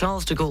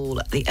Charles de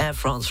Gaulle, the Air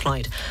France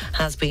flight,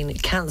 has been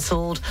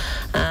cancelled.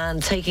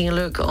 And taking a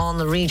look on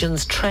the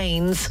region's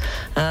trains,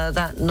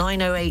 that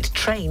 9:08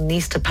 train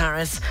Nice to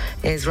Paris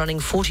is running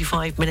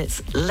 45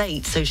 minutes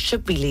late, so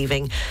should be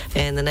leaving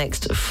in the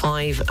next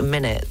 5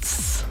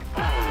 minutes.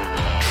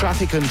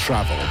 Traffic and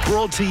Travel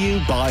brought to you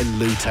by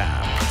Lutam.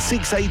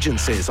 6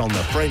 agencies on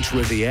the French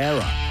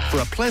Riviera for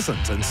a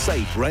pleasant and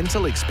safe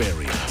rental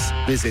experience.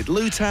 Visit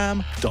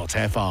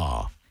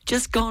lutam.fr.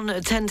 Just gone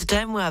at 10 to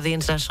 10, we'll have the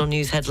international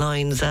news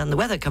headlines and the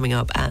weather coming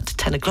up at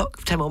 10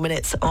 o'clock. 10 more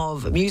minutes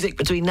of music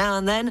between now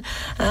and then.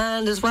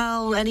 And as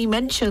well, any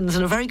mentions.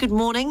 And a very good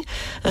morning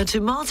to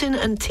Martin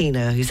and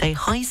Tina, who say,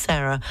 "Hi,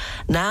 Sarah.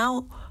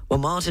 Now..." Well,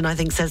 Martin, I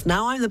think, says,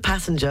 "Now I'm the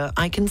passenger,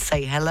 I can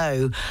say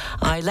hello.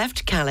 I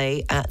left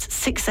Calais at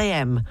 6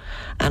 a.m.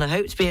 and I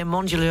hope to be in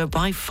Montjelieu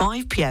by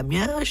 5 p.m.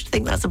 Yeah, I should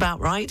think that's about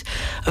right.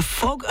 A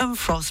fog and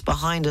frost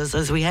behind us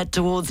as we head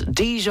towards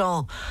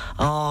Dijon.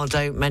 Oh,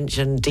 don't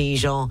mention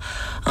Dijon.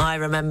 I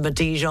remember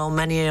Dijon,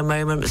 many a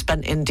moment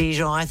spent in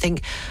Dijon. I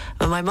think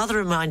my mother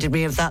reminded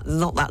me of that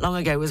not that long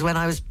ago, was when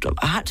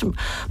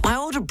my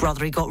older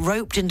brother, he got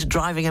roped into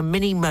driving a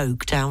mini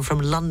moke down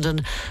from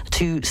London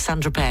to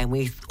Saint-Tropez, and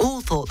we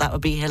all thought that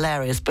would be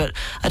hilarious, but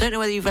I don't know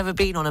whether you've ever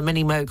been on a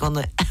mini moke on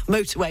the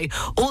motorway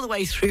all the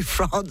way through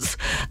France,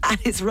 and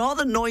it's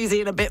rather noisy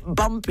and a bit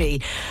bumpy.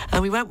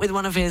 And we went with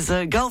one of his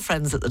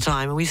girlfriends at the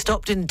time, and we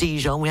stopped in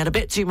Dijon. We had a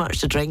bit too much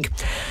to drink,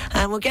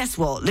 and well, guess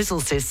what?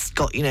 Little sis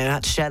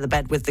had to share the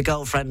bed with the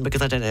girlfriend,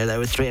 because I don't know, there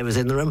were 3 of us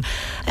in the room.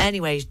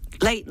 Anyway,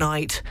 late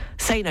night,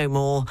 say no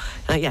more.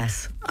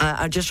 Yes,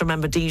 I just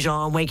remember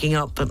Dijon and waking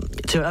up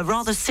to a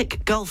rather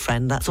sick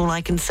girlfriend. That's all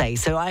I can say.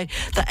 So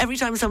every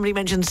time somebody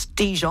mentions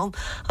Dijon,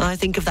 I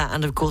think of that,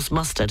 and of course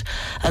mustard.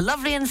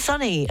 Lovely and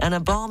sunny and a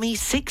balmy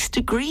 6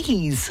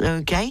 degrees.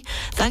 Okay,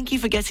 thank you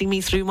for getting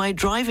me through my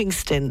driving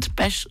stint.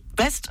 Best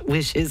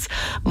wishes,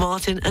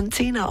 Martin and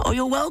Tina. Oh,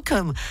 you're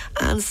welcome,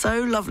 and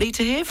so lovely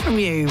to hear from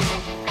you.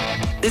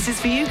 This is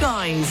for you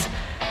guys.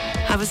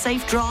 Have a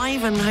safe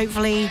drive, and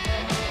hopefully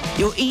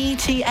your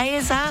ETA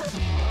is that.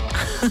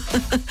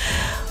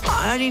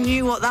 I only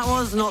knew what that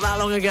was not that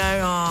long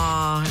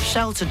ago.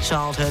 Sheltered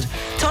childhood.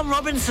 Tom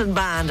Robinson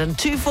Band and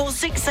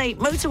 2468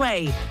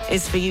 Motorway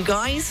is for you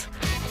guys.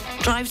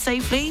 Drive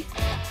safely.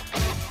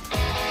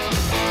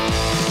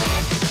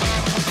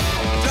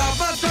 Drop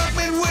my truck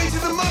midway to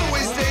the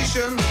motorway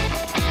station.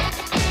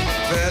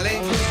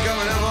 Fairlane crews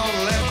coming up on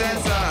the left-hand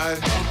side.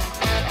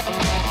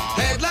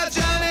 Headlight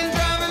shining,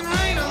 driving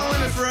rain on the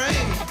winter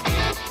frame.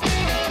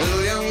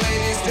 Little young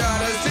lady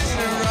started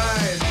stitching it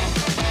right.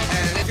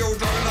 And if you're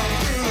driving on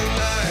through the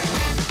night,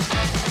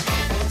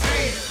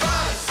 3,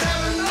 5,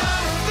 7,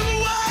 9, the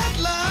white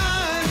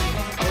line.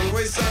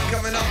 Motorway sun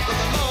coming up with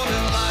the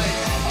morning light.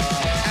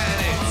 And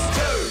it's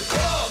 2,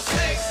 4,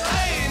 6,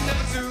 8,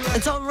 never too late. The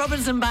Tom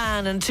Robinson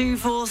Band and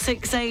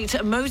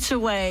 2468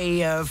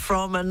 Motorway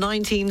from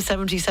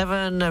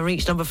 1977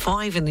 reached number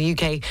 5 in the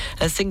UK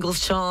singles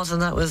chart,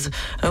 and that was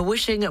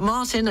wishing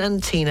Martin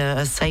and Tina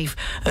a safe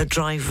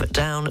drive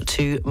down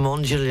to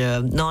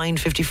Montjelieu.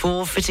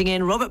 9:54, fitting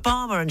in Robert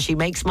Palmer and She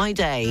Makes My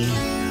Day.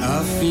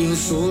 I feel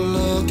so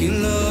lucky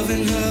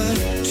loving her.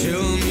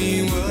 Tell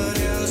me what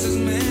else is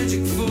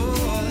magic for.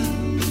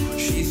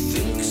 She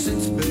thinks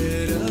it's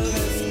better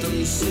left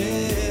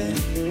unsaid.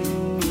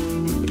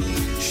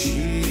 She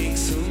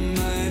makes her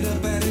mind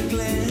up at a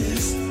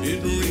glance.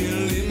 It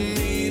really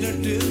made a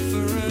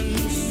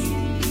difference.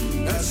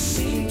 I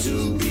seem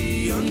to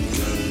be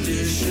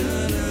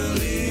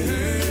unconditionally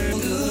her.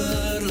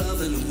 Good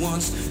loving at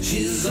once.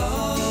 She's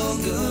all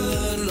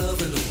good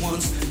loving at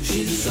once.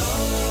 She's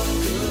all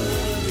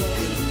good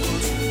loving at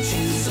once.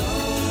 She's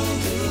all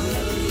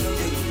good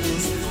loving at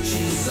once.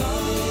 She's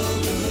all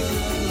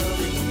good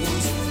loving at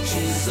once.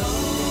 She's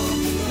all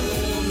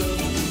good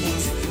loving at once.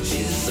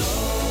 She's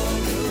all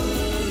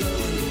good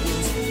loving at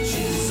once.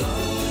 She's all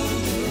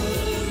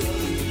good loving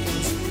at once.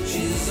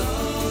 She's all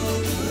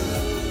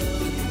good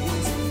loving at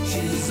once.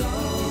 She's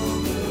all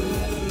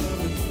good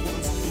loving at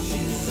once.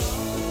 She's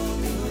all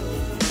good.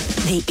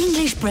 The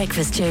English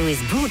Breakfast Show is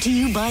brought to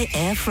you by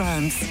Air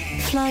France.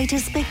 Fly to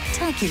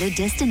spectacular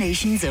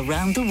destinations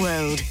around the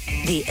world.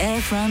 The Air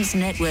France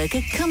network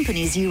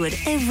accompanies you at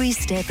every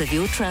step of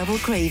your travel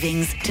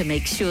cravings to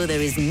make sure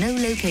there is no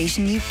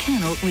location you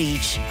cannot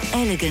reach.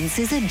 Elegance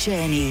is a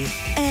journey.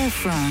 Air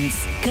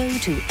France. Go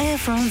to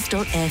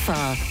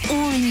airfrance.fr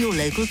or in your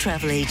local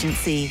travel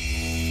agency.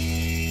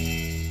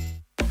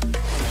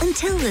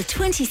 Until the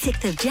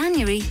 26th of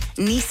January,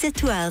 Nice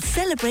Étoile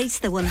celebrates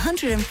the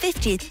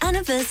 150th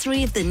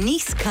anniversary of the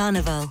Nice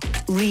Carnival.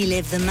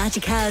 Relive the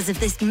magic hours of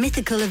this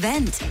mythical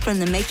event, from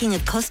the making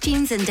of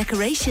costumes and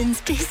decorations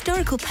to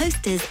historical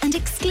posters and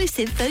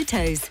exclusive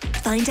photos.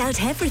 Find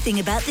out everything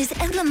about this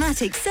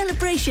emblematic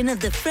celebration of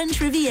the French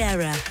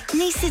Riviera.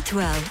 Nice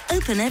Étoile,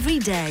 open every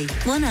day.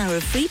 1 hour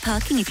of free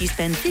parking if you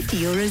spend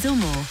 €50 or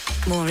more.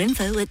 More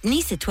info at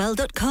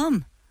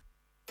niceetoile.com.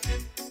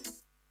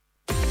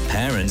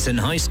 Parents and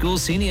high school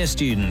senior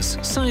students,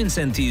 science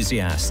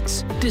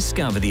enthusiasts,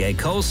 discover the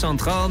École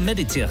Centrale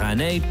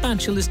Méditerranée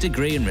Bachelor's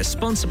Degree in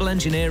Responsible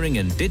Engineering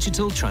and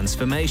Digital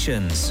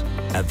Transformations.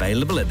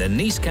 Available at the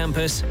Nice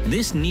campus,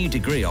 this new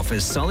degree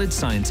offers solid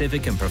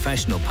scientific and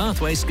professional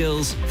pathway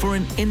skills for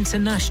an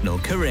international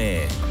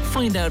career.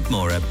 Find out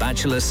more at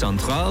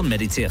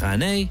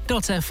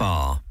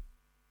bachelorcentraleméditerranée.fr.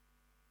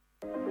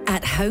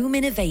 At Home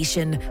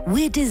Innovation,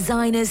 we're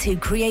designers who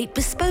create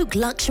bespoke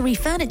luxury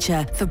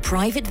furniture for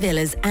private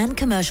villas and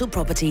commercial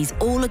properties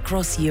all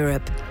across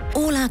Europe.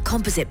 All our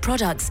composite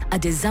products are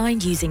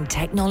designed using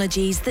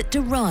technologies that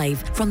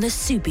derive from the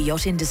super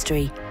yacht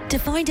industry. To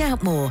find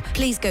out more,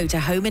 please go to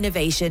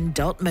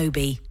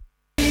homeinnovation.mobi.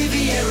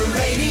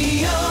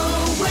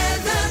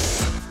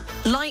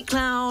 Light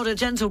cloud, a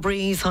gentle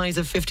breeze, highs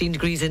of 15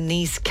 degrees in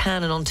Nice,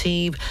 Cannes and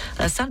Antibes.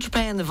 Saint-Tropez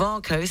and the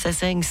Var Coast, they're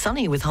saying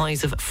sunny with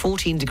highs of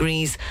 14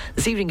 degrees.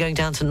 This evening going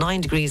down to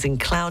 9 degrees in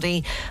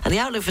cloudy. And the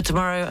outlook for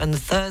tomorrow and the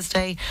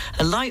Thursday,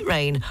 a light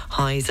rain,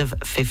 highs of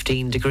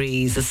 15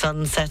 degrees. The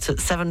sun set at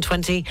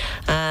 7:20,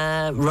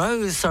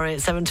 rose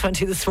at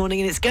 7:20 this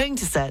morning, and it's going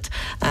to set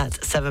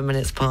at 7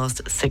 minutes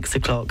past 6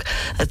 o'clock.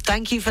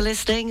 Thank you for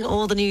listening.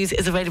 All the news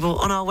is available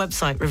on our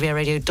website,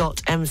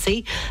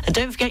 rivieradio.mc. And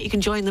don't forget, you can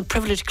join the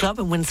Privilege Club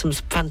and win some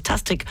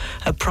fantastic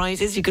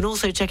prizes. You can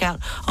also check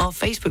out our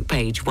Facebook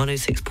page,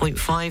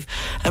 106.5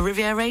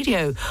 Riviera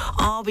Radio.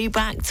 I'll be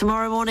back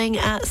tomorrow morning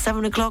at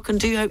 7 o'clock, and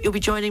do hope you'll be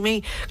joining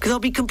me, because I'll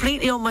be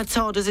completely on my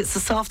Todd, as it's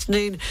this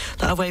afternoon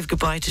that I wave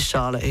goodbye to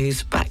Charlotte,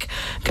 who's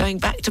going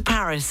back to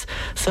Paris.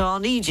 So I'll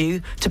need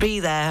you to be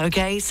there,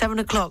 okay? 7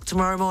 o'clock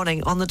tomorrow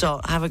morning on the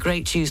dot. Have a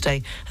great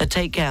Tuesday.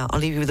 Take care. I'll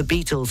leave you with the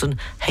Beatles and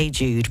Hey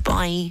Jude.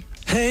 Bye.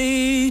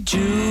 Hey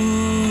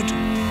Jude,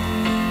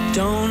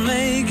 don't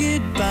make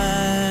it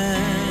bad.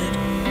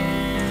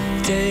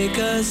 Take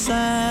a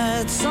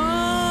sad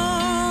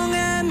song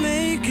and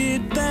make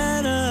it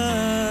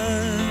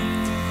better.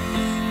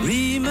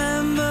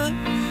 Remember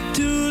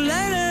to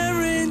let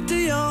her into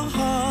your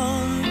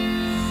heart.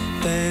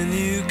 Then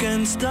you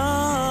can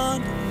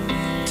start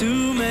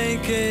to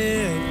make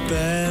it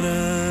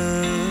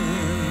better.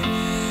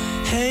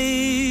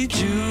 Hey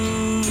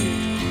Jude,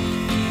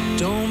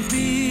 don't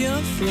be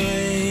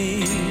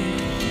afraid.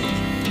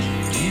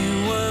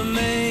 You were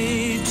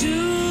made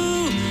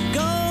to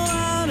go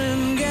out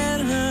and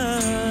get her.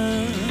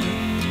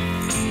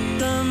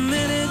 The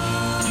minute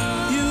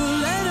you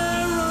let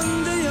her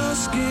under your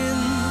skin,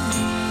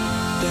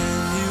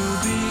 then you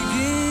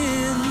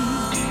begin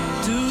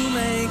to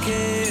make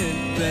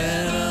it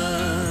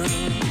better.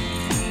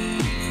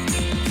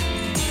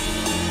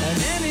 And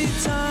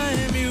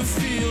anytime you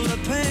feel the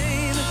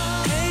pain,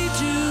 hey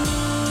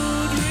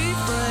Jude,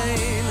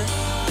 refrain.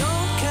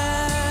 Don't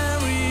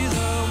carry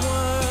the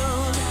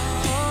world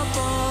up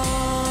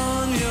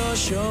on your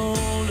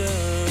shoulder.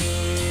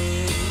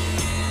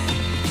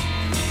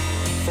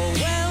 For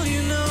well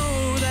you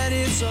know that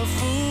it's a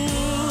fool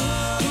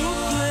who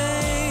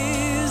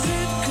plays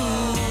it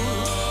cool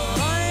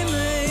by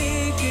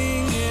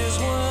making his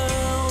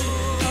world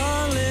a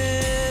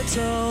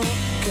little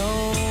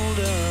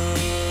colder.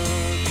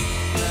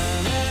 Na,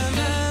 na,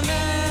 na,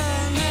 na,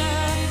 na,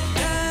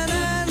 na,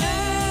 na, na,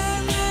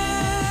 na.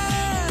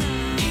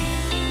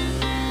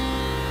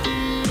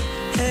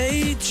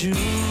 Hey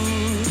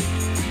Jude,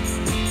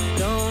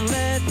 don't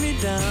let me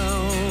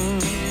down.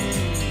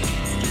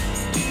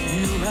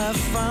 You have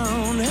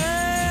found her.